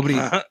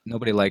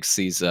nobody likes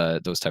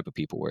those type of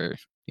people where,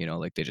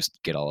 like they just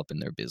get all up in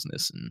their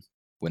business, and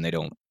when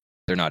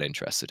they're not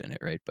interested in it,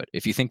 right? But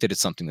if you think that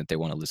it's something that they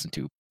want to listen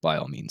to, by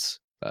all means,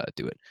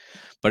 do it.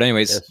 But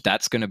anyways, Yes.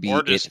 that's going to be Or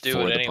it just do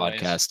for it the anyways.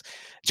 podcast.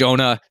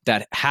 Jonah,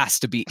 that has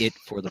to be it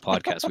for the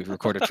podcast. We've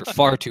recorded for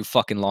far too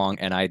fucking long,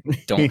 and I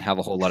don't have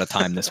a whole lot of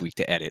time this week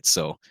to edit,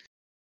 so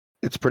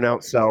It's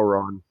pronounced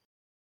Sauron.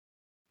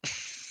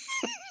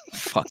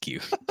 fuck you.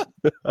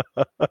 Your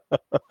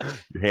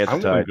hands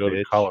I'm gonna tied, go to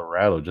bitch.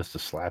 Colorado just to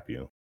slap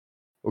you.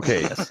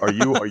 Okay, are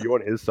you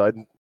on his side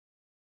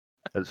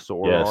as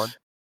Sauron? Yes.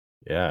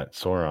 Yeah,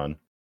 Sauron.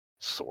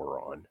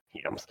 Sauron.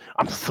 Yeah,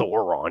 I'm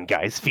Sauron,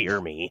 guys.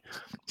 Fear me.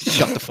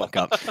 Shut the fuck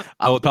up.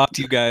 I will talk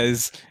to you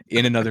guys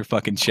in another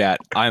fucking chat.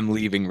 I'm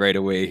leaving right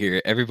away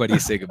here. Everybody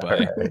say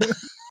goodbye.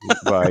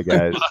 Bye,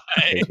 guys. Bye.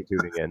 Thanks for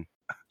tuning in.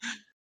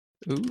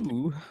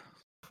 Ooh.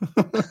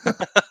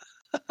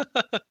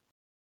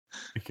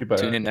 Goodbye.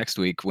 Tune in next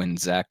week when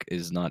Zach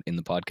is not in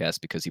the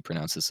podcast because he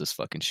pronounces this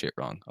fucking shit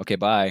wrong. Okay,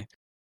 bye.